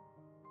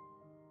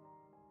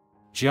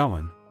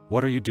 Jiawen,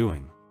 what are you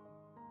doing?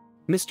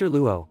 Mr.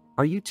 Luo,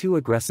 are you too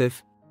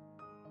aggressive?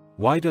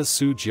 Why does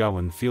Su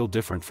Jiawen feel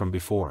different from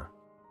before?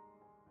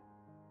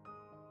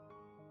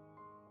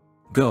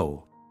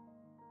 Go.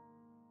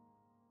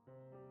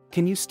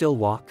 Can you still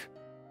walk?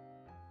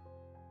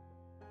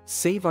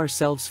 Save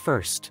ourselves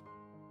first.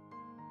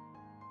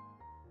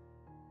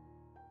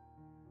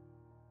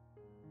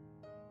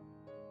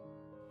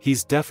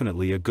 He's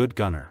definitely a good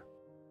gunner.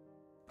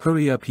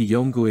 Hurry up,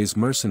 Hyonggue's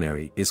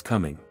mercenary is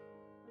coming.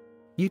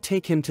 You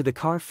take him to the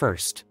car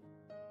first.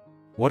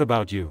 What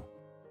about you?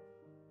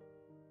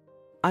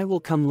 I will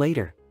come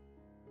later.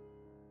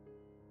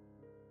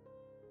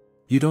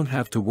 You don't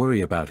have to worry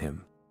about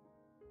him.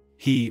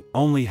 He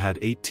only had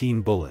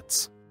 18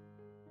 bullets.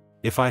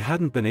 If I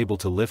hadn't been able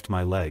to lift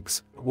my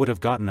legs, I would have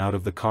gotten out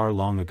of the car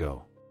long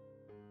ago.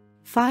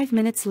 5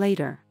 minutes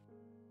later.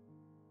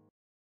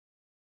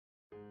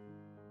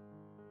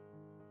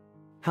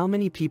 How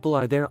many people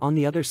are there on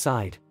the other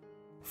side?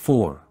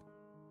 4.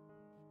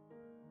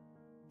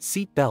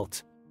 Seat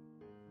belt.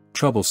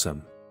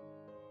 Troublesome.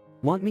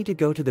 Want me to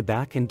go to the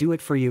back and do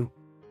it for you?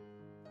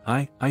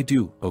 I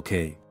do,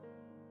 okay.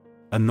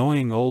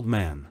 Annoying old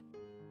man.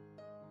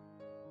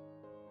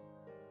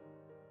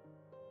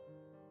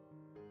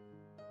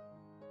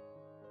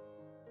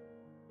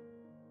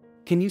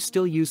 Can you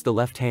still use the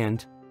left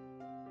hand?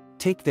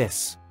 Take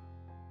this.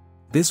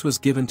 This was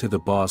given to the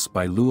boss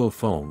by Luo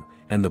Feng,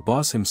 and the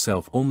boss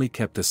himself only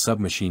kept a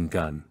submachine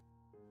gun.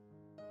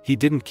 He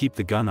didn't keep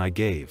the gun I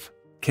gave.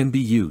 Can be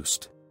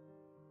used.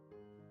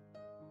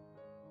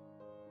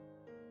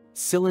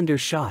 Cylinder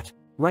shot,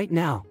 right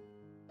now.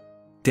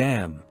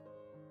 Damn.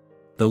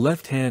 The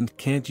left hand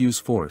can't use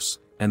force,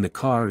 and the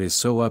car is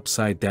so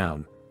upside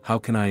down, how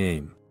can I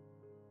aim?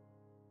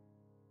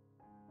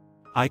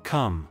 I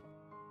come.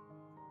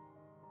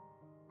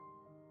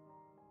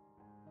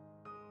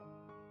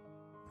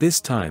 This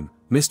time,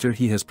 Mr.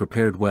 He has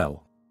prepared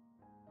well.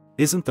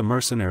 Isn't the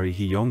mercenary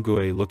He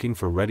Yongui looking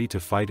for ready to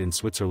fight in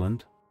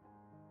Switzerland?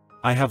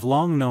 I have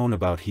long known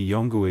about He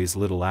Yongui's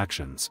little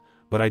actions,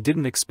 but I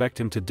didn't expect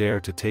him to dare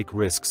to take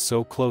risks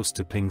so close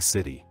to Ping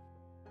City.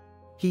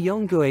 He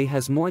Yongui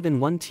has more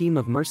than one team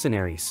of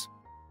mercenaries.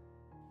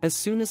 As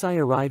soon as I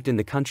arrived in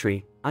the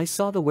country, I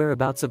saw the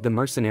whereabouts of the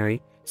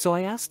mercenary, so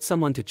I asked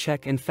someone to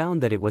check and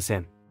found that it was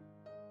him.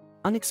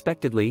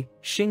 Unexpectedly,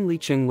 Xing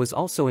Licheng was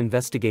also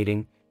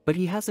investigating, but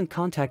he hasn't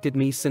contacted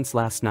me since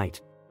last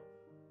night.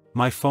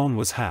 My phone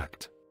was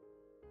hacked.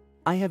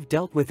 I have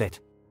dealt with it.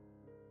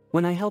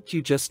 When I helped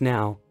you just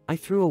now, I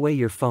threw away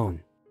your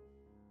phone.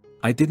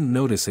 I didn't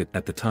notice it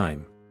at the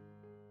time.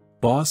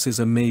 Boss is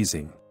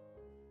amazing.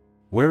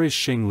 Where is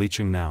Xing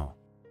Licheng now?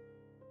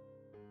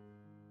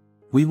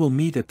 We will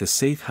meet at the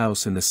safe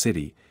house in the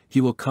city.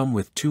 He will come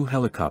with 2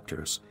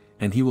 helicopters,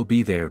 and he will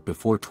be there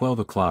before 12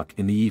 o'clock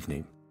in the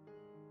evening.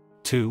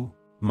 2,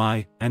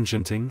 my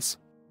engintings?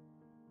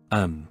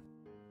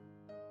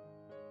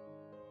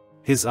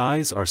 His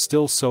eyes are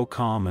still so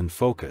calm and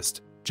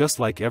focused, just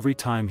like every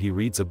time he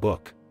reads a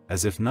book,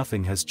 as if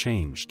nothing has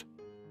changed.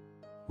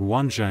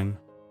 Wanzheng.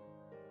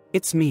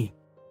 It's me.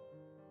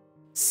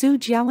 Su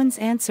Jiawen's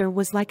answer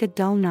was like a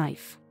dull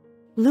knife.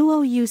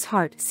 Luo Yu's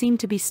heart seemed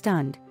to be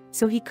stunned,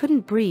 so he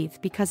couldn't breathe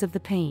because of the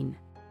pain.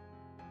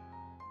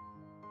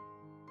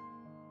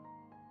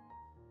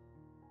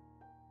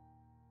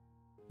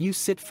 You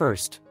sit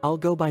first, I'll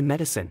go buy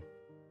medicine.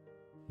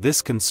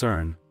 This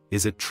concern,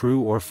 is it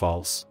true or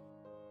false?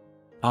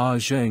 Ah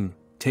Zheng,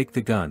 take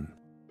the gun.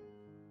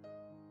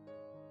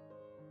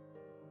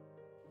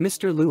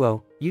 Mr.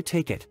 Luo, you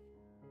take it.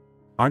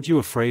 Aren't you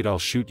afraid I'll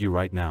shoot you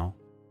right now?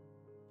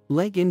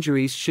 Leg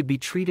injuries should be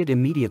treated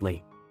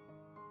immediately.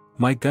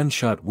 My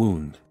gunshot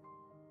wound.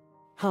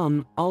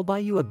 I'll buy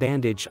you a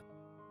bandage.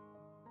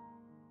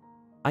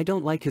 I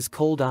don't like his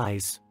cold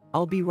eyes,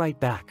 I'll be right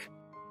back.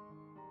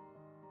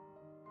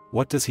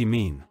 What does he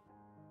mean?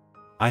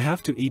 I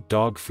have to eat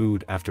dog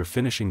food after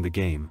finishing the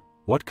game.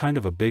 What kind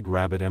of a big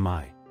rabbit am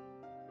I?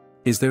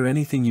 Is there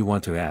anything you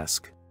want to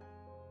ask?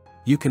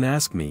 You can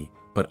ask me,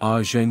 but Ah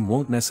Zheng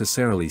won't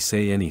necessarily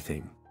say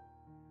anything.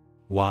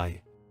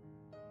 Why?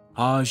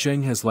 Ah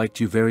Zheng has liked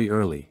you very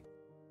early.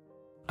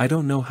 I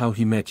don't know how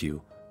he met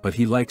you, but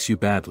he likes you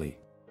badly.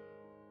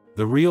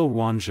 The real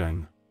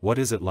Wanzheng, what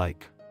is it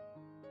like?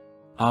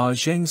 Ah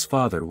Zheng's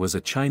father was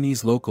a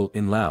Chinese local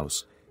in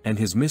Laos, and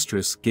his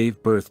mistress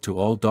gave birth to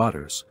all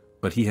daughters,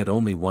 but he had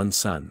only one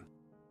son.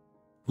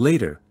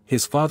 Later,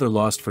 his father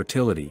lost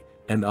fertility,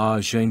 and Ah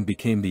Zheng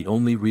became the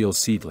only real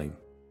seedling.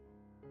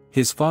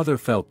 His father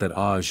felt that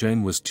Ah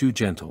Zheng was too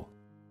gentle.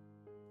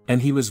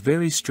 And he was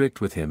very strict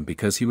with him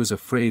because he was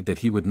afraid that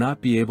he would not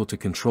be able to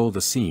control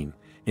the scene.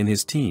 In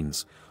his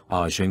teens,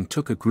 Ah Zheng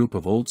took a group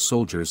of old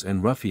soldiers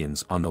and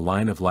ruffians on the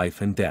line of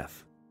life and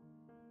death.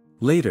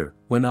 Later,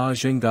 when Ah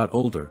Zheng got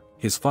older,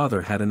 his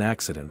father had an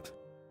accident.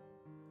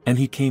 And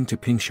he came to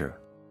Pingshe.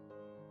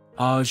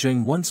 Ah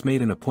Zheng once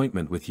made an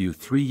appointment with you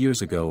 3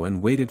 years ago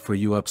and waited for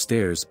you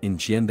upstairs in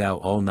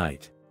Jiandao all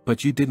night,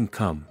 but you didn't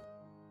come.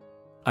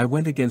 I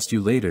went against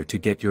you later to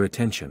get your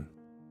attention.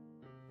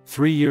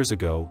 3 years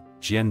ago,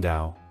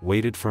 Jiandao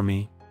waited for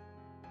me?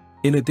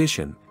 In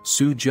addition,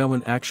 Su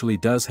Jiawen actually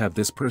does have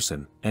this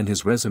person, and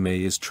his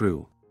resume is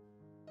true.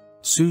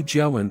 Su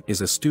Jiawen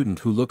is a student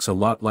who looks a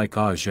lot like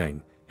Ah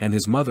Zheng, and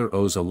his mother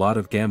owes a lot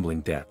of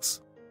gambling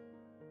debts.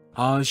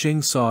 Ah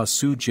Zheng saw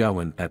Su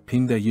Jiawen at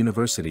Pingda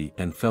University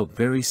and felt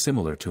very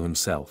similar to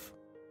himself.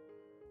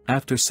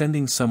 After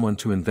sending someone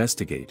to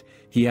investigate,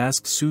 he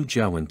asked Su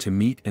Jiawen to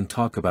meet and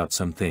talk about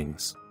some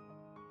things.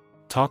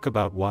 Talk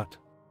about what?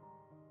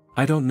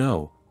 I don't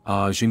know,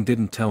 Ah Zheng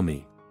didn't tell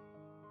me.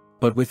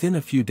 But within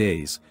a few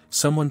days,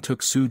 someone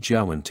took Su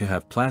Jiawen to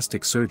have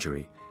plastic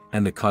surgery,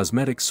 and the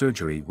cosmetic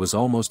surgery was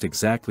almost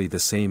exactly the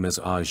same as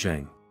Ah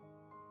Zheng.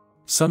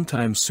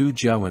 Sometimes Su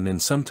Jiawen and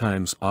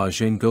sometimes Ah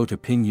Zheng go to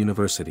Ping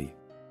University.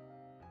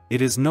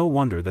 It is no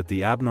wonder that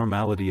the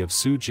abnormality of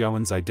Su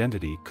Jiawen's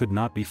identity could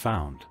not be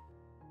found.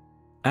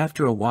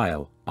 After a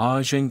while,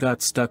 Ah Zheng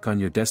got stuck on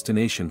your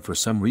destination for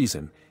some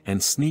reason,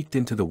 and sneaked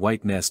into the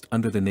white nest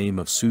under the name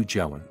of Su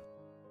Jiawen.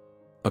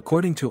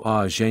 According to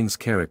Ah Zheng's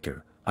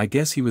character, I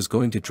guess he was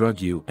going to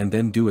drug you and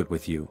then do it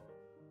with you.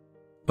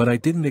 But I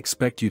didn't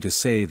expect you to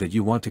say that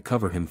you want to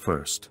cover him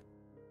first.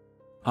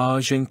 Ah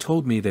Zheng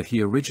told me that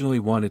he originally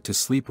wanted to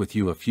sleep with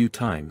you a few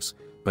times,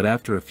 but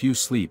after a few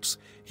sleeps,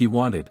 he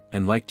wanted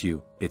and liked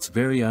you. It's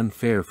very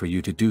unfair for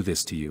you to do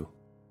this to you.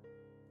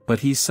 But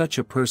he's such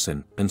a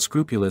person,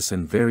 unscrupulous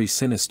and very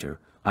sinister,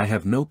 I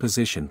have no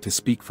position to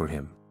speak for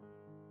him.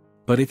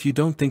 But if you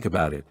don't think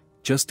about it,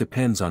 just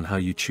depends on how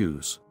you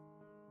choose.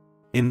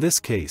 In this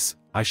case,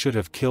 I should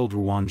have killed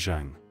Ruan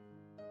Zheng.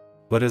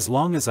 But as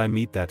long as I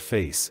meet that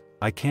face,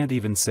 I can't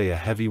even say a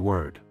heavy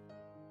word.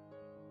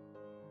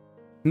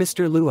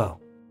 Mr. Luo.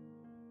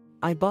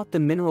 I bought the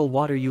mineral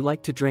water you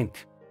like to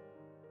drink.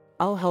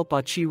 I'll help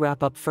Achi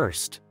wrap up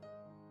first.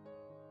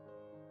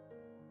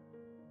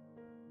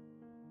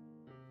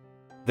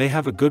 They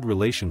have a good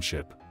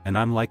relationship, and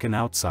I'm like an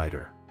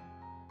outsider.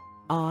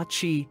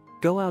 Achi,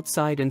 go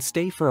outside and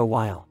stay for a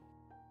while.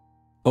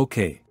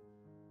 Okay.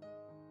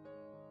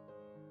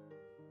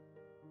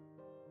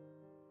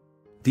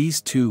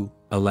 These two,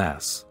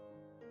 alas.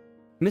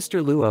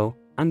 Mr. Luo,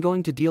 I'm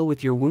going to deal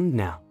with your wound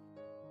now.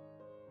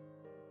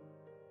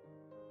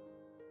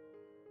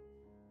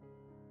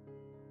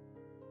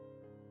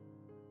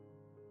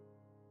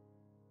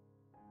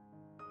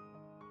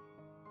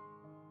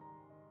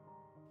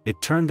 It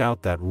turned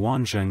out that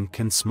Ruan Zheng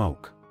can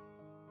smoke.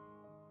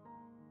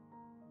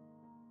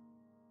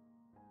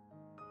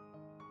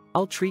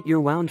 I'll treat your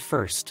wound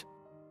first.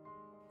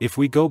 If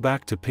we go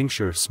back to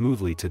Pingshi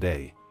smoothly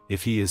today,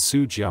 if he is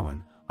Su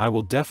Jiawen, I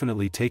will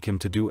definitely take him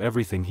to do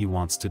everything he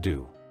wants to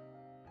do.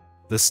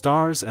 The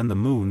stars and the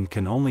moon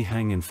can only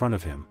hang in front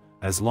of him,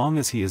 as long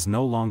as he is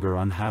no longer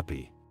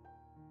unhappy.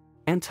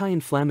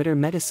 Anti-inflammatory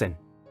medicine.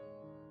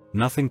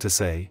 Nothing to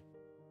say.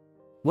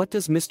 What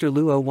does Mr.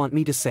 Luo want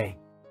me to say?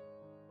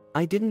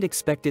 I didn't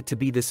expect it to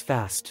be this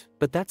fast,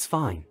 but that's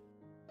fine.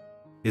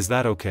 Is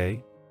that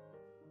okay?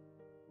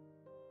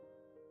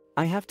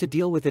 I have to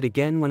deal with it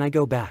again when I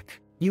go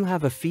back. You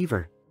have a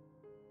fever.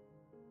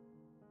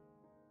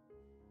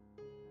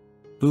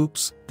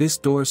 Oops, this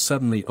door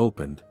suddenly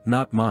opened,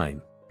 not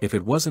mine. If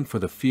it wasn't for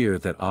the fear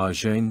that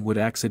Zheng would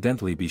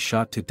accidentally be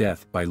shot to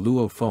death by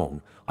Luo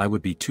Feng, I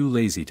would be too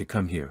lazy to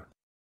come here.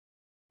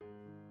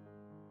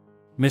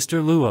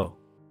 Mr. Luo.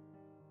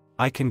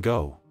 I can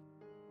go.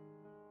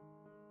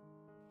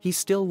 He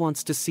still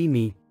wants to see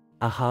me.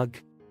 A hug.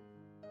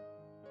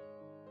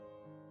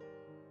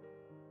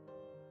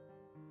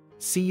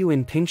 See you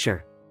in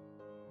Pingshi.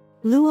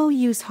 Luo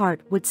Yu's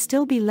heart would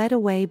still be led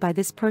away by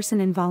this person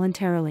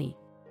involuntarily.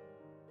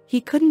 He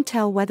couldn't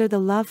tell whether the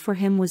love for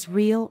him was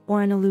real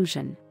or an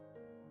illusion.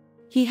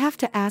 He have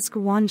to ask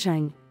Ruan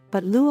Zheng,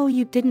 but Luo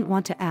Yu didn't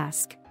want to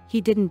ask, he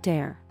didn't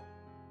dare.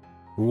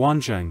 Ruan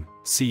Zheng,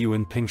 see you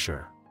in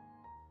Pingshi.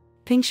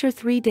 Pingshi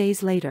 3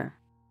 days later.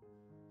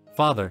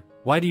 Father,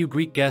 why do you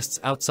greet guests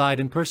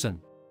outside in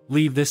person?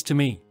 Leave this to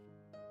me.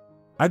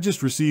 I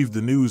just received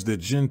the news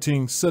that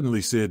Jinting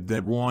suddenly said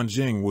that Ruan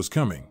Zheng was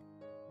coming.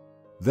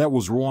 That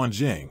was Ruan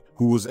Zheng,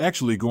 who was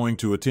actually going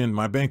to attend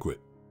my banquet.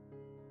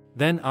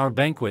 Then our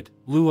banquet,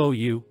 Luo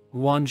Yu,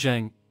 Ruan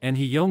Zheng, and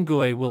He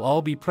Yonggue will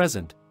all be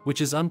present,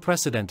 which is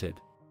unprecedented.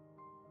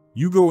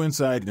 You go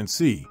inside and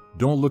see,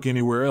 don't look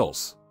anywhere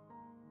else.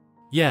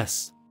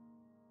 Yes.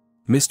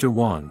 Mr.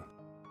 Wan.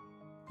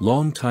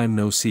 Long time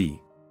no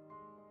see.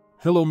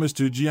 Hello,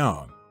 Mr.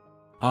 Jiang.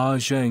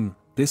 Zheng,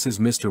 this is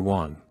Mr.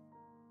 Wan.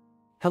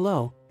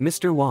 Hello,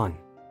 Mr. Wan.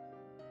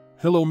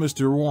 Hello,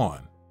 Mr.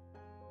 Wan.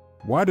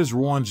 Why does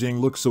Ruan Zheng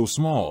look so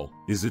small?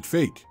 Is it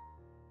fake?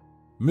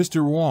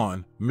 Mr.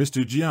 Wan,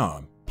 Mr.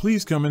 Jiang,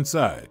 please come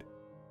inside.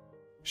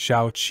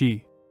 Shao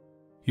Qi.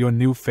 Your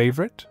new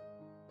favorite?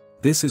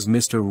 This is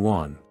Mr.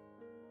 Wan.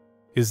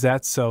 Is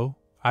that so?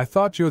 I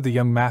thought you're the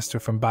young master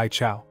from Bai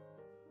Chao.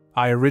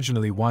 I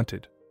originally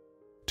wanted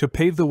to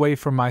pave the way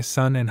for my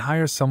son and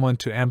hire someone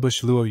to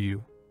ambush Luo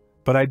Yu,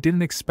 but I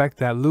didn't expect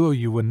that Luo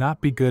Yu would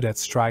not be good at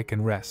strike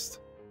and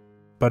rest.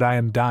 But I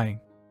am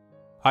dying.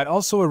 I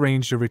also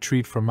arranged a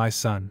retreat for my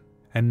son,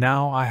 and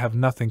now I have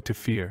nothing to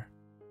fear.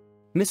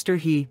 Mr.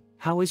 He,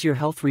 how is your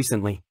health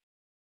recently?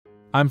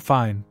 I'm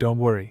fine, don't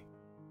worry.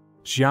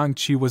 Jiang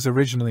Qi was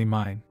originally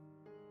mine,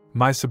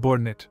 my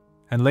subordinate,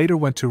 and later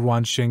went to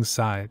Ruan Zheng's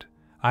side.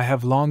 I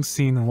have long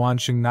seen Ruan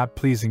Zheng not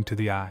pleasing to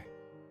the eye.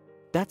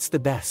 That's the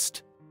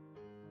best.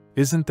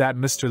 Isn't that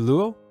Mr.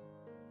 Luo?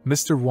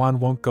 Mr. Wan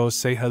won't go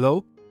say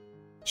hello?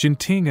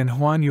 Jinting and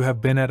Huan Yu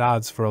have been at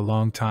odds for a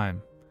long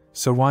time,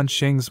 so Ruan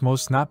Zheng's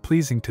most not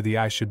pleasing to the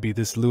eye should be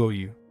this Luo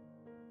Yu.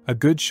 A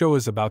good show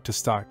is about to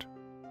start.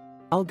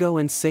 I'll go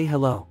and say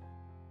hello.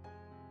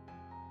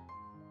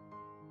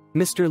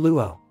 Mr.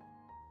 Luo.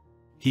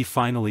 He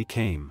finally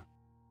came.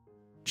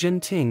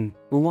 Jinting,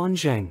 Ruan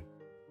Zheng.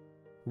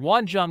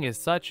 Ruan Zheng is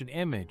such an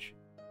image.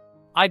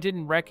 I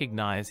didn't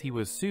recognize he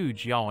was Su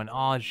Jiao and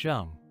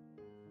Zheng.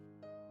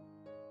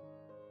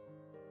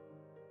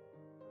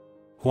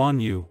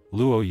 Huan Yu,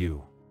 Luo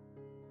Yu.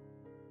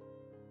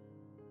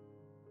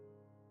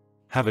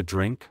 Have a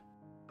drink?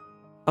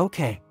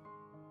 Okay.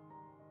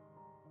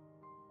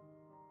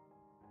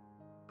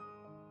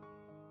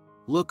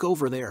 Look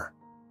over there.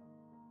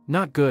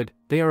 Not good,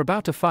 they are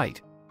about to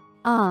fight.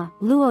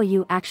 Luo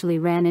Yu actually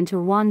ran into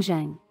Ruan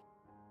Zheng.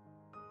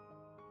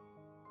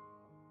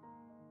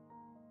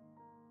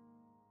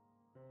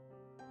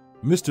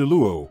 Mr.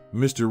 Luo,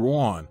 Mr.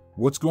 Wan,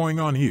 what's going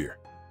on here?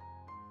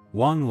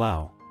 Wang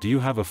Lao, Do you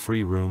have a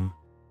free room?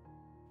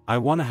 I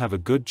want to have a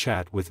good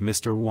chat with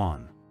Mr.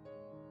 Wan.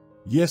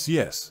 Yes,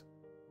 yes.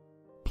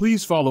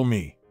 Please follow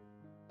me.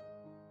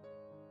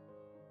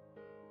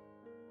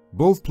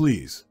 Both,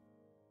 please.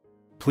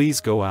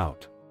 Please go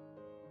out.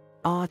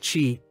 Ah,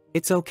 Chi,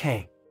 it's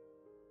okay.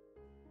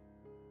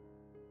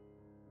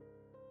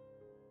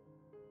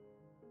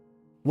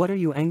 What are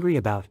you angry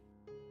about?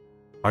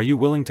 Are you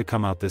willing to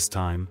come out this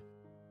time?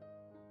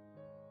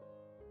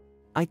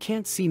 I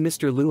can't see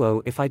Mr.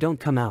 Luo if I don't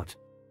come out.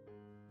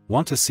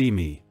 Want to see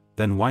me,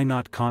 then why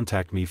not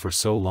contact me for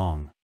so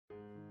long?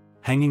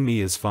 Hanging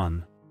me is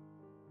fun.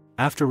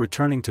 After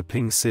returning to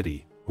Ping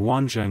City,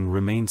 Huanzheng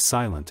remained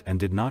silent and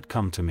did not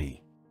come to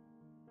me.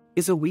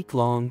 Is a week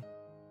long?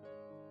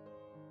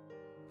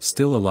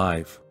 Still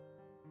alive?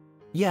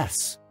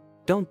 Yes.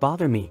 Don't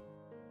bother me.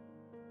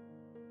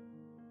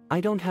 I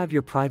don't have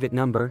your private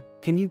number,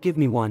 can you give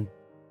me one?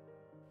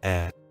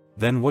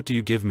 Then what do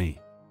you give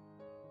me?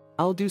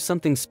 I'll do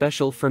something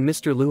special for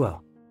Mr. Luo.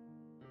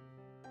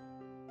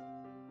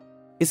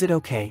 Is it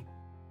okay?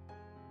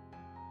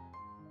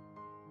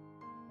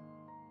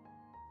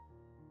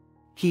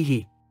 Hee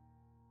hee.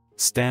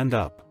 Stand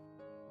up.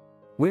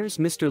 Where's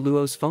Mr.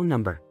 Luo's phone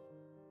number?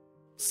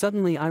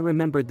 Suddenly I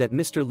remembered that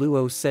Mr.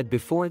 Luo said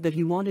before that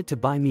he wanted to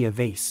buy me a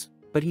vase,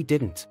 but he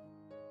didn't.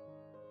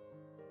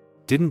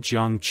 Didn't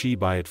Jiang Qi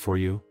buy it for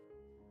you?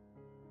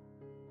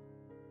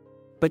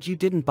 But you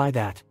didn't buy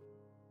that.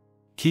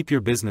 Keep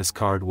your business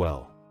card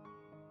well.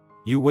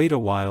 You wait a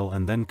while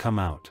and then come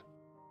out.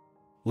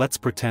 Let's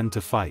pretend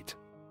to fight.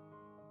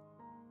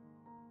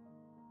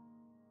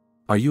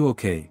 Are you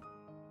okay?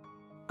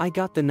 I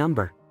got the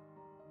number.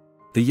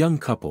 The young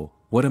couple,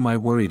 what am I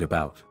worried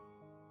about?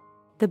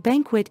 The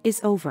banquet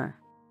is over.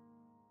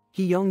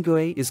 He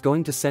Yonggui is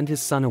going to send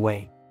his son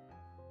away.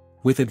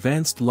 With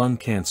advanced lung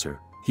cancer,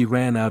 he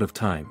ran out of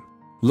time.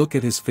 Look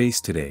at his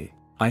face today.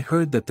 I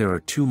heard that there are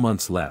 2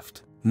 months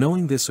left.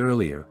 Knowing this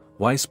earlier,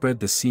 why spread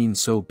the scene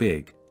so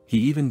big? He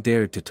even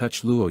dared to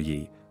touch Luo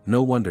Yi,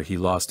 no wonder he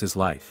lost his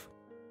life.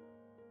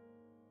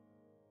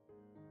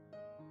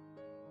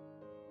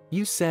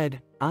 You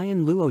said, I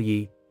and Luo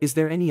Yi, is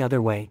there any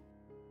other way?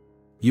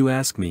 You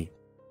ask me.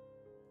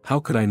 How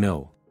could I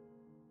know?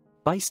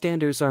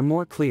 Bystanders are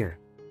more clear.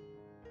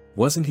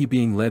 Wasn't he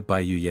being led by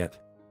you yet?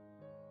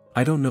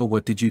 I don't know,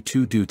 what did you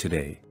two do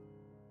today?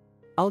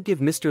 I'll give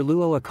Mr.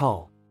 Luo a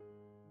call.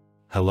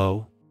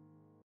 Hello?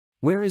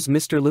 Where is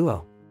Mr.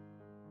 Luo?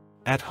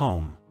 At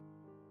home.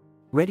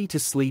 Ready to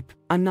sleep,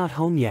 I'm not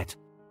home yet.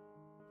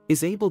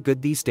 Is Abel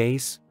good these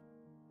days?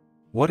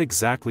 What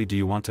exactly do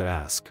you want to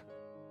ask?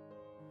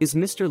 Is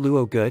Mr.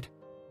 Luo good?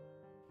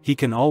 He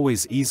can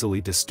always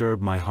easily disturb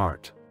my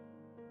heart.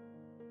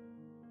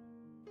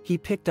 He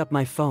picked up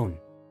my phone.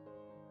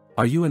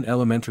 Are you an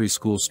elementary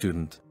school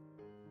student?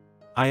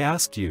 I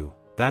asked you,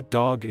 that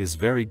dog is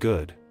very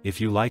good, if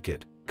you like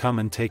it, come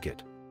and take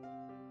it.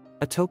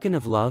 A token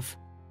of love?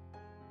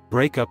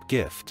 Breakup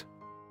gift.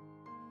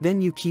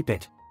 Then you keep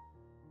it.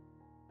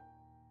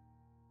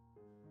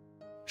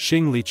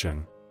 Xing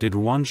Licheng, did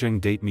Wanzheng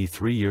date me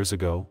 3 years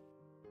ago?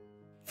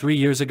 3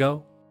 years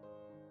ago?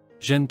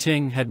 Zhen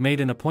Ting had made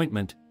an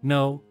appointment.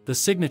 No, the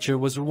signature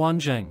was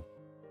Wanzheng.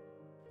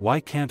 Why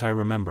can't I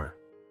remember?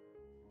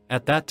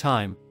 At that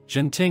time,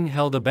 Zhen Ting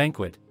held a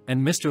banquet,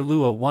 and Mr.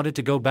 Luo wanted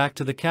to go back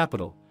to the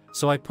capital,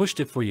 so I pushed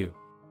it for you.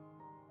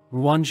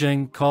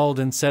 Wanzheng called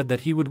and said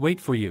that he would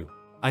wait for you.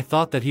 I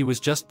thought that he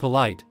was just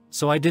polite,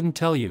 so I didn't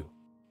tell you.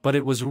 But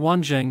it was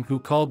Wanzheng who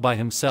called by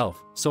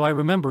himself, so I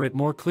remember it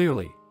more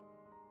clearly.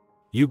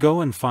 You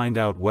go and find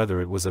out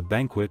whether it was a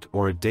banquet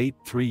or a date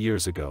 3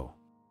 years ago.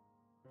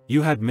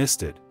 You had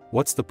missed it,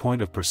 what's the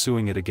point of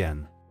pursuing it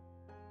again?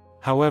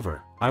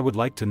 However, I would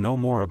like to know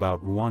more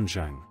about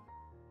Wanzheng.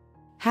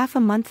 Half a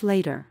month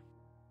later.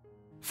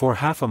 For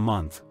half a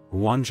month,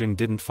 Wanzheng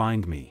didn't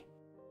find me.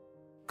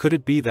 Could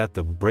it be that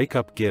the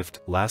breakup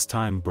gift last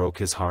time broke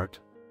his heart?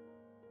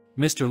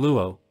 Mr.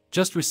 Luo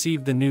just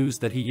received the news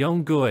that He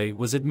Yonggui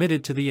was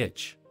admitted to the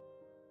itch.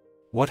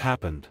 What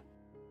happened?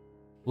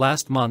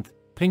 Last month,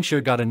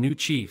 Pingshe got a new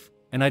chief,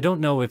 and I don't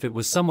know if it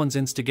was someone's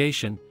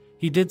instigation,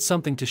 he did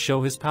something to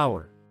show his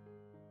power.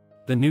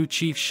 The new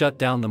chief shut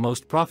down the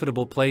most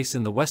profitable place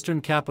in the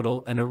western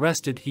capital and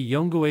arrested He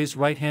Yonggui's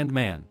right-hand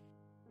man.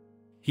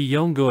 He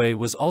Yonggui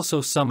was also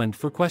summoned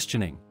for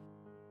questioning.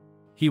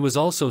 He was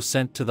also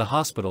sent to the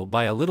hospital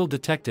by a little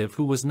detective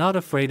who was not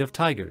afraid of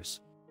tigers.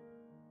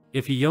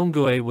 If He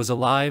Yonggui was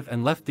alive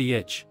and left the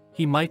itch,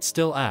 he might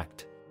still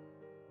act.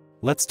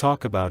 Let's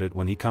talk about it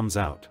when he comes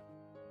out.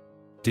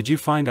 Did you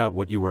find out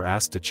what you were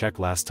asked to check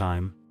last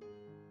time?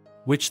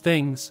 Which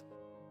things?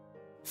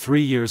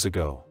 3 years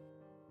ago.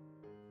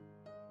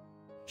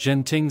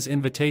 Zhen Ting's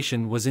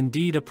invitation was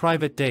indeed a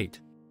private date.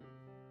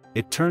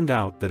 It turned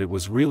out that it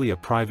was really a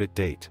private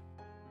date.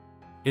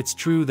 It's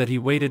true that he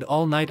waited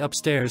all night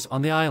upstairs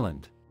on the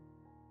island.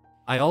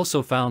 I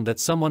also found that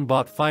someone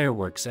bought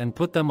fireworks and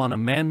put them on a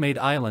man-made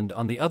island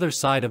on the other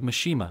side of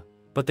Mishima,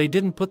 but they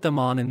didn't put them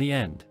on in the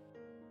end.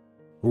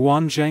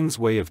 Wanzheng's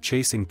way of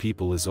chasing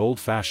people is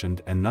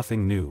old-fashioned and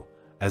nothing new,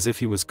 as if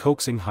he was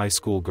coaxing high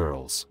school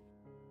girls.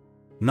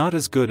 Not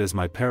as good as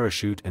my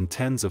parachute and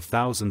tens of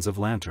thousands of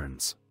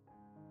lanterns.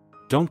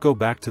 Don't go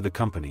back to the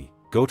company,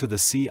 go to the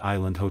Sea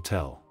Island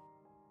Hotel.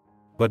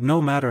 But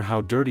no matter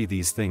how dirty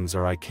these things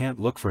are, I can't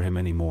look for him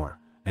anymore,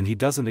 and he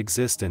doesn't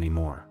exist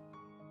anymore.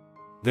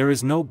 There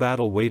is no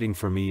battle waiting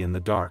for me in the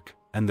dark,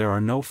 and there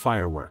are no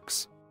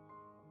fireworks.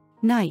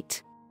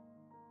 Night.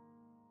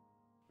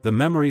 The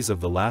memories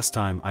of the last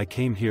time I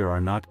came here are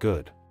not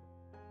good.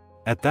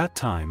 At that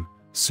time,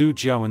 Su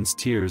Jiawen's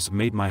tears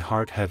made my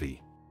heart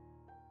heavy.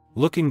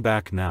 Looking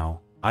back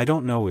now, I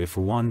don't know if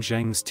Wan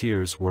Zheng's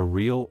tears were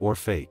real or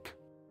fake.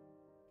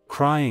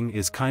 Crying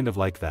is kind of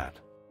like that.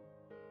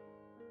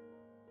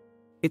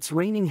 It's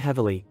raining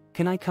heavily,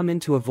 can I come in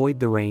to avoid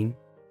the rain?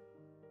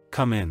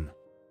 Come in.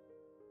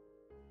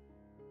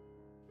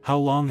 How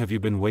long have you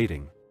been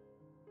waiting?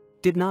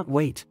 Did not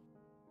wait.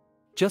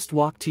 Just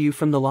walked to you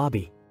from the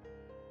lobby.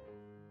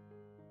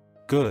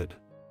 Good.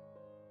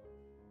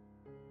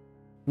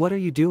 What are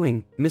you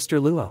doing,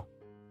 Mr. Luo?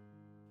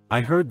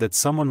 I heard that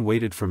someone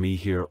waited for me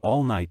here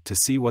all night to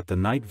see what the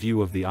night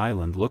view of the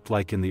island looked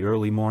like in the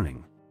early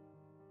morning.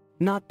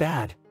 Not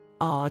bad.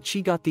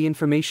 She got the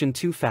information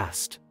too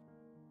fast.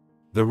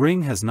 The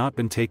ring has not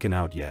been taken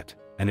out yet,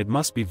 and it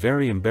must be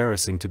very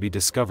embarrassing to be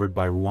discovered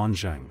by Ruan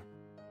Zheng.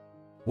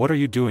 What are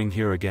you doing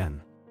here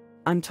again?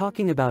 I'm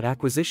talking about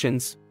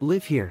acquisitions,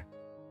 live here.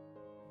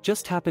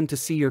 Just happened to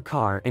see your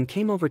car and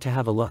came over to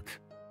have a look.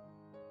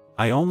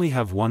 I only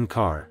have one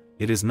car.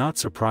 It is not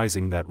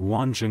surprising that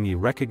Ruan Zhengyi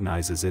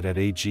recognizes it at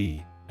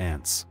AG,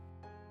 ants.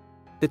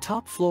 The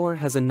top floor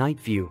has a night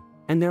view,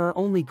 and there are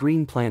only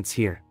green plants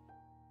here.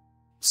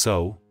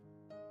 So?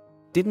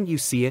 Didn't you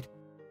see it?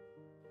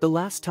 The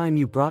last time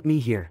you brought me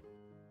here.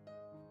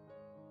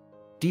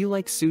 Do you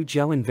like Su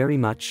Jiawen very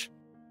much?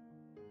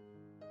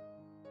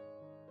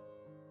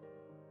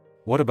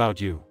 What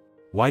about you?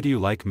 Why do you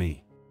like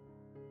me?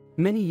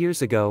 Many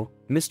years ago,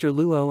 Mr.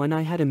 Luo and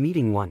I had a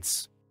meeting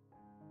once.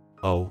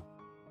 Oh?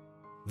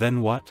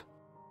 Then what?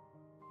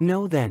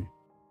 No then.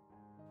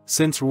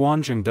 Since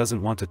Ruanzheng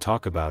doesn't want to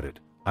talk about it,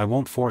 I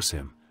won't force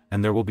him,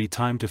 and there will be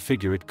time to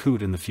figure it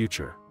out in the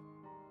future.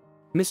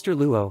 Mr.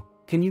 Luo,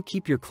 can you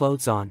keep your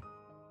clothes on?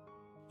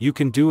 You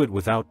can do it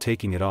without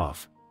taking it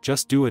off,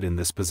 just do it in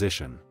this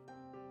position.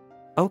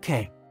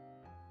 Okay.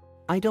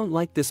 I don't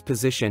like this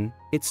position,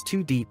 it's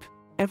too deep.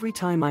 Every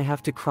time I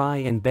have to cry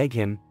and beg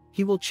him,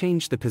 he will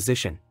change the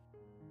position.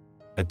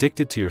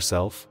 Addicted to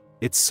yourself?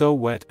 It's so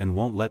wet and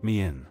won't let me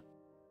in.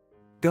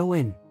 Go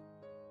in.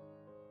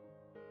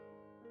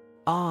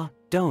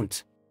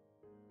 Don't.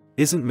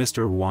 Isn't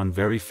Mr. Wan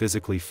very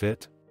physically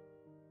fit?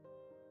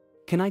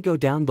 Can I go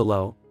down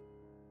below?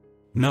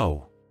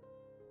 No.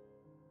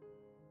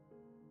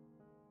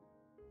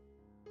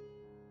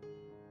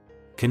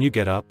 Can you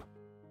get up?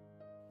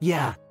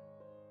 Yeah.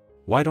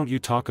 Why don't you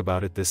talk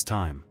about it this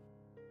time?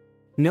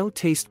 No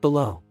taste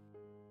below.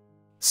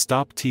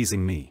 Stop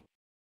teasing me.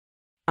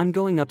 I'm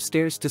going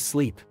upstairs to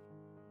sleep.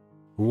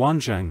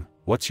 Ruanzheng,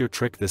 what's your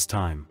trick this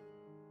time?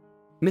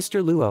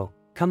 Mr. Luo,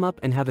 come up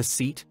and have a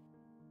seat.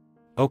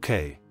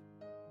 Okay.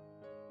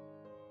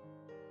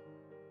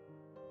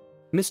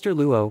 Mr.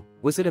 Luo,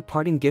 was it a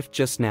parting gift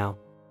just now?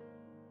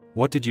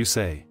 What did you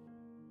say?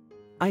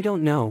 I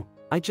don't know,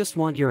 I just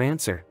want your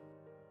answer.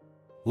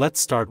 Let's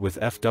start with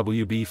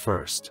FWB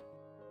first.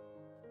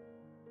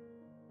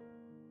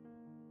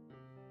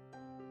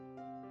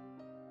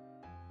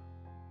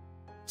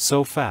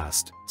 So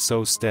fast,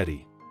 so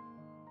steady.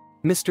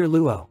 Mr.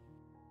 Luo.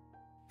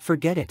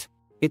 Forget it.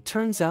 It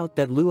turns out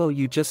that Luo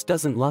you just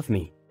doesn't love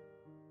me.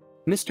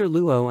 Mr.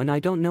 Luo and I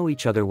don't know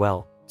each other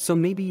well, so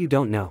maybe you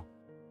don't know.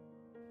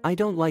 I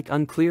don't like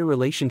unclear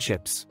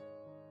relationships.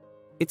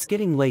 It's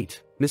getting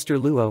late, Mr.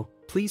 Luo,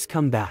 please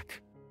come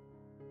back.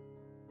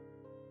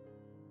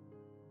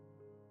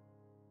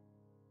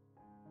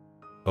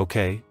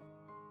 Okay.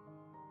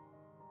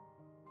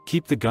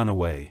 Keep the gun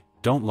away,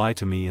 don't lie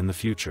to me in the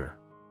future.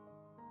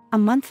 A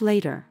month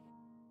later.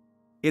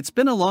 It's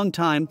been a long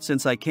time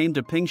since I came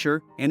to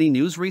Pingshi. Any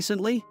news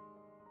recently?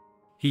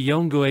 He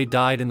Yonggui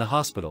died in the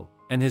hospital,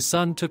 and his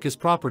son took his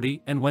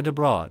property and went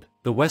abroad.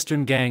 The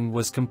Western gang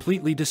was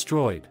completely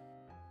destroyed.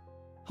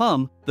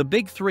 The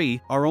big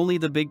three are only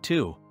the big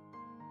two.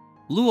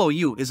 Luo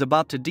Yu is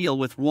about to deal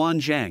with Ruan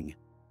Zheng.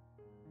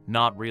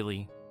 Not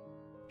really.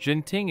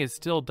 Jinting is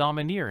still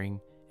domineering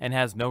and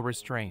has no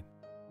restraint.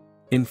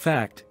 In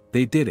fact,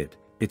 they did it,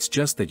 it's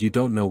just that you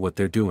don't know what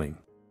they're doing.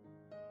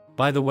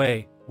 By the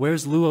way,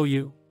 where's Luo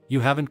Yu? You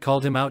haven't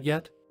called him out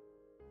yet?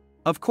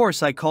 Of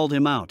course I called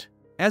him out.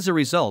 As a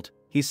result,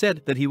 he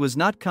said that he was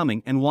not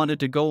coming and wanted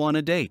to go on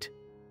a date.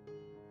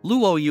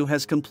 Luo Yu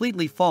has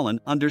completely fallen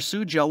under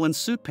Su Jiawen's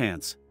suit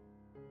pants.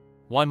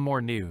 One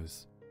more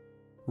news.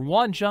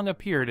 Ruan Zheng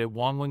appeared at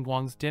Wang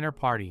Lingguang's dinner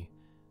party,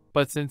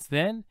 but since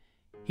then,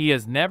 he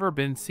has never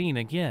been seen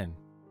again.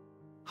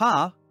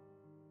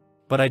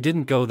 But I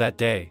didn't go that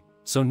day,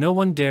 so no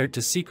one dared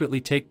to secretly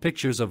take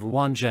pictures of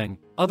Ruan Zheng,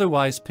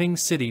 otherwise Ping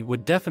City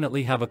would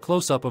definitely have a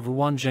close-up of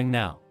Ruan Zheng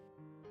now.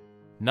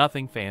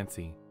 Nothing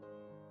fancy.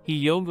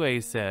 He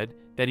Yonggui said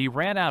that he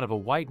ran out of a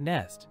white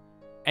nest.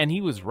 And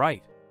he was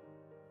right.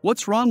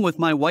 What's wrong with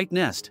my white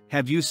nest?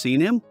 Have you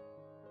seen him?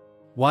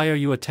 Why are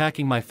you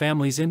attacking my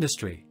family's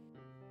industry?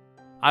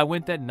 I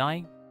went that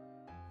night.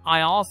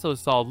 I also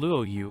saw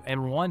Luo Yu and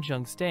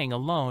Ruanzheng staying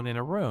alone in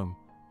a room,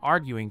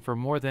 arguing for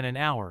more than an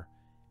hour,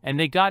 and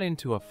they got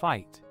into a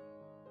fight.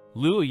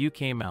 Luo Yu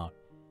came out.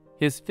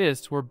 His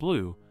fists were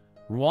blue.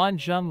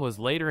 Ruanzheng was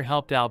later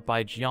helped out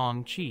by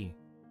Jiang Qi.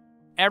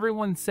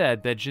 Everyone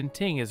said that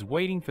Jinting is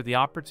waiting for the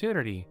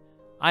opportunity.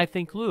 I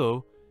think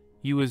Luo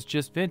Yu was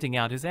just venting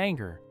out his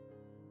anger.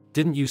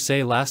 Didn't you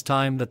say last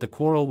time that the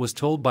quarrel was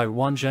told by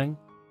Ruanzheng?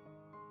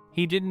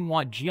 He didn't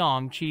want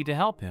Jiang Qi to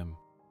help him.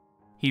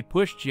 He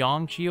pushed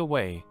Jiang Qi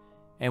away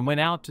and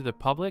went out to the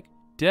public,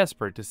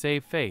 desperate to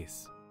save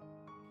face.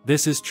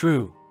 This is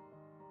true.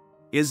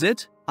 Is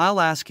it?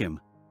 I'll ask him.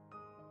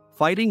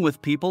 Fighting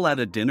with people at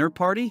a dinner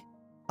party?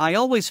 I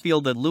always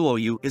feel that Luo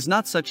Yu is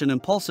not such an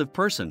impulsive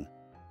person.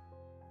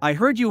 I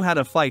heard you had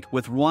a fight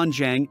with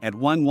Ruanzheng at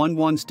Wang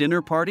Wenwan's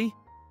dinner party?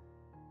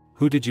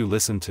 Who did you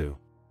listen to?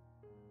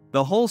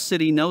 The whole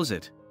city knows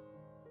it.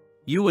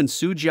 You and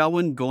Su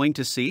Jiawen going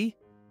to sea?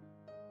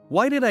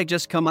 Why did I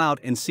just come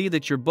out and see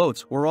that your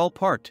boats were all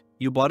parked?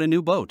 You bought a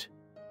new boat.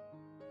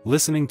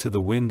 Listening to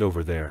the wind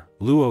over there,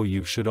 Luo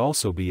Yu should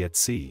also be at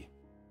sea.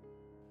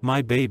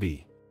 My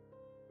baby.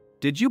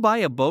 Did you buy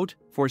a boat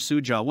for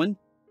Su Jiawen?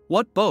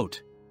 What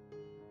boat?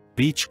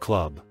 Beach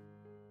club.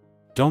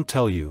 Don't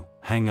tell you,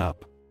 hang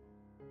up.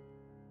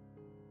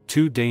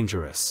 Too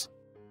dangerous.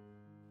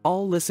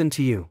 I'll listen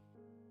to you.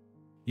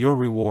 Your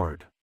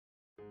reward.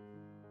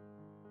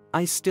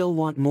 I still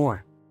want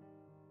more.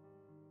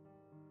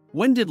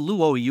 When did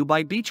Luo Yu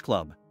buy beach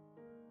club?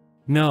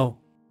 No.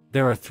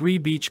 There are 3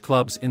 beach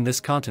clubs in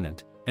this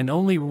continent, and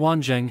only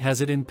Ruanzheng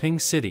has it in Ping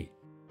City.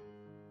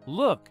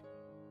 Look,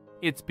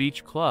 it's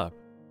Beach Club.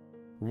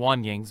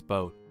 Ruanyang's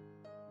boat.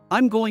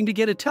 I'm going to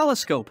get a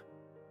telescope.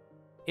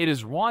 It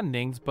is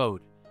Ruanning's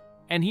boat,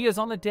 and he is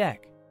on the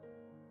deck.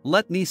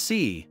 Let me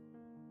see.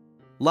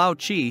 Lao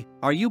Qi,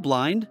 are you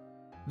blind?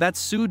 That's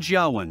Su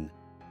Jiawen.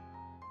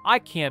 I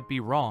can't be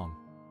wrong.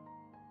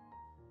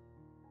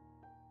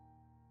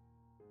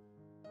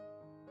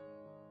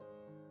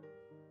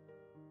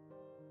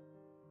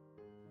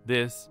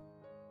 This.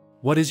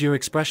 What is your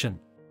expression?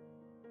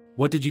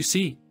 What did you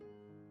see?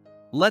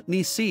 Let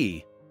me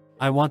see.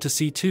 I want to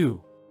see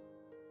too.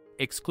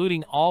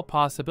 Excluding all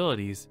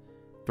possibilities,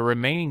 the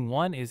remaining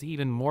one is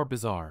even more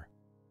bizarre.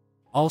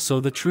 Also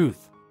the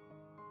truth.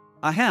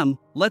 Ahem,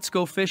 let's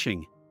go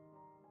fishing.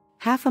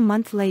 Half a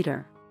month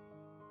later.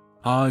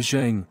 Ah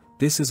Zheng,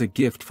 this is a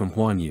gift from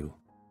Huan Yu.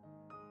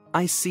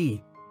 I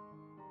see.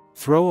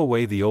 Throw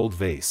away the old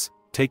vase,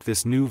 take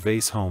this new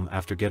vase home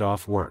after get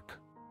off work.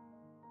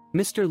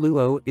 Mr.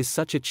 Luo is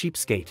such a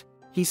cheapskate.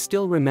 He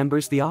still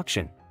remembers the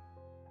auction.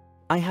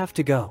 I have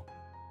to go.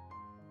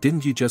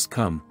 Didn't you just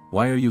come?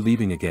 Why are you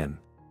leaving again?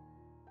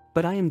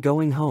 But I am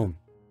going home.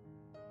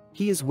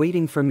 He is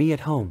waiting for me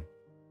at home.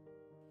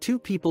 2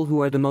 people who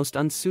are the most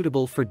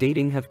unsuitable for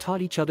dating have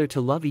taught each other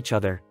to love each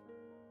other.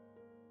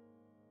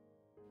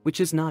 Which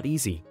is not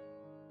easy.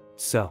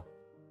 So.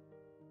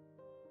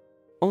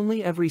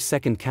 Only every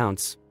second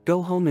counts,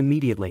 go home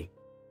immediately.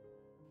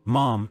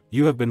 Mom,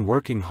 you have been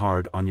working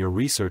hard on your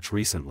research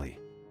recently.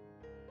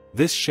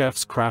 This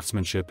chef's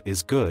craftsmanship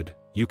is good,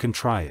 you can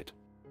try it.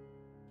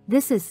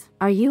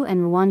 Are you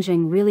and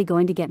Ruanzheng really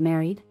going to get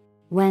married?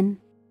 When?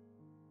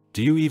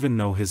 Do you even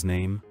know his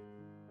name?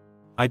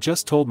 I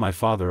just told my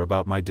father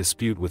about my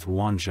dispute with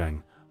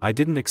Ruanzheng. I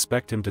didn't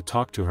expect him to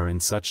talk to her in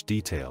such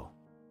detail.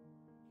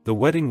 The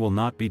wedding will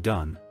not be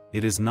done,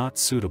 it is not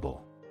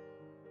suitable.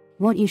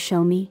 Won't you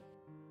show me?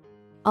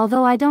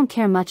 Although I don't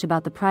care much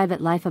about the private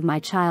life of my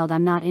child,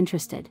 I'm not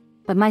interested,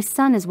 but my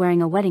son is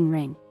wearing a wedding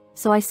ring,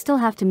 so I still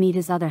have to meet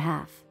his other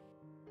half.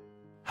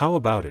 How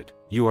about it?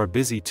 You are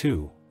busy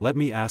too, let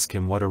me ask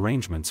him what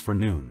arrangements for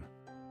noon.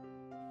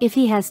 If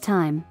he has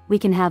time, we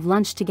can have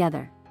lunch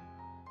together.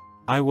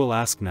 I will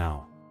ask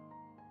now.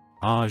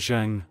 Ah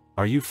Zheng,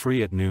 are you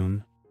free at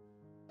noon?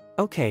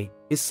 Okay,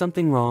 is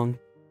something wrong?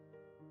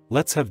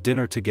 Let's have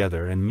dinner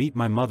together and meet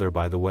my mother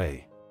by the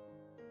way.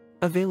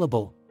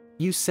 Available.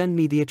 You send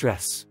me the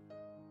address.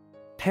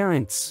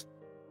 Parents.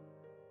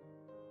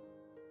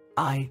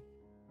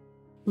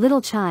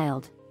 Little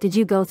child, did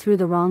you go through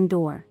the wrong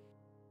door?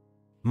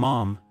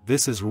 Mom,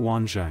 this is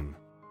Ruanzheng.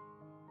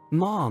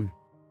 Mom.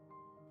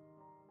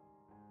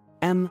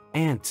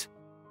 Aunt.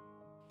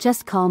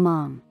 Just call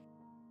Mom.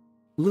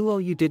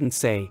 Luo, you didn't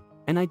say,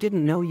 and I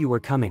didn't know you were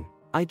coming.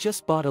 I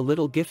just bought a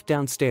little gift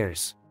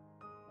downstairs.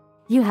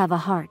 You have a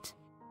heart.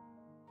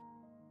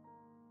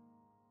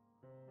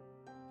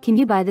 Can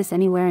you buy this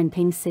anywhere in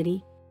Ping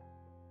City?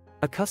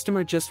 A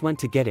customer just went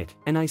to get it,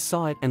 and I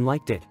saw it and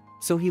liked it,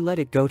 so he let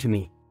it go to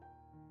me.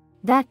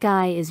 That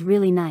guy is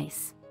really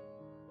nice.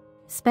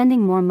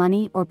 Spending more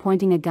money or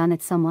pointing a gun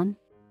at someone?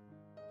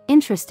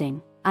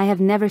 Interesting, I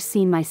have never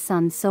seen my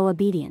son so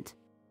obedient.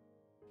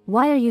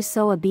 Why are you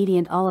so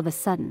obedient all of a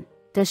sudden?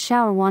 Does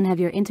Xiaowan have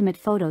your intimate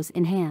photos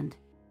in hand?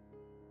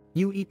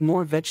 You eat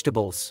more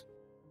vegetables.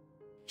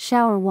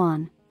 Shower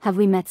Wan, have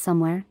we met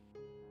somewhere?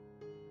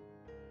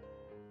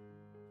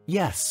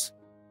 Yes.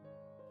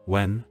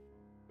 When?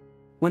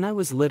 When I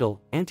was little,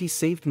 Auntie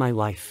saved my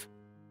life.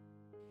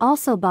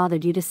 Also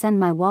bothered you to send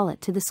my wallet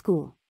to the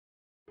school.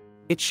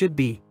 It should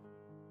be.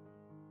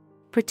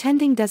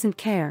 Pretending doesn't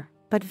care,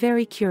 but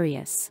very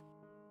curious.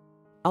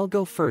 I'll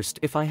go first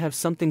if I have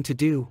something to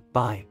do,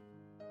 bye.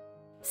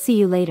 See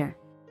you later.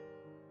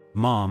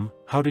 Mom,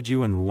 how did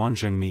you and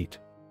Wanzheng meet?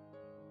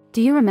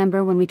 Do you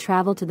remember when we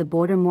traveled to the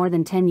border more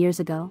than 10 years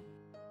ago?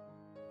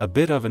 A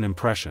bit of an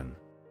impression.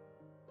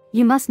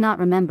 You must not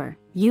remember,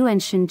 you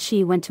and Shin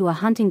Chi went to a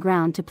hunting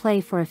ground to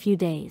play for a few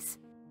days.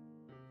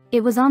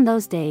 It was on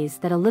those days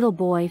that a little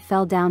boy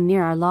fell down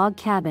near our log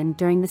cabin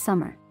during the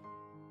summer.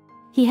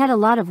 He had a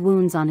lot of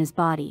wounds on his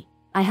body.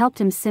 I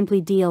helped him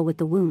simply deal with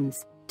the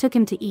wounds, took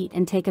him to eat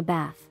and take a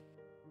bath.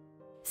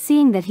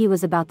 Seeing that he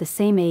was about the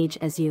same age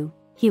as you,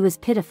 he was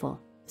pitiful,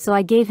 so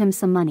I gave him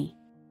some money.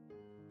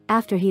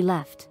 After he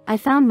left, I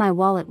found my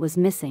wallet was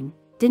missing.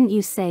 Didn't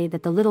you say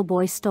that the little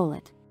boy stole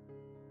it?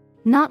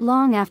 Not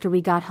long after we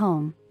got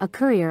home, a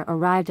courier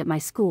arrived at my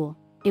school.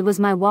 It was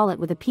my wallet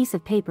with a piece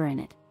of paper in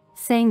it,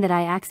 saying that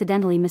I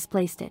accidentally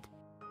misplaced it.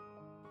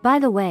 By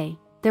the way,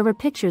 there were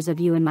pictures of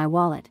you in my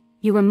wallet.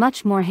 You were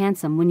much more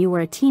handsome when you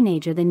were a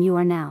teenager than you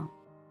are now.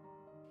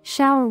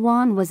 Shower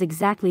Wan was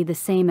exactly the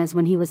same as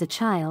when he was a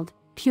child,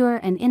 pure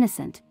and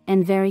innocent,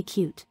 and very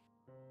cute.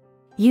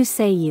 You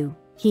say you,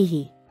 hee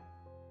hee.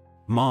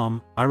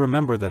 Mom, I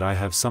remember that I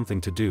have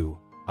something to do.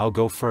 I'll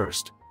go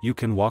first, you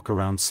can walk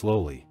around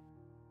slowly.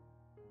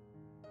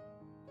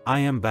 I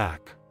am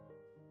back.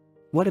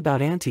 What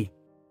about Auntie?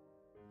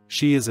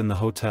 She is in the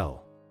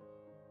hotel.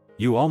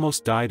 You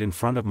almost died in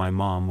front of my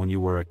mom when you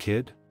were a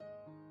kid?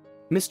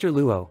 Mr.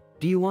 Luo,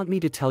 do you want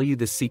me to tell you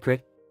the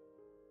secret?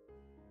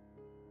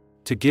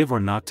 To give or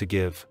not to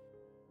give?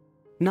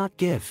 Not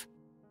give.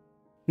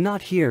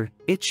 Not here,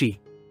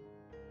 itchy.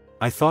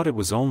 I thought it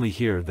was only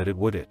here that it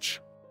would itch.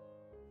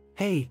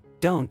 Hey,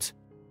 don't.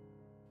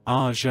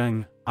 Ah,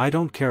 Zheng, I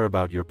don't care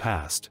about your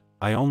past,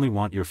 I only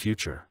want your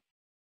future.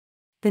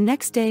 The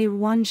next day,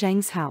 Wan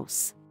Zheng's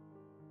house.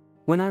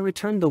 When I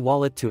returned the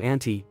wallet to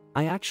Auntie,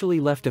 I actually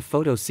left a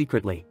photo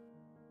secretly.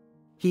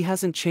 He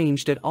hasn't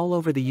changed at all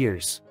over the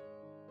years.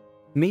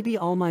 Maybe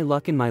all my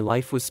luck in my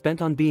life was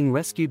spent on being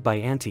rescued by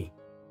Auntie.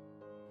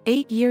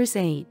 8 years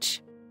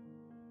age.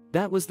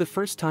 That was the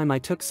first time I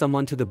took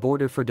someone to the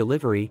border for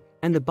delivery,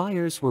 and the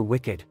buyers were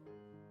wicked.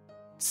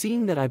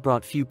 Seeing that I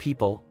brought few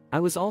people, I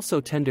was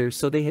also tender,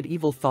 so they had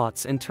evil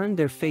thoughts and turned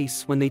their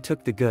face when they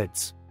took the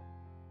goods.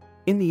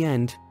 In the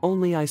end,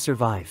 only I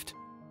survived.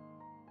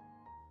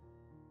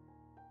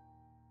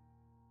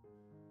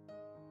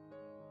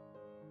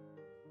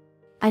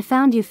 I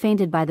found you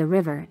fainted by the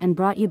river and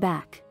brought you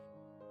back.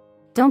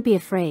 Don't be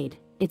afraid,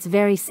 it's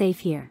very safe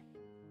here.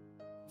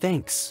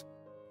 Thanks.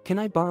 Can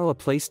I borrow a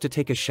place to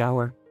take a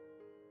shower?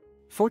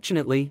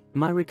 Fortunately,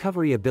 my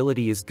recovery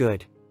ability is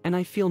good, and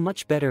I feel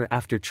much better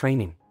after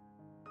training.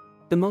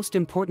 The most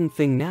important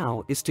thing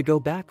now is to go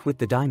back with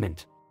the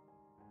diamond.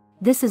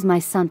 This is my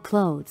son's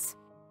clothes.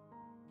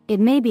 It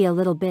may be a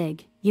little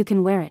big, you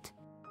can wear it.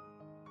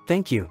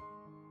 Thank you.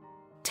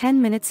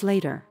 10 minutes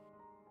later.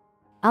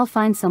 I'll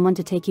find someone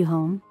to take you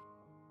home.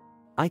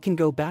 I can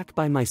go back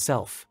by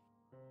myself.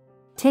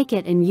 Take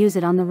it and use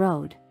it on the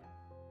road.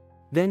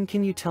 Then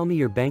can you tell me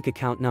your bank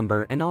account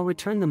number and I'll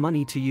return the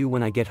money to you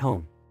when I get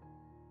home?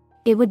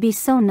 It would be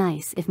so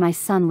nice if my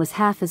son was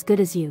half as good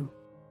as you.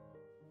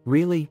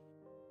 Really?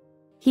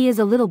 He is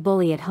a little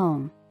bully at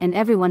home, and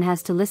everyone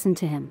has to listen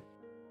to him.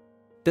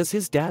 Does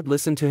his dad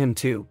listen to him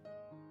too?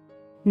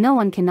 No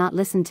one cannot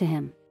listen to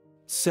him.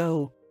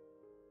 So...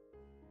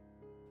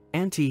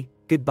 Auntie,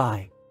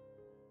 goodbye.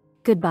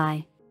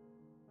 Goodbye.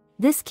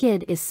 This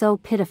kid is so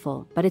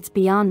pitiful, but it's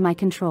beyond my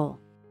control.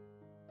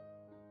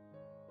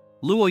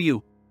 Luo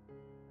Yu,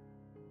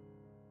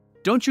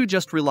 don't you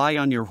just rely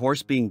on your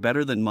horse being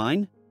better than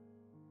mine?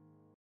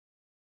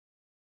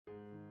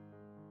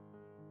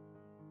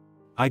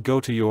 I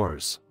go to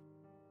yours.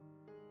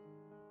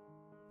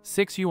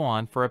 6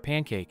 yuan for a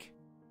pancake.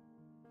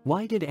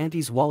 Why did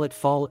Auntie's wallet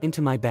fall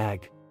into my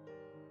bag?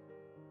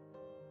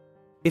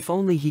 If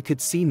only he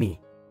could see me.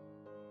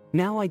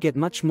 Now I get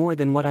much more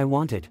than what I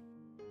wanted.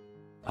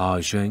 Ah,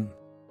 Zheng.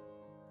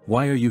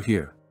 Why are you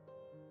here?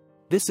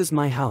 This is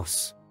my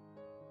house.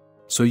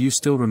 So you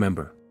still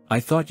remember. I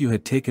thought you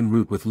had taken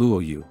root with Luo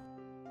Yu.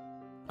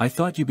 I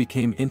thought you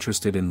became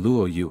interested in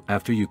Luo Yu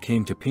after you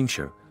came to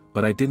Pingshe,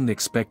 but I didn't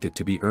expect it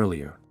to be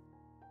earlier.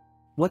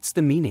 What's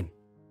the meaning?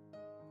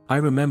 I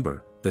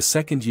remember, the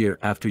second year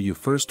after you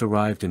first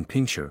arrived in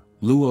Pingshe,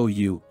 Luo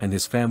Yu and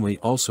his family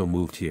also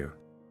moved here.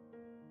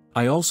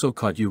 I also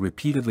caught you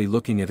repeatedly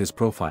looking at his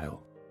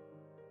profile.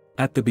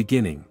 At the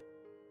beginning,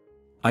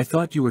 I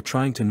thought you were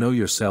trying to know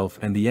yourself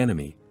and the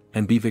enemy,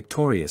 and be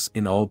victorious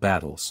in all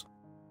battles.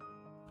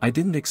 I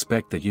didn't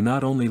expect that you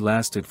not only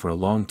lasted for a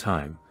long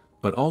time,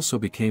 but also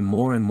became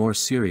more and more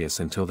serious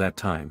until that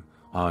time.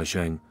 Ah,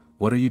 Zheng,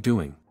 what are you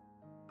doing?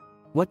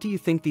 What do you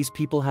think these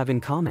people have in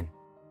common?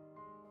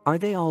 Are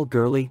they all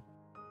girly?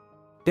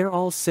 They're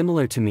all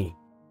similar to me.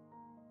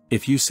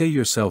 If you say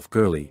yourself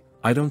girly,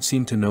 I don't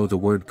seem to know the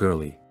word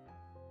girly.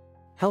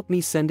 Help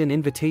me send an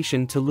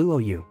invitation to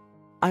Luo Yu.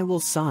 I will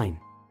sign.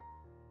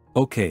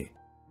 Okay.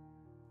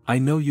 I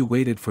know you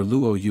waited for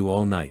Luo Yu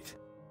all night.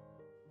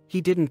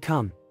 He didn't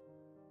come.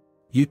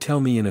 You tell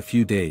me in a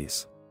few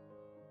days.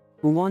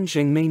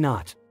 Ruanzheng may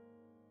not.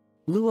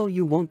 Luo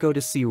Yu won't go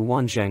to see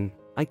Ruanzheng.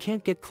 I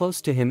can't get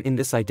close to him in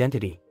this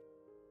identity.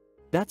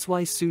 That's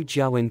why Su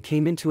Jiawen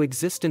came into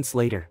existence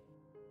later.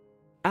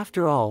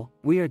 After all,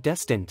 we are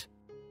destined.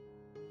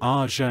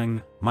 Ah,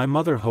 Zheng, my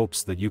mother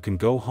hopes that you can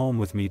go home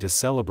with me to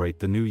celebrate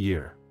the new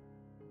year.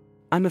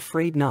 I'm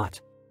afraid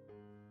not.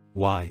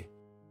 Why?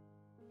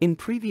 In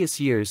previous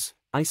years,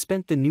 I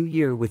spent the new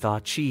year with Ah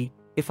Chi.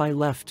 If I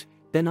left,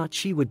 then Ah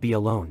Chi would be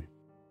alone.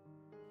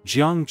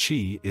 Jiang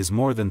Qi is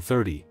more than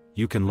 30,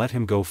 you can let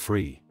him go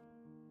free.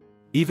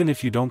 Even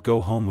if you don't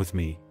go home with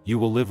me, you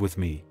will live with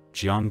me.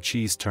 Jiang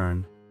Qi's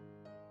turn.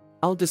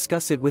 I'll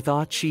discuss it with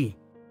Ah Chi.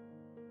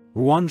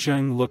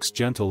 Ruanzheng looks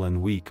gentle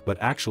and weak but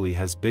actually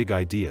has big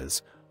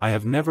ideas. I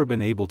have never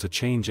been able to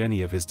change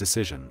any of his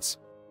decisions.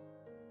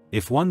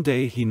 If one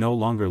day he no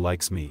longer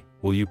likes me,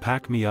 will you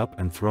pack me up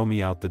and throw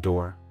me out the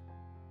door?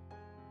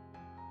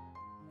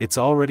 It's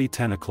already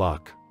 10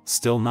 o'clock,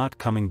 still not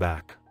coming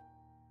back.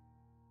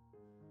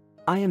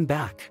 I am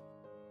back.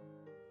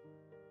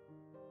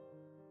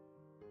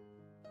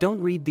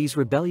 Don't read these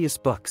rebellious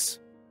books.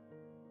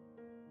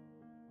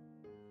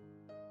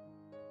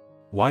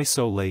 Why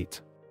so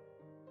late?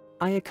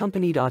 I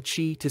accompanied Ah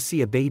Chi to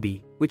see a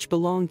baby, which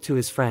belonged to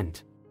his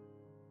friend.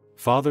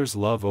 Father's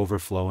love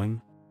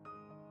overflowing?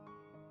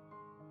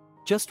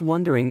 Just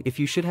wondering if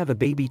you should have a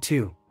baby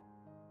too.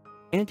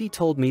 Auntie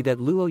told me that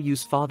Luo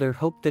Yu's father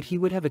hoped that he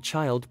would have a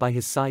child by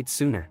his side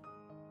sooner.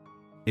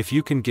 If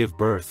you can give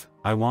birth,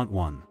 I want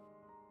one.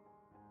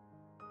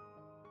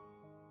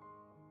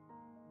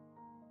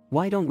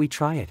 Why don't we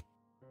try it?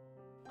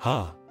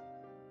 Huh?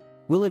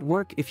 Will it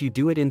work if you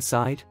do it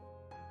inside?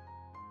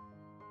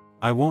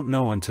 I won't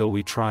know until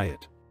we try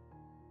it.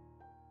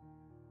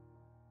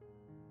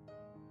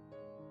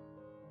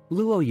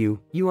 Luo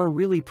Yu, you are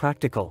really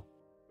practical.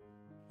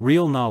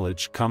 Real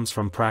knowledge comes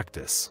from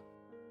practice.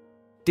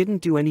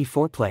 Didn't do any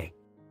foreplay.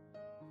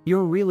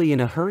 You're really in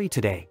a hurry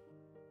today.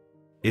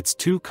 It's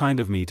too kind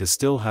of me to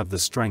still have the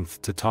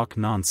strength to talk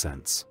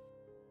nonsense.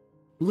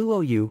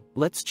 Luo Yu,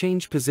 let's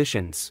change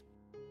positions.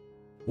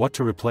 What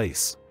to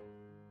replace?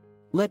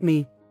 Let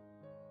me.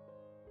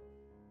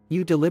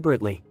 You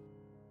deliberately.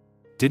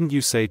 Didn't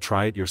you say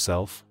try it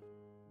yourself?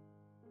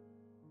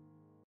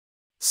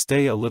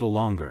 Stay a little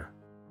longer.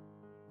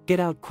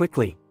 Get out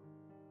quickly.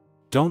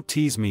 Don't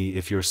tease me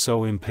if you're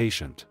so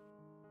impatient.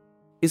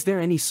 Is there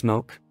any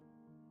smoke?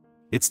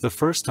 It's the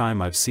first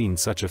time I've seen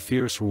such a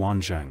fierce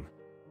Ruanzheng.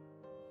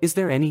 Is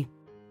there any?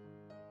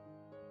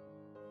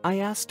 I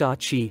asked Ah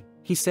Chi,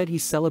 he said he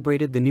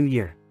celebrated the new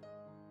year.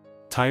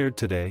 Tired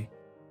today?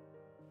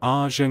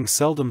 Ah Zheng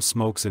seldom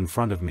smokes in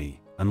front of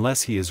me,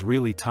 unless he is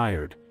really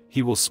tired,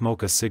 he will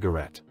smoke a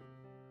cigarette.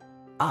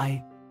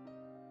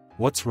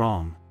 What's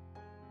wrong?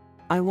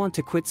 I want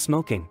to quit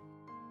smoking.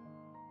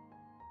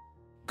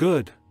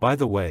 Good, by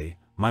the way,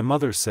 my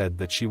mother said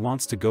that she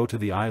wants to go to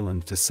the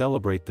island to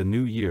celebrate the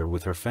new year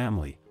with her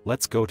family.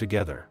 Let's go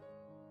together.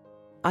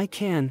 I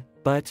can,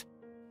 but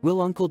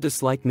will Uncle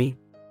dislike me?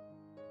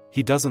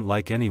 He doesn't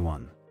like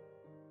anyone.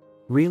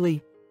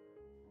 Really?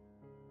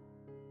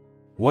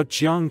 What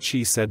Jiang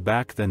Qi said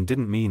back then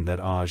didn't mean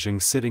that Ah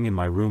Zheng sitting in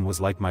my room was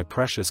like my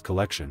precious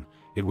collection,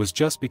 it was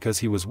just because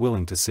he was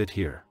willing to sit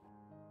here.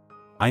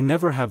 I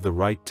never have the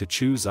right to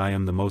choose. I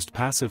am the most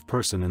passive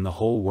person in the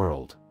whole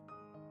world.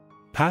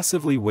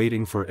 Passively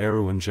waiting for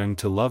Ruanzheng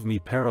to love me,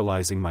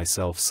 paralyzing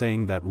myself,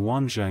 saying that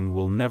Ruanzheng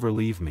will never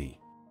leave me.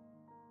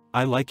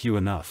 I like you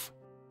enough.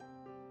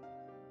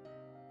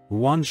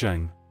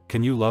 Ruanzheng,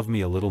 can you love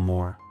me a little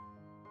more?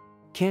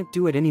 Can't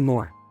do it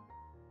anymore.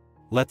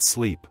 Let's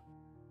sleep.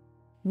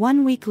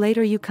 1 week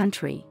later, you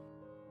country.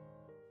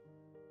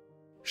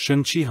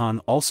 Shen Qihan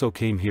also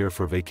came here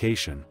for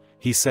vacation.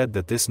 He said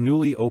that this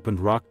newly opened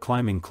rock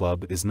climbing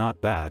club is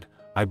not bad.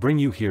 I bring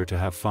you here to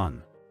have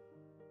fun.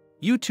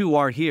 You two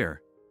are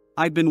here.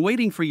 I've been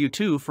waiting for you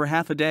two for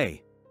half a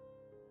day.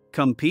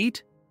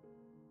 Compete?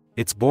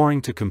 It's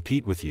boring to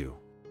compete with you.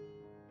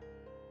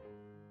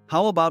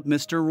 How about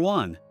Mr.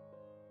 Ruan?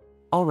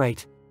 All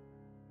right.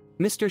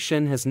 Mr.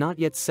 Shen has not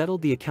yet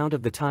settled the account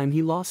of the time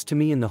he lost to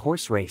me in the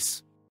horse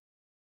race.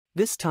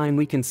 This time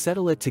we can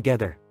settle it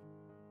together.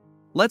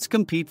 Let's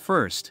compete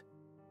first.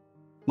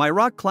 My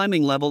rock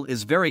climbing level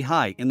is very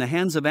high in the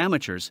hands of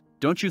amateurs,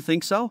 don't you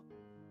think so?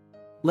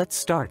 Let's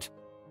start.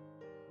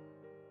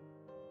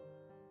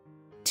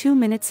 2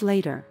 minutes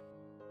later.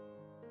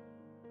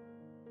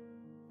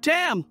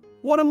 Damn!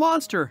 What a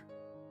monster!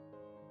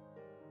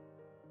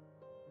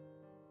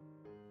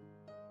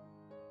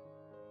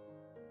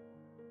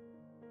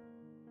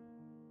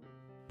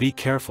 Be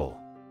careful.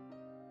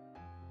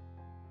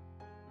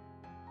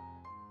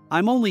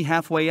 I'm only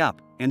halfway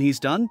up, and he's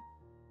done?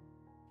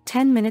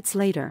 10 minutes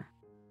later.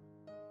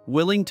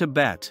 Willing to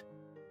bet.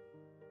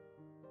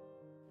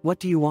 What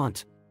do you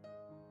want?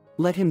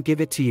 Let him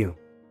give it to you.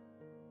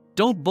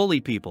 Don't bully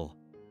people.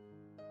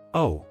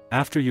 Oh,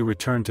 after you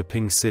return to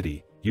Ping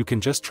City, you can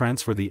just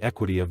transfer the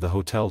equity of the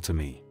hotel to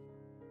me.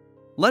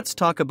 Let's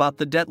talk about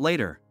the debt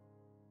later.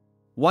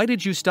 Why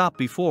did you stop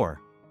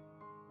before?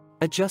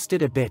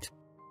 Adjusted a bit.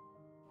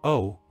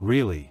 Oh,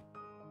 really?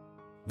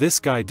 This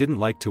guy didn't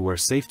like to wear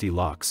safety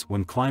locks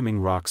when climbing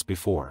rocks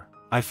before.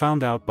 I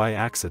found out by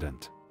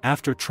accident.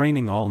 After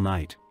training all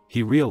night,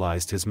 he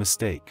realized his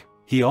mistake.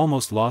 He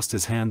almost lost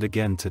his hand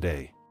again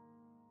today.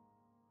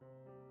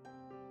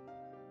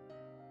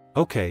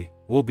 Okay,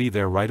 we'll be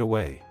there right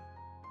away.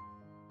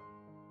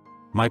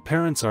 My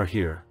parents are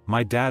here,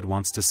 my dad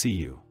wants to see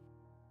you.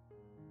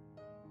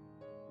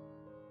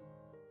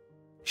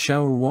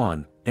 Shower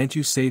Wan, and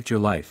you saved your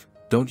life,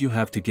 don't you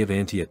have to give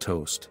Auntie a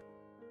toast?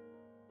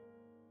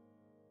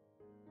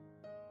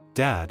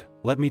 Dad,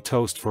 let me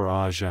toast for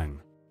Ah Zheng.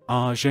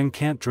 Ah Zheng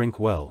can't drink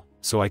well,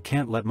 so I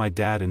can't let my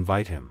dad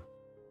invite him.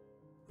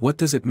 What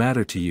does it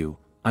matter to you?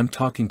 I'm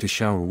talking to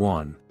Shower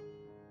Wan.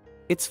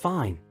 It's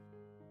fine.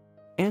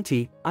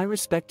 Auntie, I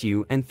respect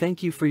you and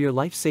thank you for your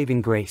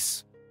life-saving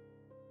grace.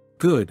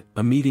 Good,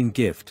 a meeting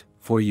gift,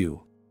 for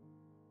you.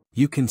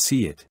 You can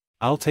see it.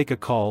 I'll take a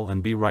call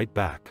and be right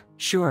back.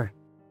 Sure.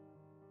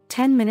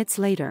 10 minutes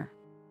later.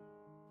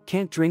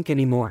 Can't drink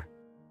anymore.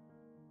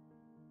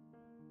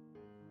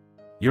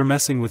 You're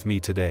messing with me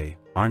today,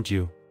 aren't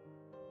you?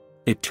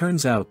 It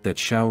turns out that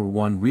Shower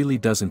Wan really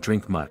doesn't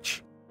drink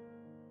much.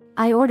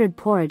 I ordered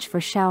porridge for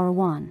Shower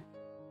Wan.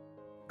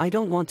 I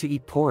don't want to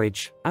eat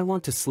porridge, I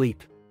want to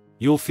sleep.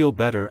 You'll feel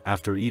better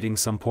after eating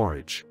some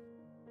porridge.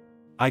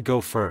 I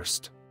go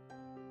first.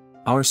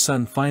 Our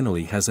son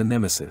finally has a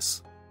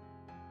nemesis.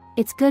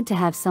 It's good to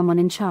have someone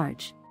in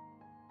charge.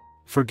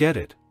 Forget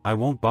it, I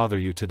won't bother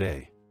you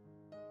today.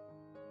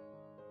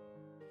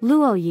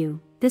 Luo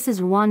Yu, this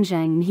is Wan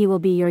Zheng and he will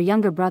be your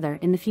younger brother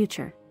in the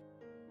future.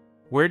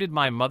 Where did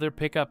my mother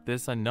pick up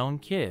this unknown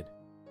kid?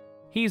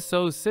 He's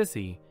so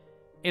sissy.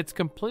 It's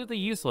completely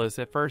useless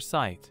at first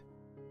sight.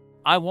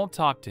 I won't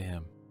talk to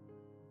him.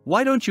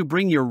 Why don't you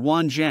bring your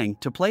Wan Zhang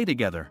to play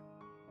together?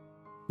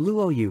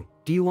 Luo Yu,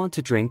 do you want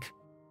to drink?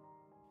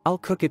 I'll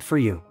cook it for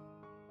you.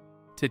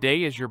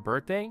 Today is your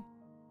birthday?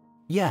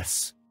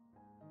 Yes.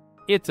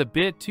 It's a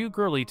bit too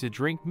girly to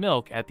drink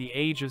milk at the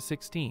age of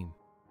 16.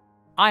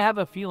 I have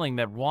a feeling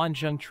that Wan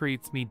Zheng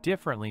treats me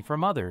differently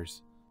from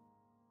others.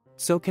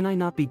 So can I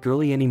not be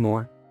girly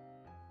anymore?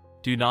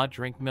 Do not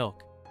drink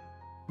milk.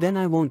 Then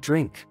I won't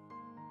drink.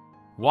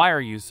 Why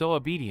are you so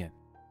obedient?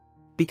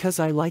 Because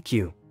I like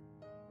you.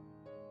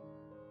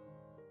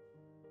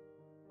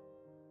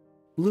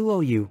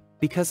 Luo Yu,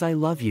 because I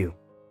love you.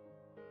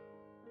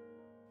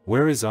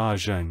 Where is Ah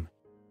Zheng?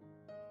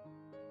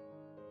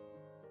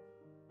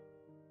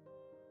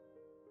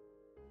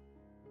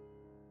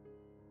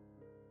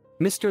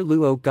 Mr.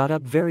 Luo got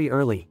up very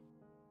early.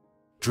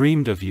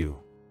 Dreamed of you.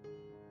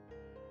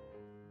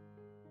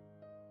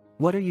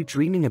 What are you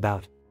dreaming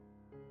about?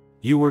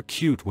 You were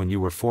cute when you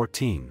were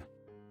 14.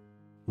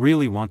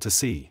 Really want to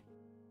see.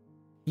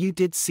 You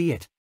did see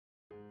it.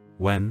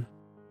 When?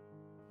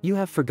 You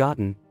have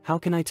forgotten, how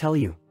can I tell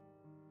you?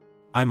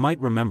 I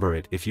might remember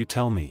it if you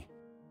tell me.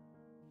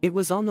 It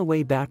was on the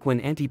way back when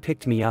Auntie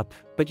picked me up,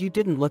 but you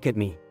didn't look at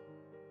me.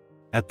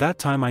 At that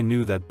time I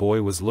knew that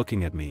boy was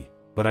looking at me,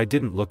 but I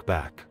didn't look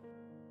back.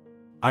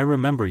 I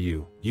remember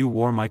you, you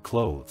wore my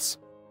clothes.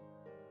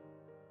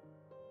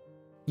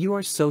 You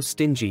are so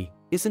stingy,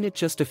 isn't it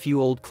just a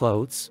few old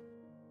clothes?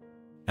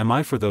 Am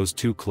I for those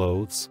 2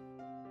 clothes?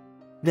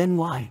 Then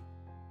why?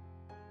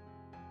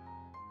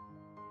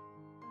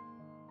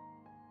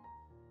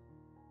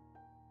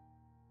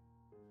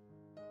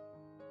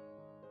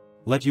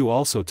 Let you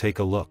also take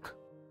a look.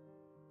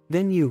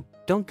 Then you,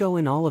 don't go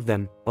in all of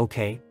them,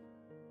 okay?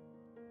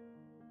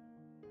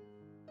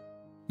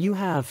 You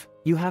have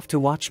to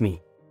watch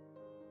me.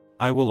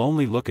 I will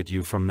only look at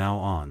you from now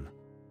on.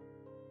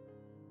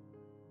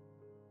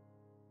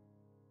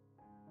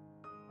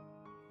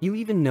 You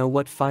even know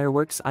what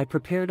fireworks I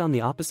prepared on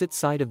the opposite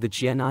side of the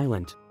Jian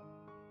Island.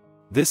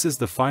 This is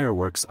the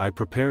fireworks I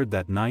prepared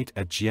that night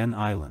at Jian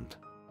Island.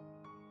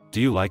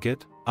 Do you like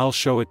it? I'll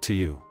show it to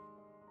you.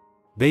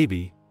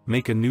 Baby,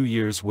 make a New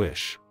Year's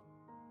wish.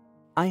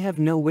 I have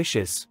no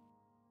wishes.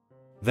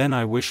 Then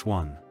I wish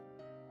one.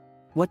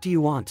 What do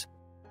you want?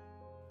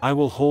 I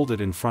will hold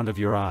it in front of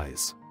your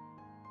eyes.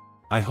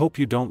 I hope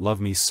you don't love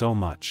me so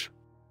much.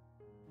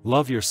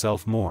 Love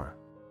yourself more.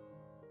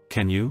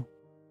 Can you?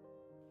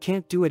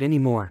 Can't do it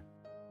anymore.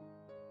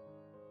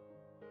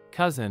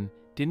 Cousin,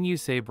 didn't you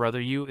say Brother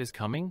Yu is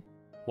coming?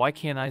 Why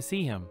can't I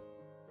see him?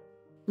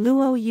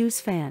 Luo Yu's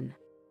fan.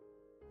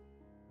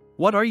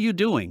 What are you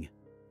doing?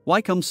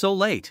 Why come so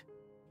late?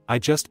 I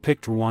just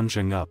picked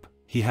Ruanzheng up,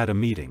 he had a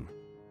meeting.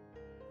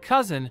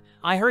 Cousin,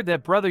 I heard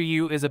that Brother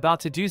Yu is about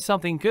to do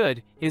something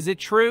good. Is it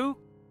true?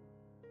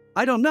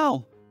 I don't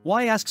know.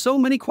 Why ask so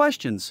many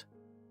questions?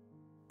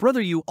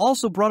 Brother Yu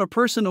also brought a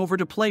person over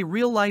to play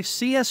real-life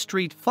CS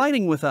Street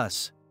Fighting with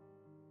us.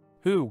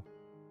 Who?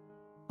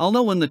 I'll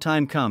know when the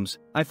time comes.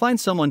 I find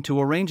someone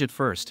to arrange it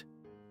first.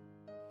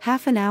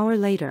 Half an hour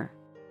later.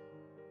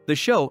 The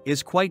show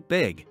is quite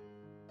big.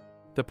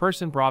 The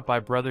person brought by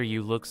Brother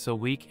Yu looks so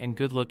weak and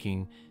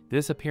good-looking.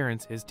 This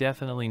appearance is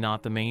definitely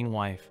not the main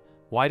wife.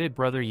 Why did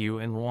Brother Yu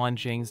and Ruan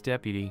Zheng's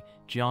deputy,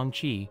 Jiang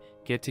Qi,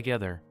 get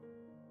together?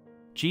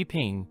 Ji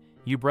Ping,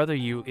 you Brother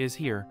Yu is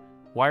here.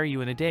 Why are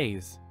you in a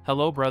daze?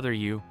 Hello Brother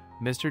Yu,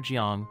 Mr.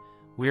 Jiang.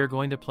 We are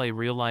going to play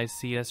real-life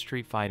CS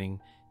street fighting.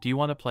 Do you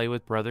want to play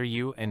with Brother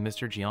Yu and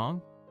Mr.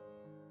 Jiang?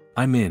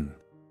 I'm in.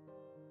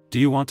 Do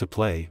you want to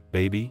play,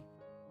 baby?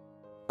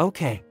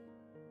 Okay.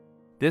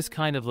 This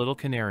kind of little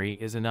canary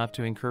is enough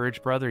to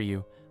encourage Brother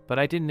Yu, but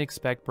I didn't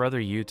expect Brother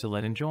Yu to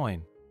let him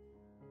join.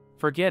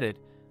 Forget it.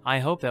 I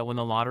hope that when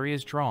the lottery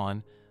is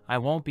drawn, I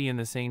won't be in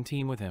the same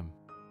team with him.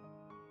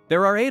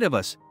 There are 8 of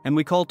us, and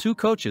we call 2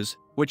 coaches,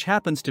 which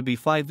happens to be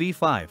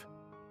 5v5.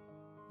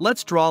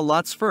 Let's draw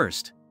lots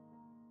first.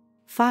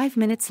 5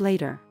 minutes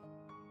later.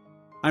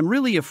 I'm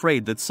really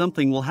afraid that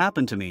something will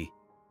happen to me.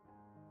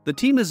 The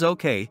team is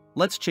okay,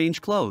 let's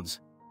change clothes.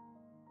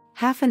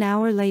 Half an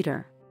hour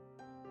later.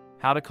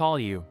 How to call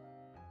you?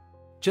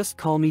 Just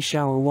call me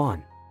Shower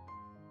Wan.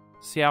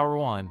 Xiao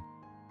Ruan.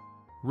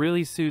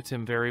 Really suits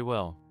him very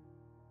well.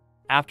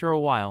 After a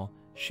while,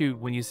 shoot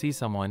when you see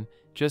someone,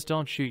 just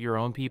don't shoot your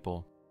own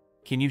people.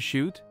 Can you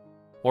shoot?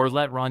 Or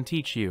let Ron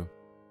teach you?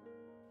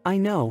 I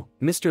know,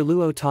 Mr.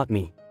 Luo taught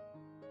me.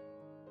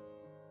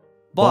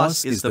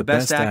 Boss is the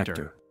best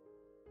actor.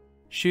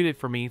 Shoot it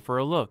for me for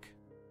a look.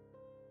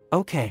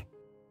 Okay.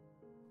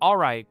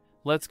 Alright,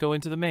 let's go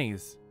into the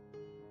maze.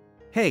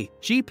 Hey,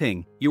 Ji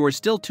Ping, you are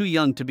still too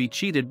young to be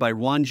cheated by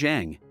Ruan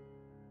Zhang.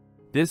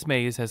 This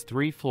maze has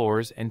 3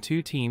 floors and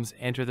 2 teams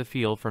enter the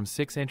field from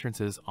 6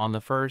 entrances on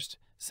the first,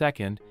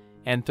 second,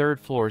 and third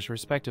floors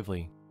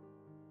respectively.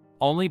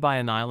 Only by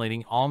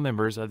annihilating all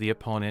members of the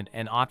opponent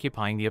and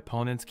occupying the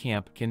opponent's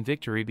camp can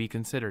victory be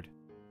considered.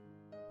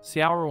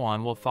 Xiao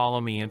Ruan will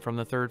follow me in from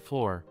the 3rd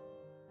floor.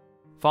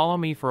 Follow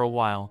me for a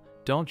while,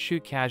 don't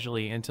shoot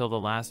casually until the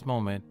last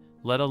moment,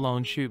 let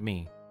alone shoot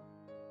me.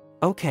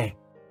 Okay.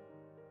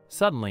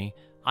 Suddenly,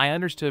 I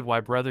understood why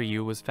Brother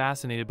Yu was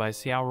fascinated by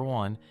Xiao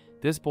Ruan.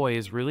 This boy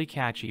is really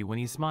catchy when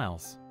he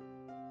smiles.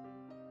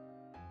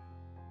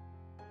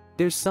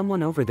 There's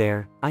someone over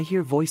there, I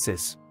hear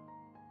voices.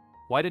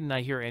 Why didn't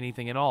I hear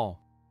anything at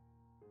all?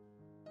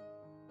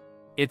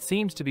 It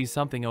seems to be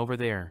something over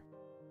there.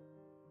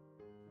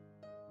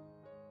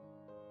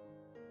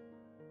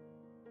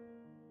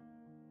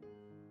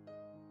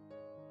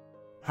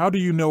 How do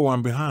you know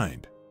I'm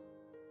behind?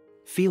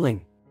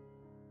 Feeling.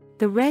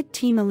 The red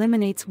team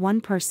eliminates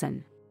 1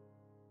 person.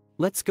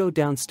 Let's go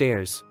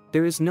downstairs,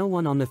 there is no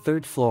one on the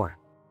 3rd floor.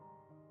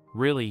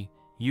 Really,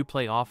 you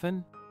play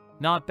often?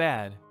 Not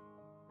bad.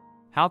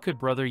 How could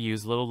Brother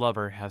Yu's little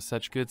lover have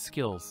such good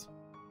skills?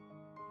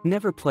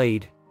 Never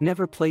played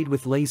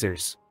with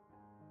lasers.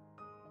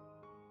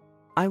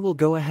 I will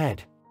go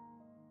ahead.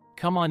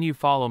 Come on, you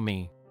follow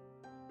me.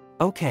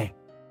 Okay.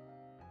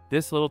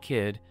 This little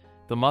kid,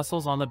 the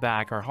muscles on the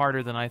back are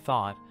harder than I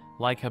thought,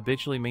 like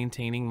habitually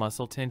maintaining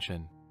muscle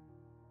tension.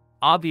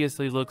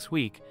 Obviously looks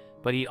weak,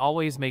 but he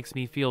always makes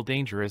me feel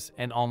dangerous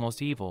and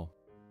almost evil.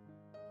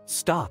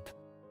 Stop.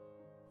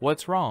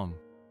 What's wrong?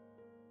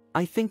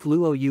 I think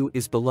Luo Yu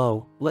is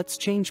below, let's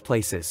change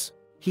places.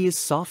 He is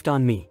soft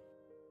on me.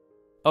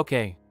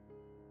 Okay.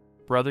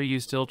 Brother Yu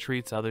still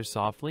treats others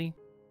softly?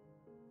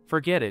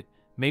 Forget it,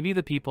 maybe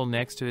the people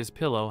next to his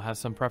pillow have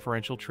some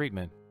preferential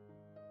treatment.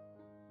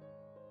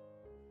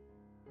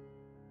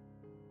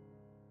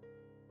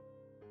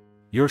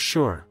 You're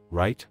sure,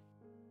 right?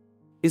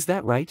 Is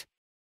that right?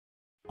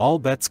 All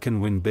bets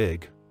can win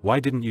big, why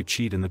didn't you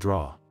cheat in the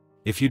draw?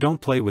 If you don't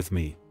play with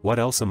me, what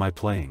else am I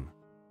playing?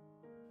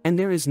 And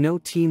there is no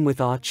team with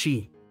Ah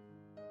Chi.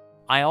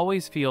 I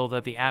always feel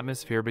that the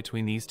atmosphere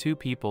between these 2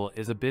 people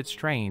is a bit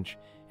strange,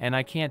 and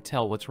I can't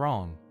tell what's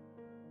wrong.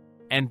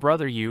 And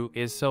Brother Yu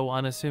is so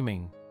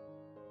unassuming.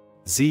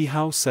 Zi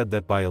Hao said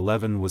that by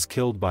 11 was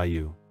killed by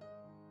you.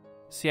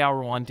 Xiao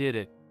Ruan did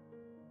it.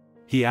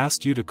 He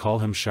asked you to call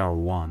him Xiao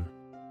Ruan.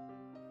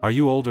 Are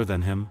you older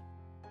than him?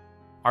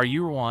 Are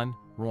you Ruan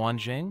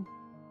Zheng?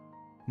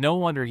 No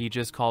wonder he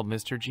just called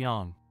Mr.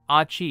 Jiang.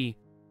 Ah Chi.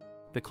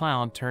 The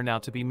clown turned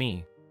out to be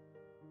me.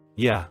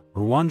 Yeah,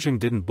 Ruan Zheng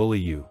didn't bully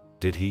you,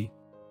 did he?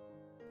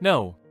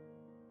 No.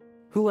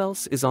 Who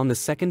else is on the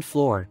 2nd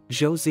floor,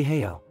 Zhou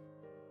Zihao?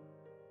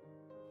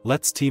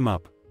 Let's team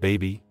up,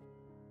 baby.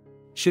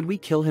 Should we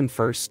kill him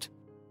first?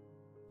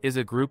 Is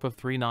a group of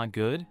 3 not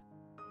good?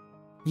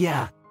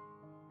 Yeah.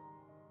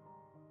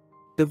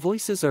 The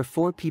voices are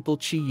 4 people: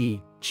 Qi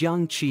Yi,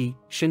 Jiang Qi,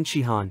 Shen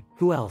Qihan,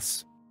 who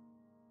else?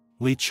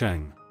 Li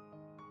Cheng.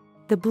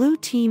 The blue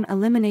team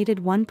eliminated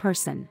 1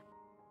 person.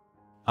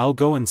 I'll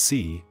go and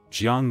see.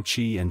 Jiang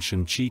Qi and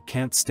Shen Qi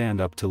can't stand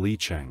up to Li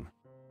Cheng.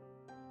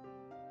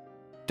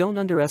 Don't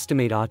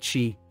underestimate Ah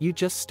Chi, you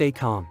just stay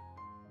calm.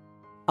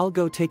 I'll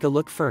go take a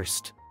look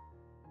first.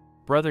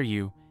 Brother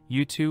Yu,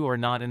 you 2 are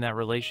not in that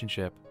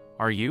relationship,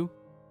 are you?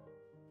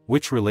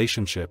 Which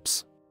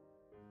relationships?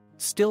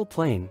 Still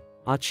playing,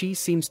 Ah Chi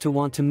seems to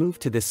want to move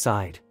to this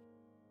side.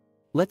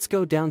 Let's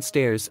go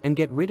downstairs and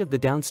get rid of the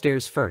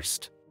downstairs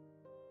first.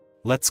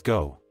 Let's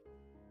go.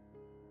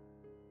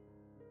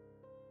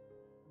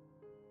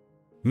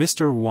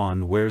 Mr.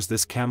 Wan wears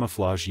this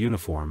camouflage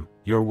uniform,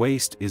 your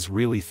waist is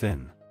really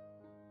thin.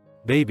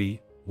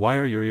 Baby, why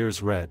are your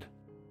ears red?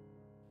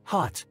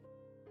 Hot.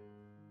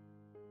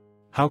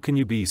 How can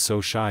you be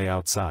so shy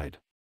outside?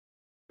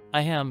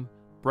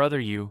 Brother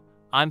you,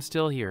 I'm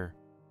still here.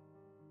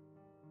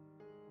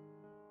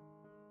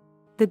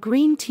 The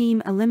green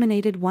team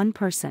eliminated one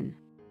person.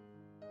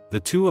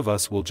 The two of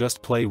us will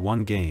just play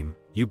one game,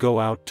 you go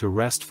out to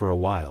rest for a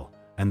while,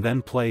 and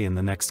then play in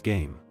the next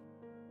game.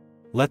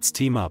 Let's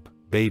team up,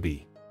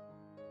 baby.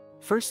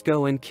 First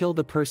go and kill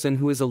the person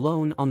who is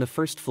alone on the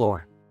first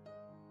floor.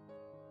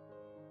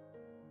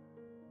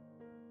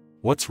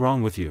 What's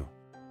wrong with you?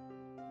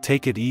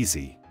 Take it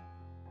easy.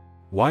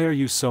 Why are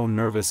you so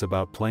nervous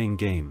about playing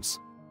games?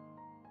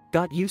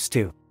 Got used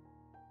to.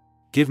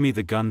 Give me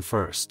the gun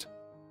first.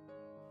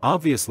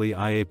 Obviously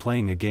I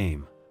playing a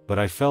game, but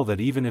I felt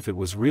that even if it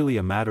was really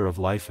a matter of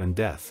life and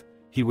death,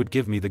 he would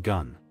give me the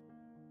gun.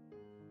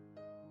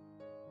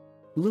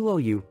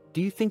 Luo Yu,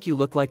 do you think you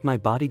look like my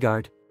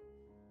bodyguard?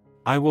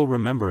 I will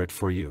remember it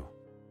for you.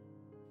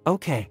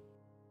 Okay.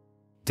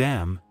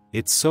 Damn,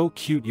 it's so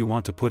cute you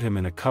want to put him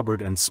in a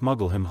cupboard and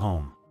smuggle him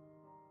home.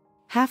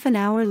 Half an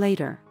hour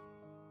later.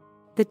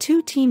 The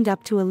two teamed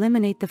up to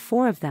eliminate the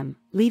four of them,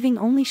 leaving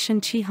only Shen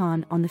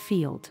Qihan on the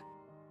field.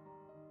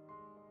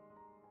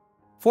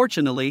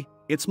 Fortunately,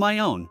 it's my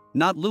own,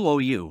 not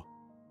Luo Yu.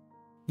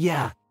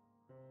 Yeah.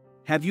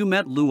 Have you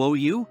met Luo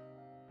Yu?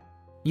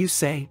 You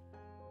say?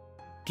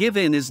 Give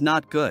in is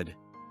not good.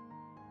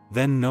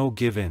 Then no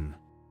give in.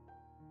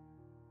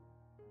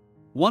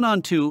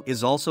 1-on-2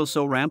 is also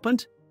so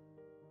rampant?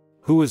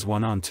 Who is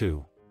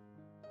 1-on-2?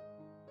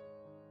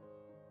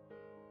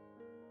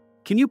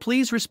 Can you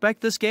please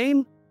respect this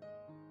game?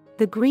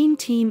 The green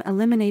team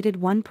eliminated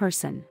one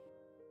person.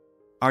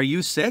 Are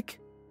you sick?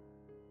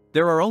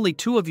 There are only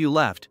 2 of you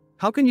left.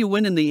 How can you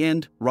win in the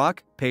end?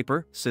 Rock,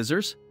 paper,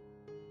 scissors?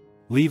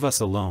 Leave us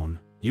alone,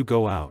 you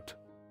go out.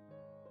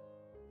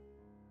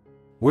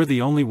 We're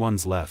the only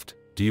ones left,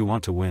 do you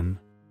want to win?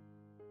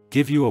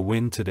 Give you a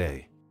win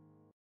today.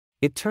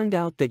 It turned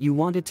out that you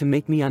wanted to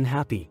make me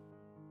unhappy.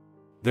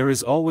 There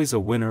is always a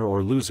winner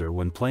or loser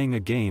when playing a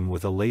game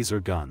with a laser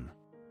gun.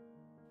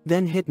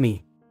 Then hit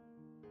me.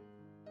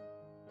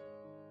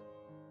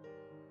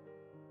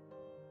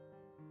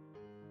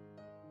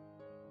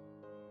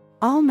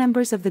 All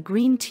members of the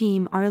green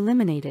team are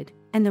eliminated,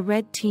 and the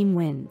red team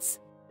wins.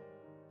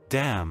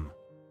 Damn.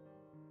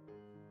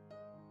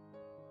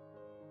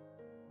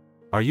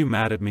 Are you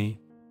mad at me?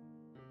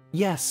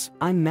 Yes,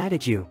 I'm mad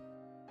at you.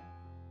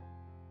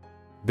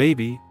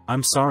 Baby,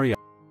 I'm sorry.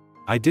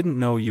 I didn't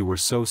know you were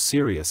so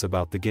serious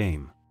about the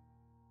game.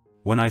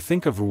 When I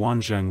think of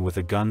Ruanzheng with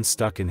a gun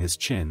stuck in his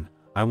chin,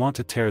 I want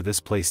to tear this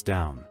place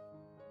down.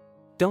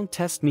 Don't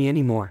test me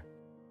anymore.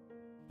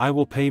 I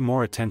will pay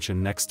more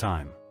attention next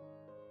time.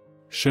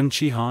 Shen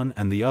Qihan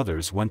and the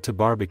others went to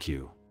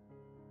barbecue.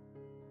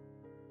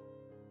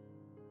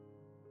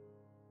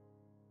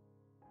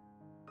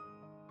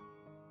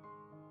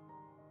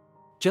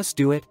 Just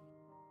do it.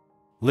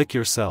 Lick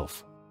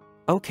yourself.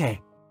 Okay.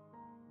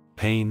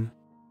 Pain?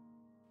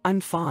 I'm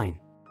fine.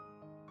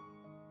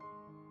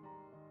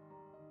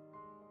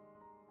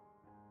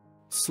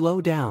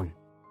 Slow down.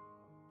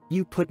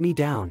 You put me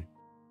down.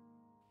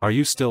 Are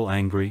you still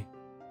angry?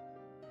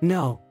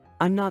 No,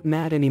 I'm not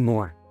mad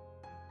anymore.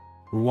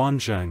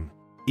 Ruanzheng,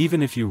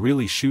 even if you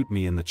really shoot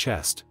me in the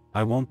chest,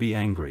 I won't be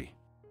angry.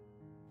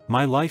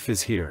 My life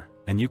is here,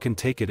 and you can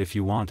take it if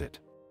you want it.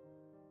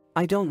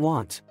 I don't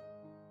want.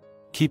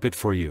 Keep it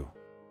for you.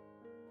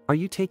 Are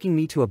you taking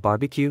me to a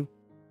barbecue?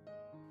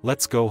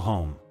 Let's go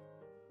home.